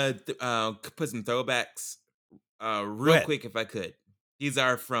gonna put some throwbacks, real ahead. quick if I could. These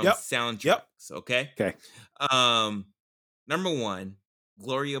are from Yep. soundtracks. Yep. Okay. Okay. Number one,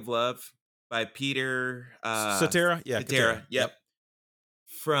 "Glory of Love" by Peter Cetera? Yeah. Cetera. Yep.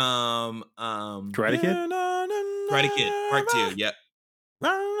 From Karate Kid? Karate Kid Part 2. Yep.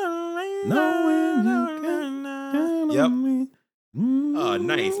 Yep. Oh,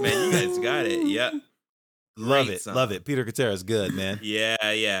 nice, man. You guys got it. Yep. Love Great it. song. Love it. Peter Cetera is good, man.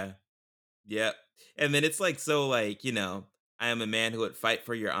 Yeah. Yep. And then it's like so like, you know, I am a man who would fight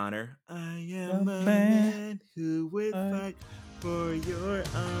for your honor. I am a man who would fight for your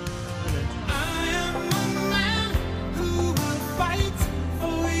honor. I am a man who will fight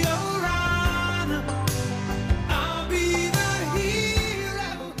for your honor. I'll be the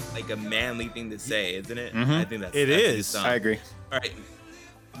hero. Like a manly thing to say, isn't it? Mhm. I think that's It that's a good is. song. I agree. All right.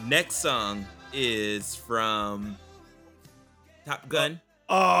 Next song is from Top Gun.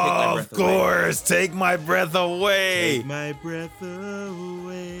 My Oh, Breath of course. Take my breath away. Take my breath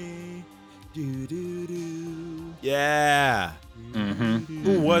away. Do do do. Yeah. Mm-hmm.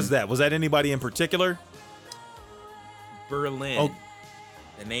 Who was that? Was that anybody in particular? Berlin. Oh,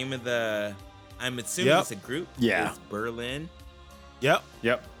 The name of I'm assuming it's a group. Yeah. Is Berlin. Yep.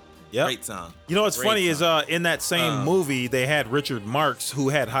 Great song. You know what's Great funny song. is in that same movie they had Richard Marx, who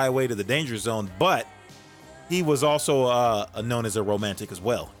had Highway to the Danger Zone, but he was also known as a romantic as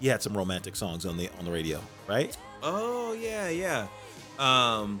well. He had some romantic songs on the radio, right? Oh yeah.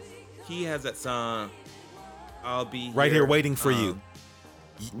 He has that song. I'll be Right here waiting for you.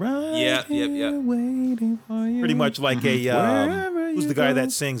 Right. Yep. Waiting for you. Pretty much like who's the guy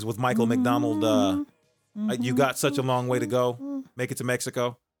that sings with Michael McDonald? You got such a long way to go. Make it to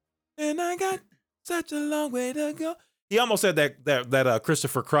Mexico. And I got such a long way to go. He almost said that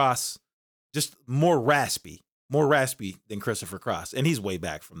Christopher Cross, just more raspy than Christopher Cross, and he's way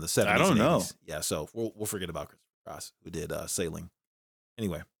back from the 70s. I don't and know. 80s. Yeah, so we'll forget about Christopher Cross, who did Sailing.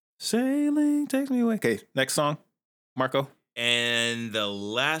 Anyway, Sailing takes me away. Okay, next song, Marco. And the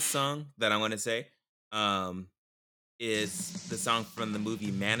last song that I want to say is the song from the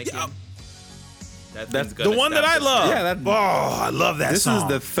movie Mannequin. Yeah. That's the one that I love. Yeah, I love that This song. is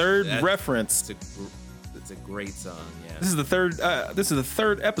the third reference. It's a great song. Yeah. This is the third. This is the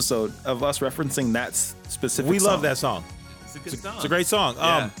third episode of us referencing that specific. We song. love that song. It's a good song. It's a great song.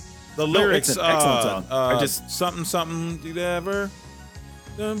 Yeah. The No, lyrics, it's an excellent song. I just something together.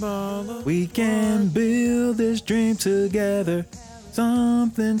 We can build this dream together.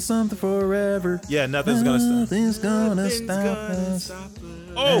 Something forever. Yeah, nothing's gonna stop. Nothing's gonna stop us.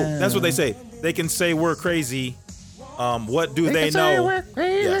 Oh, that's what they say. They can say we're crazy. What do they know?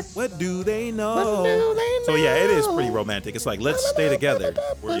 Yeah. What do they know? So yeah, it is pretty romantic. It's like, let's stay together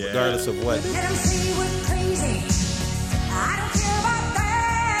regardless of what. Let 'em say we're crazy. I don't care about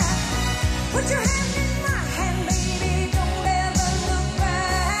that. Put your hand in my hand, baby. Don't ever look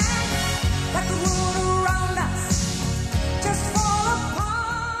back. Let the world around us just fall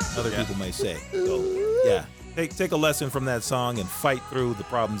apart. Other people may say. So yeah, take a lesson from that song and fight through the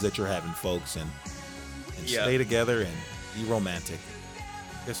problems that you're having, folks, and stay together and be romantic.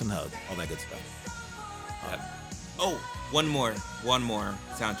 Kiss and hug, all that good stuff. Oh, one more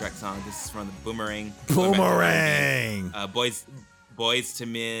soundtrack song. This is from the Boomerang. Boomerang. Boys to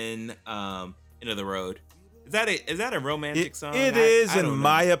Men. End of the Road. Is that a romantic song? It is, in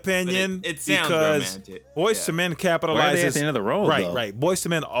my But opinion. It sounds because romantic. Boys to Men capitalizes. Why are they at the end of the road, Right, though? right. Boys to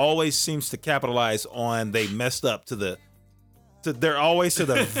Men always seems to capitalize on they messed up they're always to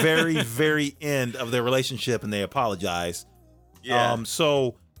the very, very end of their relationship and they apologize. Yeah.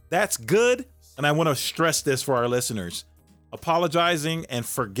 So that's good. And I want to stress this for our listeners. Apologizing and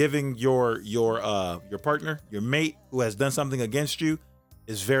forgiving your partner, your mate who has done something against you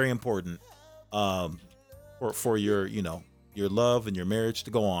is very important. For your love and your marriage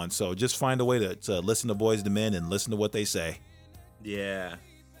to go on. So just find a way to listen to Boys to Men and listen to what they say. Yeah,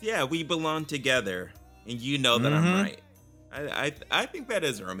 we belong together, and you know that I'm right. I think that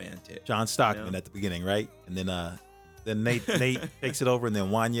is romantic. John Stockman at the beginning, right? And then Nate takes it over, and then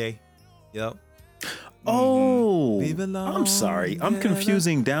Wanye. Yep. Oh, We belong I'm sorry. I'm together.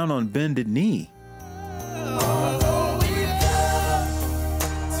 confusing Down on Bended Knee.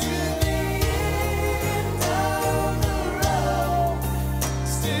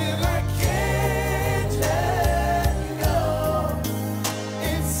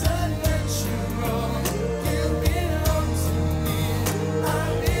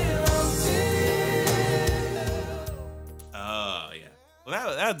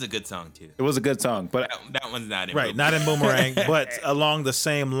 That's a good song too. It was a good song, but That one's not in Right, not in Boomerang, but along the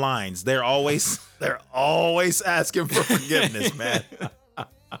same lines. They're always asking for forgiveness, man.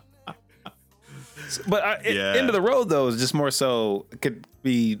 But End of the Road though is just more so it could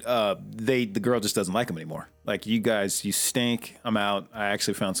be the girl just doesn't like him anymore. Like, you guys, you stink. I'm out. I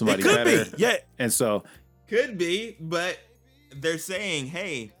actually found somebody It could better. be, yeah. And so Could be, but they're saying,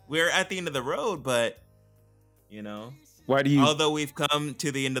 hey, we're at the end of the road, but why do you? although we've come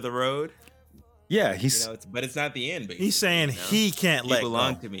to the end of the road, Yeah, he's. but it's not the end. Basically, He's saying he can't You let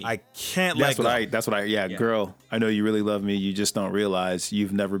belong go. to me. I can't let go. That's what I. Yeah, girl. I know you really love me. You just don't realize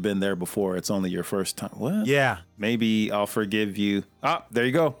you've never been there before. It's only your first time. What? Yeah. Maybe I'll forgive you. Ah, there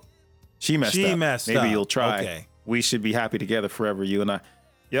you go. She messed up. Maybe up. you'll try. Okay. We should be happy together forever, you and I.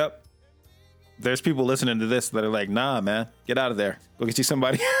 Yep. There's people listening to this that are like, nah, man, get out of there. Go get you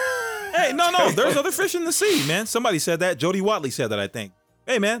somebody. Hey, no, there's other fish in the sea, man. Somebody said that. Jody Watley said that, I think.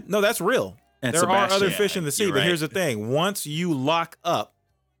 Hey, man, no, that's real. And there are other Sebastian. fish in the sea, You're but right. here's the thing. Once you lock up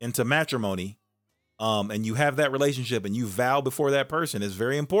into matrimony, and you have that relationship and you vow before that person, it's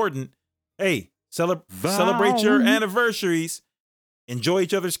very important. Hey, celebrate your anniversaries, enjoy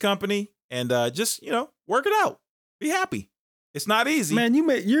each other's company, and just, work it out. Be happy. It's not easy. Man,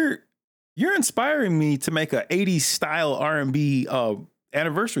 you're inspiring me to make a 80s style R&B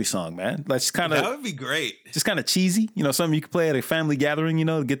anniversary song, man. Like just kind That of would be great. just kind of cheesy, something you could play at a family gathering,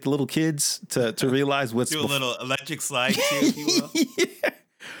 to get the little kids to realize what's Do a little electric slide too, if you will.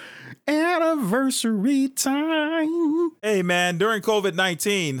 Anniversary time. Hey man, during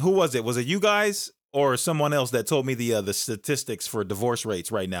COVID-19, who was it? Was it you guys or someone else that told me the statistics for divorce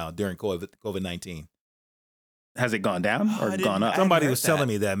rates right now during COVID-19? Has it gone down or gone up? Somebody was telling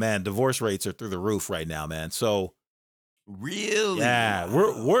me that, man, divorce rates are through the roof right now, man. So Really? yeah,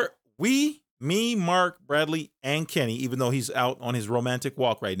 me, Mark, Bradley, and Kenny, even though he's out on his romantic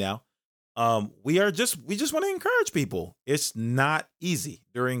walk right now, we just want to encourage people. It's not easy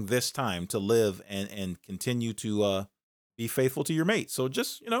during this time to live and continue to be faithful to your mate. So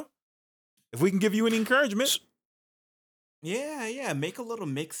just, if we can give you any encouragement. Yeah. Make a little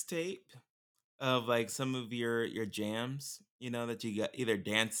mixtape of like some of your jams, that you got either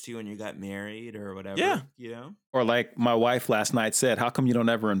danced to when you got married or whatever. Yeah. Or like my wife last night said, how come you don't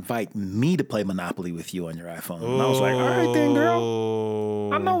ever invite me to play Monopoly with you on your iPhone? And I was like, all right then,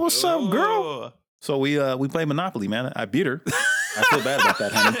 girl. I know what's up, girl. So we play Monopoly, man. I beat her. I feel bad about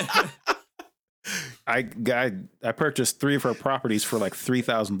that, honey. I purchased 3 of her properties for like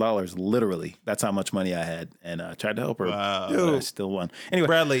 $3,000, literally. That's how much money I had, and I tried to help her. Wow. But I still won. Anyway,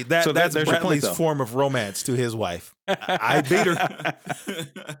 Bradley, that's there's your point, Bradley's though. form of romance to his wife. I beat her.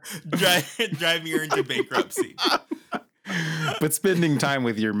 Driving her into bankruptcy. But spending time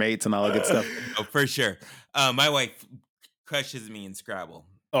with your mates and all that good stuff. Oh, for sure. My wife crushes me in Scrabble.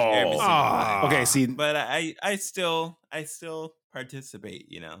 Oh, Every single night. okay. See, But I still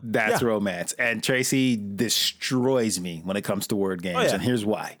participate, that's romance. And Tracy destroys me when it comes to word games. yeah. And here's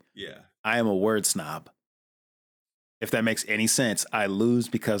why. Yeah. I am a word snob. If that makes any sense, I lose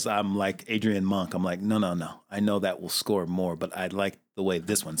because I'm like Adrian Monk. I'm like, no. I know that will score more, but I like the way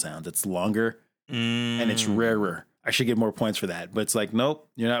this one sounds. It's longer and it's rarer. I should get more points for that. But it's like, nope,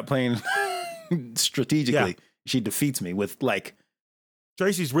 you're not playing strategically. Yeah. She defeats me with like,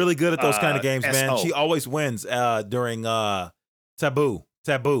 Tracy's really good at those kind of games, man. SO. She always wins during Taboo.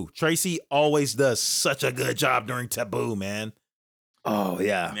 Tracy always does such a good job during Taboo, man. oh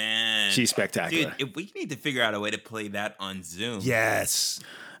yeah, Man. she's spectacular. Dude, if we need to figure out a way to play that on Zoom. Yes.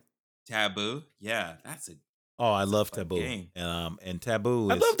 Taboo. Yeah, that's a Oh, I love fun Taboo. game. And Taboo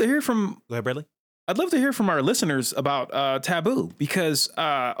is... I'd love to hear from Go ahead, Bradley. I'd love to hear from our listeners about Taboo because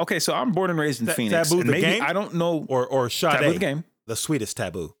okay, so I'm born and raised in Phoenix. Taboo and the maybe game? I don't know Or Sade. Taboo the game. The Sweetest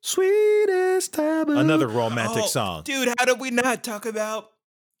Taboo. Sweetest Taboo. Another romantic Oh, song. Dude, how did we not talk about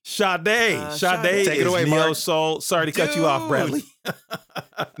Sade. Sade Sade. Take it is away, neo Mark. soul. Sorry to cut you off, Dude. Bradley.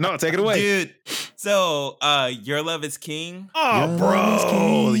 No, take it away. Dude, so Your Love is King. Oh,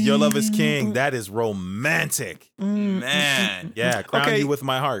 bro. Your Love is King. That is romantic. Man. Yeah, Crown Okay. You With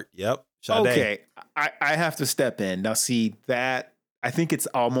My Heart. Yep. Sade. Okay, I have to step in. Now see that I think it's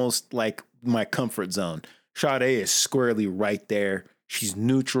almost like my comfort zone. Sade is squarely right there. She's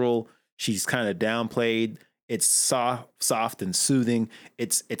neutral. She's kind of downplayed. It's soft and soothing.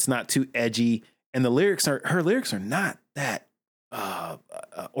 It's not too edgy. And her lyrics are not that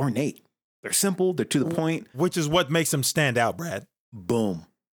ornate. They're simple. They're to the point. Which is what makes them stand out, Brad. Boom.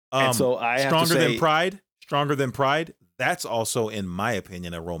 And so I have to Stronger say, Than Pride. Stronger Than Pride. That's also, in my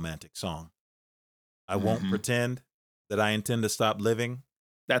opinion, a romantic song. I won't pretend that I intend to stop living.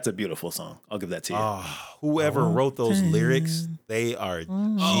 that's a beautiful song. I'll give that to you. Whoever wrote those lyrics, they are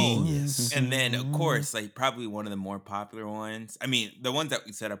genius. And then, of course, like probably one of the more popular ones. I mean, the ones that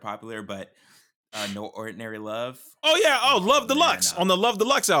we said are popular, but No Ordinary Love. Oh, yeah. Oh, Love Deluxe. On the Love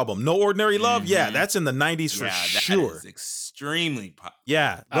Deluxe album. No Ordinary Love. Yeah, Mhm. that's in the 90s for Yeah, that sure. is extremely popular.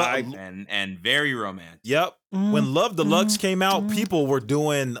 Yeah. And very romantic. Yep. When Love Deluxe came out, people were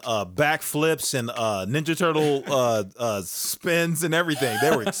doing backflips and Ninja Turtle spins and everything.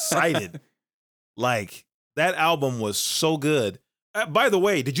 They were excited. Like, that album was so good. By the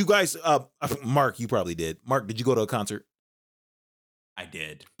way, did you guys, Mark, you probably did. Mark, did you go to a concert? I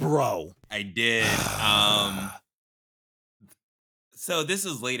did. Bro. I did. So this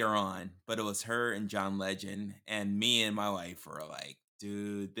was later on, but it was her and John Legend, and me and my wife were like,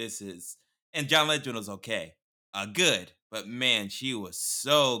 dude, this is, and John Legend was okay. Good, but man, she was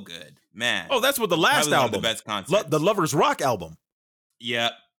so good. Man. Oh, that's what the last Probably one of album. the best concerts. The Lovers Rock album.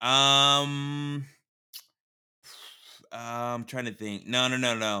 Yep. I'm trying to think.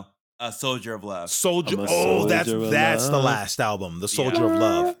 No. Soldier of Love. Soldier. I'm a Oh, soldier of that's the love. last album, The Soldier of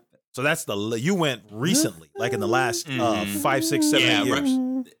Love. So that's you went recently, like in the last 5, 6, 7 Yeah,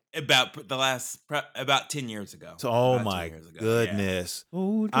 years. About 10 years ago. So, oh About 10 my years ago, goodness.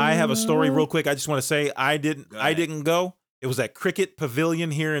 I have a story real quick. I just want to say I didn't go. It was at Cricket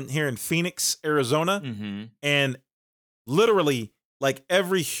Pavilion here in Phoenix, Arizona. Mm-hmm. And literally like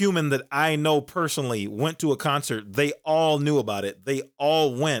every human that I know personally went to a concert. They all knew about it. They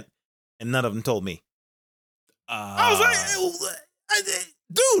all went, and none of them told me. I was like,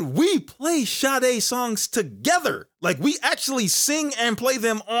 dude, we play Sade songs together. Like, we actually sing and play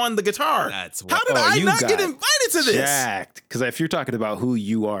them on the guitar. That's How did I not get invited to this? Jacked. Because if you're talking about who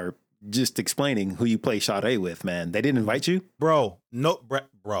you are just explaining who you play Sade with, man, they didn't invite you? Bro, no,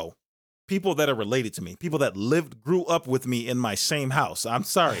 bro. People that are related to me, people that grew up with me in my same house. I'm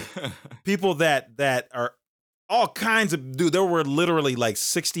sorry. People that are all kinds of, dude, there were literally like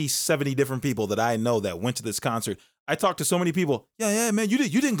 60, 70 different people that I know that went to this concert. I talked to so many people. Yeah, man, you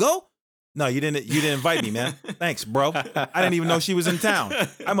didn't go? No, you didn't invite me, man. Thanks, bro. I didn't even know she was in town.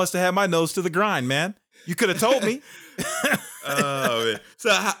 I must have had my nose to the grind, man. You could have told me. Oh, man.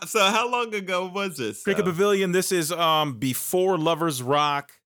 So how long ago was this? Cricket Pavilion, this is before Lovers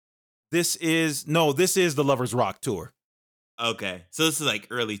Rock. This is the Lovers Rock tour. Okay. So this is like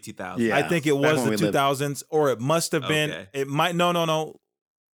early 2000s. Yeah. I think it was the 2000s, or it must have been. Okay. It might. No.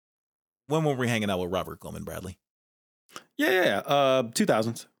 When were we hanging out with Robert Coleman Bradley? Yeah.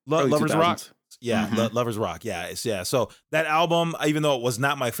 2000s. Lovers 2000s. Rock. Yeah, Mhm. Lovers Rock. Yeah, So that album, even though it was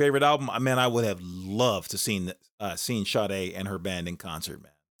not my favorite album, I would have loved to seen Sade and her band in concert,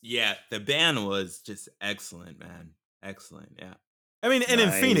 man. Yeah, the band was just excellent, man. Excellent, yeah. I mean, and in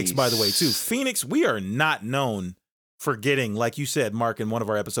Nice. Phoenix, by the way, too. Phoenix, we are not known for getting, like you said, Mark, in one of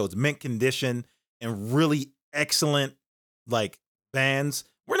our episodes, mint condition and really excellent like bands.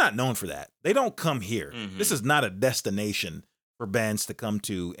 We're not known for that. They don't come here. Mhm. This is not a destination for bands to come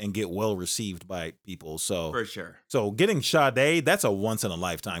to and get well received by people. So For sure. So getting Sade, that's a once in a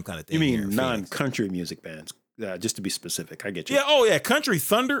lifetime kind of thing. You here mean in Phoenix. non-country music bands? Just to be specific, I get you. Yeah. Oh yeah. Country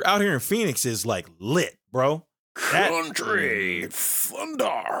Thunder out here in Phoenix is like lit, bro. Country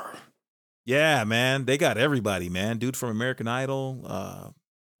Thunder. Yeah, man. They got everybody, man. Dude from American Idol.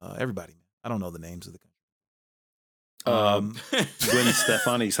 Everybody. I don't know the names of the country. Gwen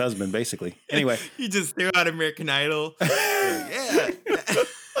Stefani's husband, basically. Anyway. You just threw out American Idol. Yeah.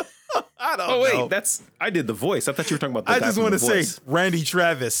 I don't Oh, wait. know. I did the voice. I thought you were talking about the I guy just from want The to say Voice. Randy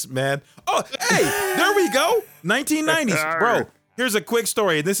Travis, man. Oh, hey, there we go. 1990s, bro. Here's a quick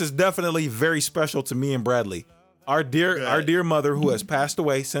story. This is definitely very special to me and Bradley. Our dear mother, who has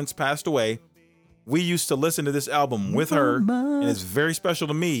since passed away. We used to listen to this album with her, and it's very special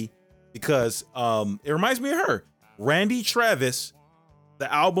to me because it reminds me of her. Randy Travis,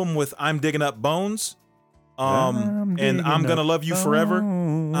 the album with "I'm Digging Up Bones," and "I'm Gonna Love You Forever."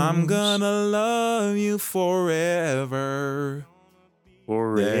 I'm gonna love you forever.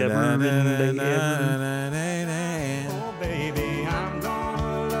 Forever and ever. Oh, baby, I'm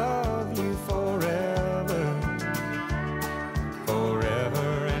gonna love you forever.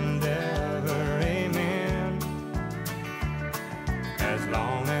 Forever and ever, amen. As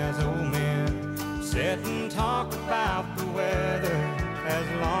long as old men sit and talk about the weather. As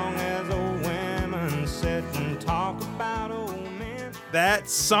long as old women sit and talk about old men. That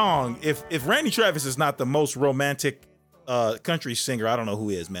song, if Randy Travis is not the most romantic country singer, I don't know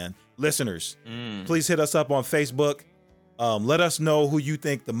who is, man. Listeners, please hit us up on Facebook. Let us know who you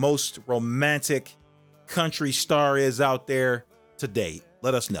think the most romantic country star is out there to date.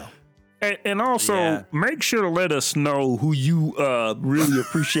 Let us know. And also, make sure to let us know who you really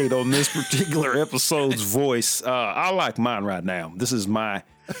appreciate on this particular episode's voice. I like mine right now. This is my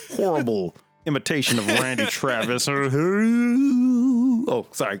horrible imitation of Randy Travis. Oh,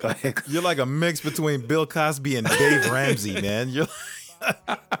 sorry. Go ahead. You're like a mix between Bill Cosby and Dave Ramsey, man. You're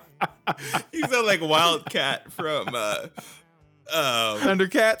You sound like Wildcat from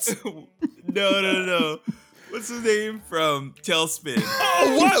Thundercats. No. What's his name from Tailspin?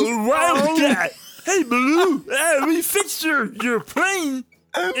 Oh, Wildcat! Hey, Baloo! We fixed your plane.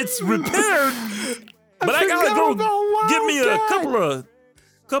 It's repaired. But I gotta go get me a couple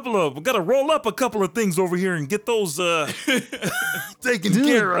of. We gotta roll up a couple of things over here and get those taken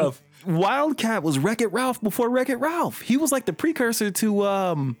care of. Wildcat was Wreck-It Ralph before Wreck-It Ralph. He was like the precursor to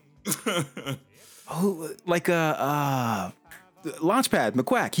Launchpad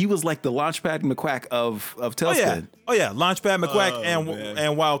McQuack. He was like the Launchpad McQuack of Tailspin. Oh yeah, Launchpad McQuack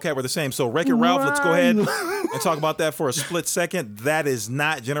and Wildcat were the same. So Wreck-It Ralph, let's go ahead and talk about that for a split second. That is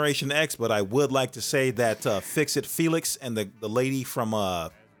not Generation X, but I would like to say that Fix It Felix and the lady from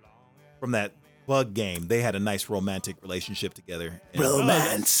that Bug game, they had a nice romantic relationship together. And,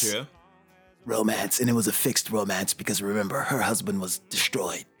 Romance. True. Romance. And it was a fixed romance because remember, her husband was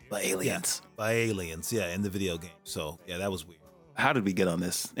destroyed by aliens. by aliens, in the video game. So that was weird. How did we get on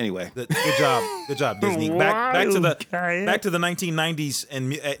this? Anyway, good job, Disney. Back to the 1990s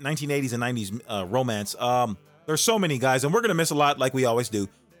and 1980s and 90s romance. There's so many guys, and we're gonna miss a lot like we always do.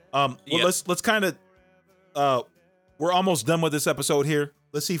 Well, let's kind of we're almost done with this episode here.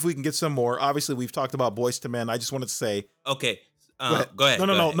 Let's see if we can get some more. Obviously, we've talked about Boyz II Men. I just wanted to say, Okay. go ahead.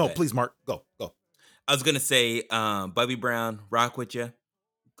 No, No, please, Mark, go. I was gonna say, Bobby Brown, rock with you.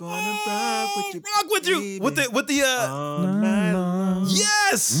 Gonna rock with you. With the all night long.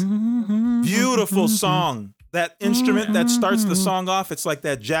 yes, beautiful song. That instrument that starts the song off, it's like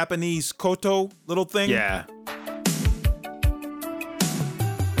that Japanese koto little thing. Yeah.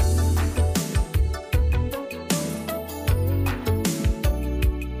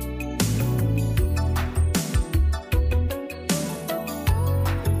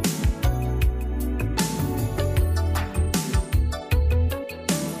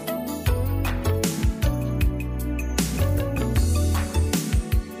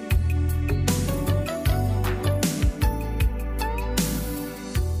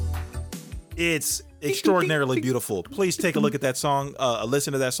 It's extraordinarily beautiful. Please take a look at that song,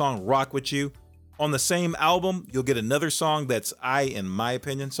 listen to that song, Rock With You. On the same album, you'll get another song that's, in my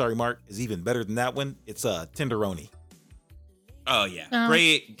opinion, sorry, Mark, is even better than that one. It's Tenderoni. Oh yeah,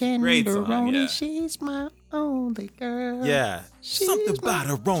 great song. Yeah. She's my only girl. Yeah, something about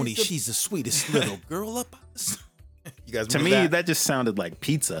a Roni. She's the sweetest little girl up. You guys, To me, that just sounded like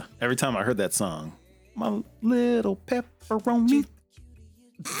pizza every time I heard that song. My little pepperoni.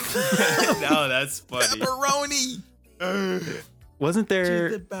 No, that's funny. Pepperoni. Wasn't there?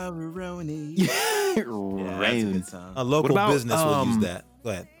 To the pepperoni. Yeah, that's a good song. A local What about, business will use that.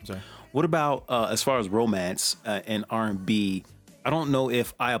 Go ahead. I'm sorry. What about as far as romance and R&B? I don't know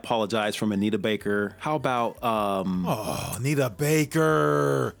if I Apologize from Anita Baker. How about Anita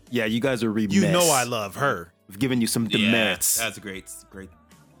Baker. Yeah, you guys are remiss. You know I love her. I've given you some demerits. That's a great.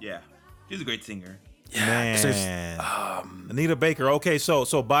 Yeah, she's a great singer. Man, Anita Baker. Okay,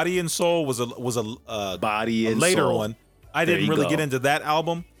 so Body and Soul was a Body a and later Soul. one. I There didn't you really go. get into that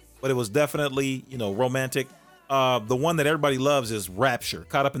album, but it was definitely romantic. The one that everybody loves is Rapture.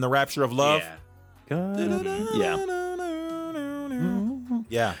 Caught Up in the Rapture of Love.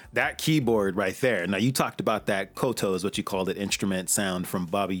 Yeah. That keyboard right there. Now you talked about that koto is what you called it, instrument sound from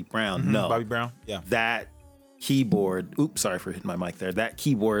Bobby Brown. No, Bobby Brown. Yeah. that keyboard. Oops, sorry for hitting my mic there. That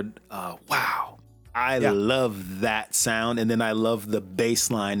keyboard. Wow, I love that sound, and then I love the bass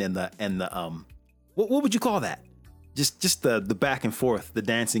line and the what would you call that? Just the back and forth, the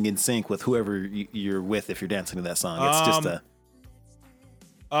dancing in sync with whoever you're with if you're dancing to that song. It's just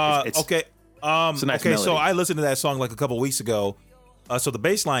okay. it's a nice okay, so melody. I listened to that song like a couple weeks ago. So the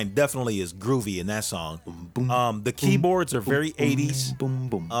bass line definitely is groovy in that song. The keyboards are very 80s.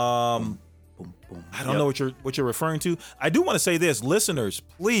 I don't know what you're referring to. I do want to say this, listeners,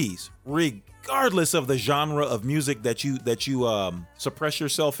 please, regardless of the genre of music that you suppress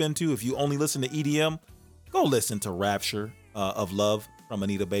yourself into, if you only listen to EDM, go listen to Rapture of Love from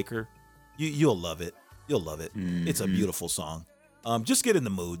Anita Baker. You'll love it. You'll love it. It's a beautiful song. Just get in the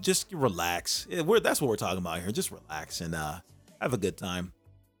mood. Just relax. That's what we're talking about here. Just relax and have a good time.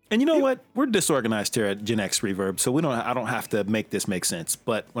 And you know what? We're disorganized here at Gen X Reverb, so I don't have to make this make sense.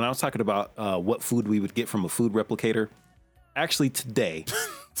 But when I was talking about what food we would get from a food replicator, actually today,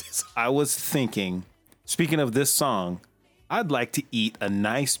 I was thinking, speaking of this song, I'd like to eat a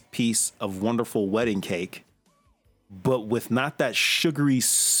nice piece of wonderful wedding cake, but with not that sugary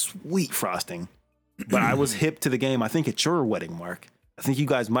sweet frosting. But I was hip to the game. I think at your wedding, Mark, I think you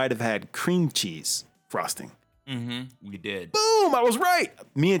guys might have had cream cheese frosting. We did. Boom! I was right.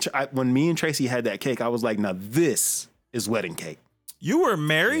 When me and Tracy had that cake, I was like, "Now this is wedding cake." You were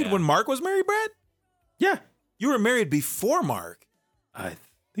married when Mark was married, Brad? Yeah, you were married before Mark. I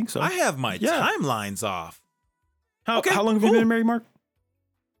think so. I have my timelines off. How long have you been married, Mark?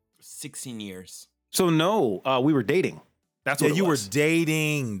 16 years. So no, we were dating. That's what you was. were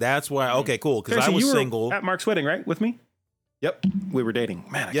dating. That's why. Okay, cool. Because Tracy, I was you were single at Mark's wedding, right? With me. Yep, we were dating.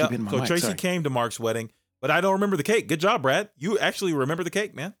 Man, I keep hitting my So mic. Tracy Sorry. came to Mark's wedding, but I don't remember the cake. Good job, Brad. You actually remember the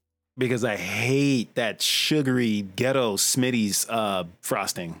cake, man. Because I hate that sugary ghetto Smitty's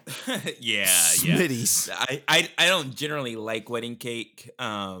frosting. Yeah. Smitty's. I don't generally like wedding cake.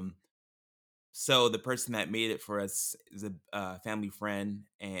 So the person that made it for us is a family friend,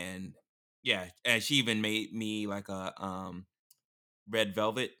 and she even made me like a red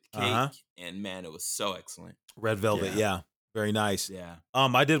velvet cake, and man, it was so excellent. Red velvet, yeah. Very nice. Yeah.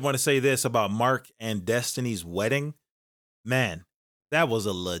 I did want to say this about Mark and Destiny's wedding. Man, that was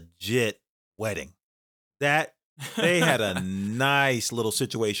a legit wedding. They had a nice little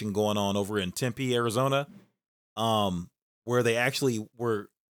situation going on over in Tempe, Arizona, where they actually were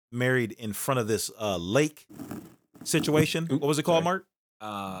married in front of this lake situation. What was it called, Mark?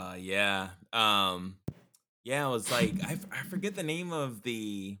 Yeah. Yeah, it was like I forget the name of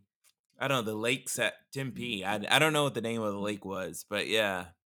the the lakes at Tempe. I don't know what the name of the lake was, but yeah.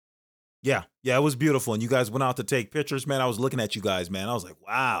 Yeah, it was beautiful. And you guys went out to take pictures, man. I was looking at you guys, man. I was like,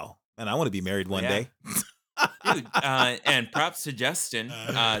 wow, man, I want to be married one day. Dude, and props to Justin.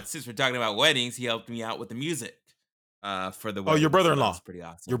 Since we're talking about weddings, he helped me out with the music for the wedding. Oh, your brother-in-law. That's pretty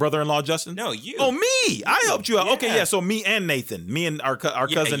awesome. Your brother-in-law, Justin? No, you. Oh, me. I helped you out. Yeah. Okay, yeah. So me and Nathan. Me and our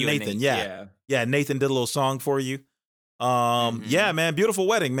cousin you and Nathan. Nate, Yeah, Nathan did a little song for you. Yeah, man. Beautiful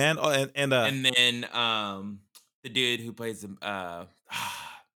wedding, man. And then the dude who plays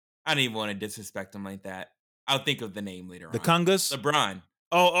I don't even want to disrespect him like that. I'll think of the name later on. the congas? LeBron.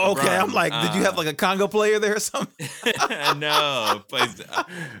 Oh, okay. LeBron, I'm like, did you have like a conga player there or something? No, plays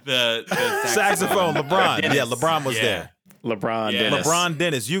the Saxophone. LeBron. Dennis. Yeah, LeBron was there. LeBron Yeah. Dennis. LeBron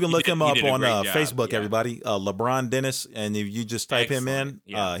Dennis. You can look him up did a on great job. Facebook, Yeah. everybody. LeBron Dennis, and if you just type him in, Excellent.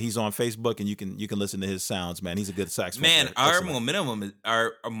 Yeah. he's on Facebook, and you can listen to his sounds, man. He's a good saxophone Man, player. our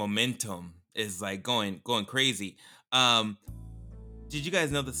Excellent. momentum is like going crazy. Did you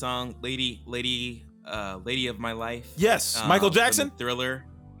guys know the song "Lady of My Life"? Yes, Michael from the Jackson. Thriller.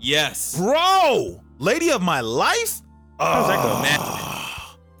 Yes, Bro, Lady of My Life. How's that go? man.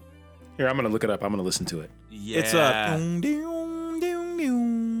 Here, I'm gonna look it up. I'm gonna listen to it. Yeah. It's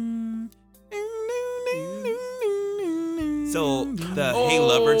So the Hey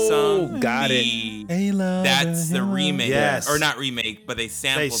Lover song. got it. Hey Lover. That's the remake. Yes. Or not remake, but they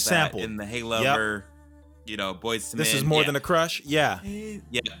sampled that in the Hey Lover. Boys to Men. This is more than a crush. Yeah.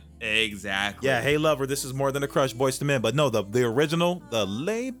 Yeah, exactly. Yeah, Hey Lover, this is more than a crush, Boys to Men. But no, the original, the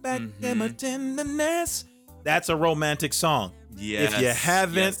lay back in my tenderness, that's a romantic song. Yes, If you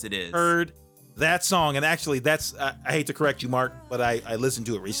haven't yes, it is. heard that song, and actually that's, I hate to correct you, Mark, but I listened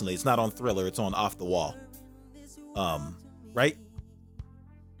to it recently. It's not on Thriller, it's on Off the Wall. Right?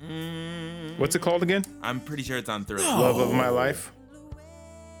 What's it called again? I'm pretty sure it's on Thriller. Love of My Life.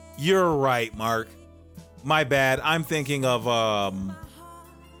 You're right, Mark. My bad. I'm thinking of,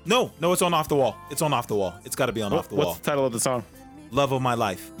 no, it's on Off the Wall. It's on Off the Wall. It's got to be on Off the Wall. What's the title of the song? Love of My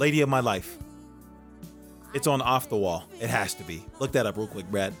Life. Lady of My Life. It's on Off the Wall. It has to be. Look that up real quick,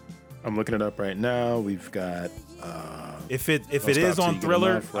 Brad. I'm looking it up right now. We've got. If it Don't is Stop Till on You Get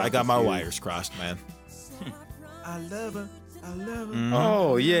Thriller, Enough, I Rock got With my You. wires crossed, man. I love her. I love her.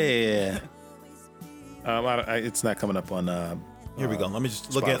 Oh yeah. It's not coming up on. Here we go. Let me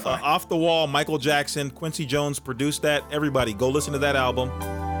just look at Spotify. Off the Wall. Michael Jackson, Quincy Jones produced that. Everybody, go listen to that album.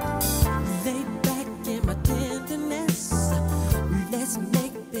 Lay back in my tenderness. Let's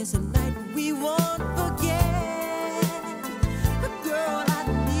make this a night we won't forget. Girl, I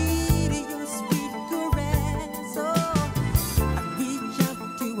need your sweet caress. Oh, I reach out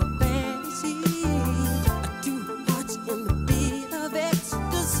to a fantasy. Two hearts in the beat of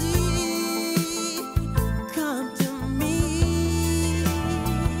ecstasy. Come to me,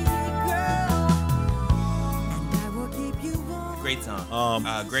 girl, and I will keep you warm. Great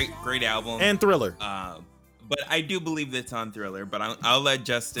song. Great album. And Thriller. But I do believe it's on Thriller. But I'll let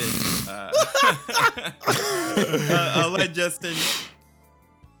Justin. I'll let Justin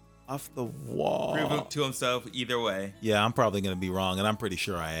Off the Wall. prove it to himself either way. Yeah, I'm probably going to be wrong, and I'm pretty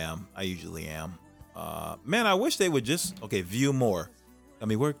sure I am. I usually am. Man, I wish they would just, view more. I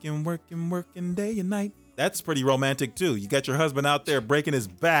mean, working day and night. That's pretty romantic, too. You got your husband out there breaking his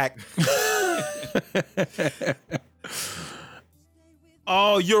back.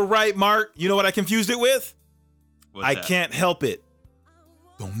 Oh, you're right, Mark. You know what I confused it with? What's I that? Can't Help It.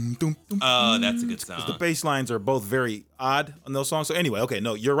 Oh, that's a good song. Because the bass lines are both very odd on those songs. So anyway, okay,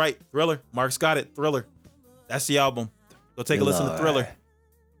 no, you're right. Thriller. Mark's got it. Thriller. That's the album. Go take a listen to Thriller.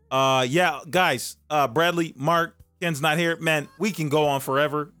 Yeah, guys, Bradley, Mark, Ken's not here. Man, we can go on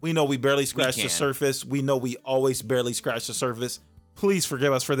forever. We know we barely scratched the can. surface. We know we always barely scratch the surface. Please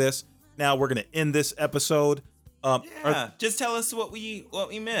forgive us for this. Now we're going to end this episode. Just tell us what we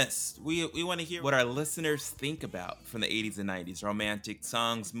missed. We want to hear what our listeners think about from the 80s and 90s. Romantic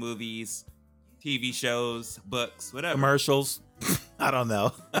songs, movies, TV shows, books, whatever. Commercials. I don't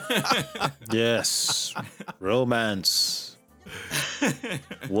know. Yes, romance.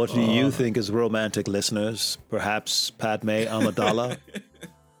 What do you think is romantic, listeners? Perhaps Padme Amidala?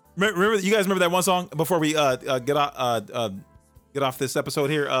 Remember, you guys remember that one song before we get off this episode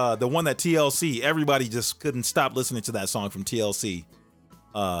here? The one that TLC, everybody just couldn't stop listening to that song from TLC.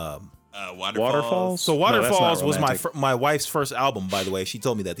 Waterfalls. So No, that's not Waterfalls was romantic. my wife's first album, by the way. She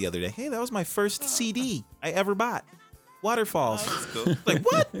told me that the other day. Hey, that was my first CD I ever bought. Waterfalls. That's cool. Like,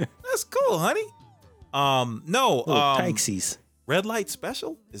 what? That's cool, honey. Taxies. Red Light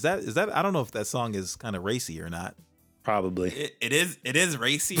Special? Is that I don't know if that song is kind of racy or not. Probably. It is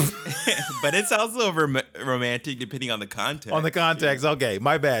racy, but it's also romantic depending on the context. On the context, okay,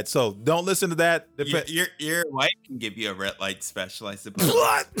 my bad. So don't listen to that. Your wife can give you a red light special, I suppose.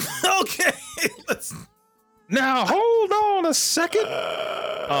 What? Okay, let's. Now hold on a second.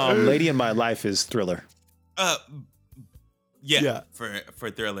 Lady in My Life is Thriller. Yeah. For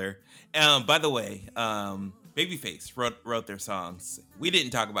Thriller. By the way, Babyface wrote their songs. We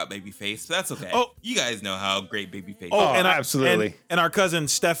didn't talk about Babyface, but that's okay. Oh, you guys know how great Babyface is. And absolutely. And our cousin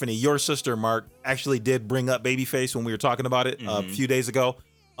Stephanie, your sister Mark, actually did bring up Babyface when we were talking about it a few days ago.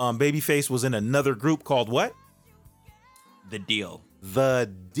 Babyface was in another group called what? The Deal. The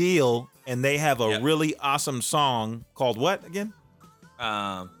Deal, and they have a really awesome song called what again?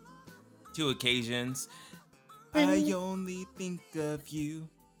 2 Occasions. I only think of you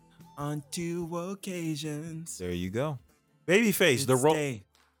on 2 occasions. There you go. Babyface, the Day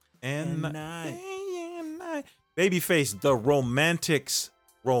and night. Babyface, the romantic.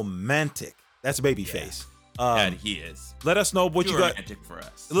 That's Babyface. God, he is. Let us know what Too you got. romantic for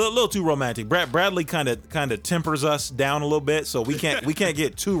us. A little too romantic. Bradley kind of tempers us down a little bit, so we can't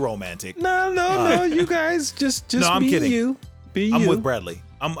get too romantic. No. You guys just No, I'm be kidding. you. Be I'm you. with Bradley.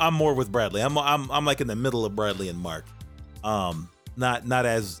 I'm more with Bradley. I'm like in the middle of Bradley and Mark. Not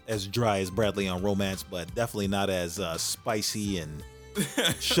as dry as Bradley on romance, but definitely not as spicy and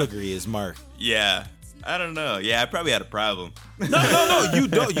sugary as Mark. Yeah. I don't know. Yeah, I probably had a problem. No, you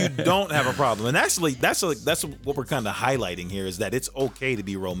don't have a problem. And actually, that's what we're kind of highlighting here is that it's okay to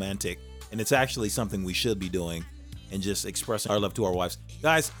be romantic, and it's actually something we should be doing, and just expressing our love to our wives.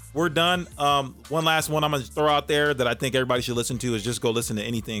 Guys, we're done. One last one I'm gonna throw out there that I think everybody should listen to is just go listen to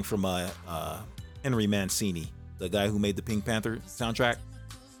anything from Henry Mancini, the guy who made the Pink Panther soundtrack.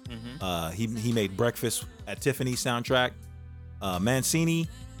 He made Breakfast at Tiffany soundtrack. Mancini,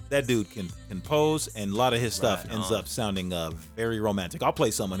 that dude can compose, and a lot of his stuff ends up sounding very romantic. I'll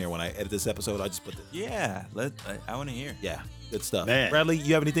play some on here when I edit this episode. I just put the Yeah, I want to hear. Yeah, good stuff. Man. Bradley,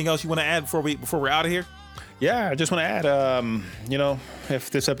 you have anything else you want to add before we're out of here? Yeah, I just want to add, if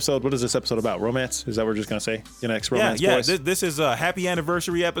this episode, what is this episode about? Romance? Is that what we're just going to say? Your next romance boys? This is a happy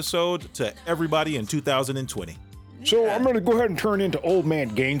anniversary episode to everybody in 2020. So I'm going to go ahead and turn into old man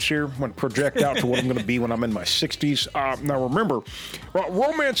Gaines here. I'm going to project out to what I'm going to be when I'm in my 60s. Now remember,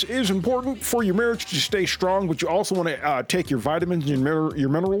 romance is important for your marriage to stay strong, but you also want to take your vitamins and your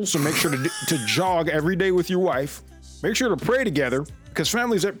minerals and make sure to jog every day with your wife. Make sure to pray together, because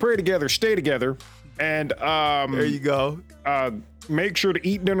families that pray together stay together. And there you go. Make sure to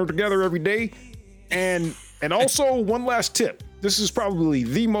eat dinner together every day. And also one last tip. This is probably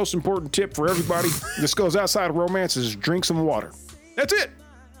the most important tip for everybody. This goes outside of romance, is drink some water. That's it.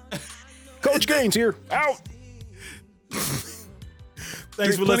 Coach Gaines here. Out.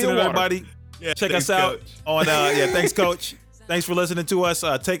 Thanks for listening, everybody. Yeah, Check thanks, us out Coach. on thanks, Coach. Thanks for listening to us.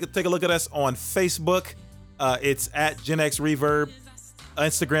 Take a look at us on Facebook. It's at Gen X Reverb.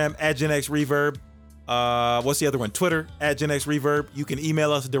 Instagram at Gen X Reverb. What's the other one? Twitter at Gen X Reverb. You can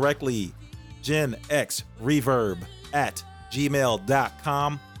email us directly,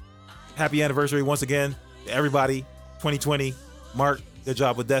 genxreverb@gmail.com. Happy anniversary once again to everybody. 2020. Mark, good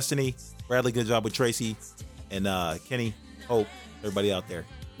job with Destiny. Bradley, good job with Tracy. And Kenny, Hope, everybody out there.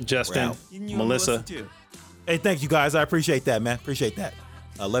 Justin, Melissa. Too. Hey, thank you guys. I appreciate that, man. Appreciate that.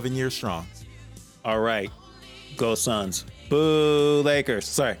 11 years strong. All right. Go Suns. Boo Lakers.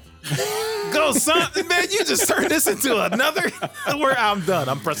 Sorry. Go, son. Man, you just turned this into another. I'm done.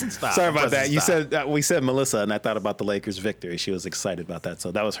 I'm pressing stop. Sorry about that. You said we said Melissa, and I thought about the Lakers' victory. She was excited about that.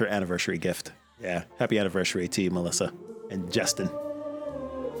 So that was her anniversary gift. Yeah. Happy anniversary to you, Melissa and Justin.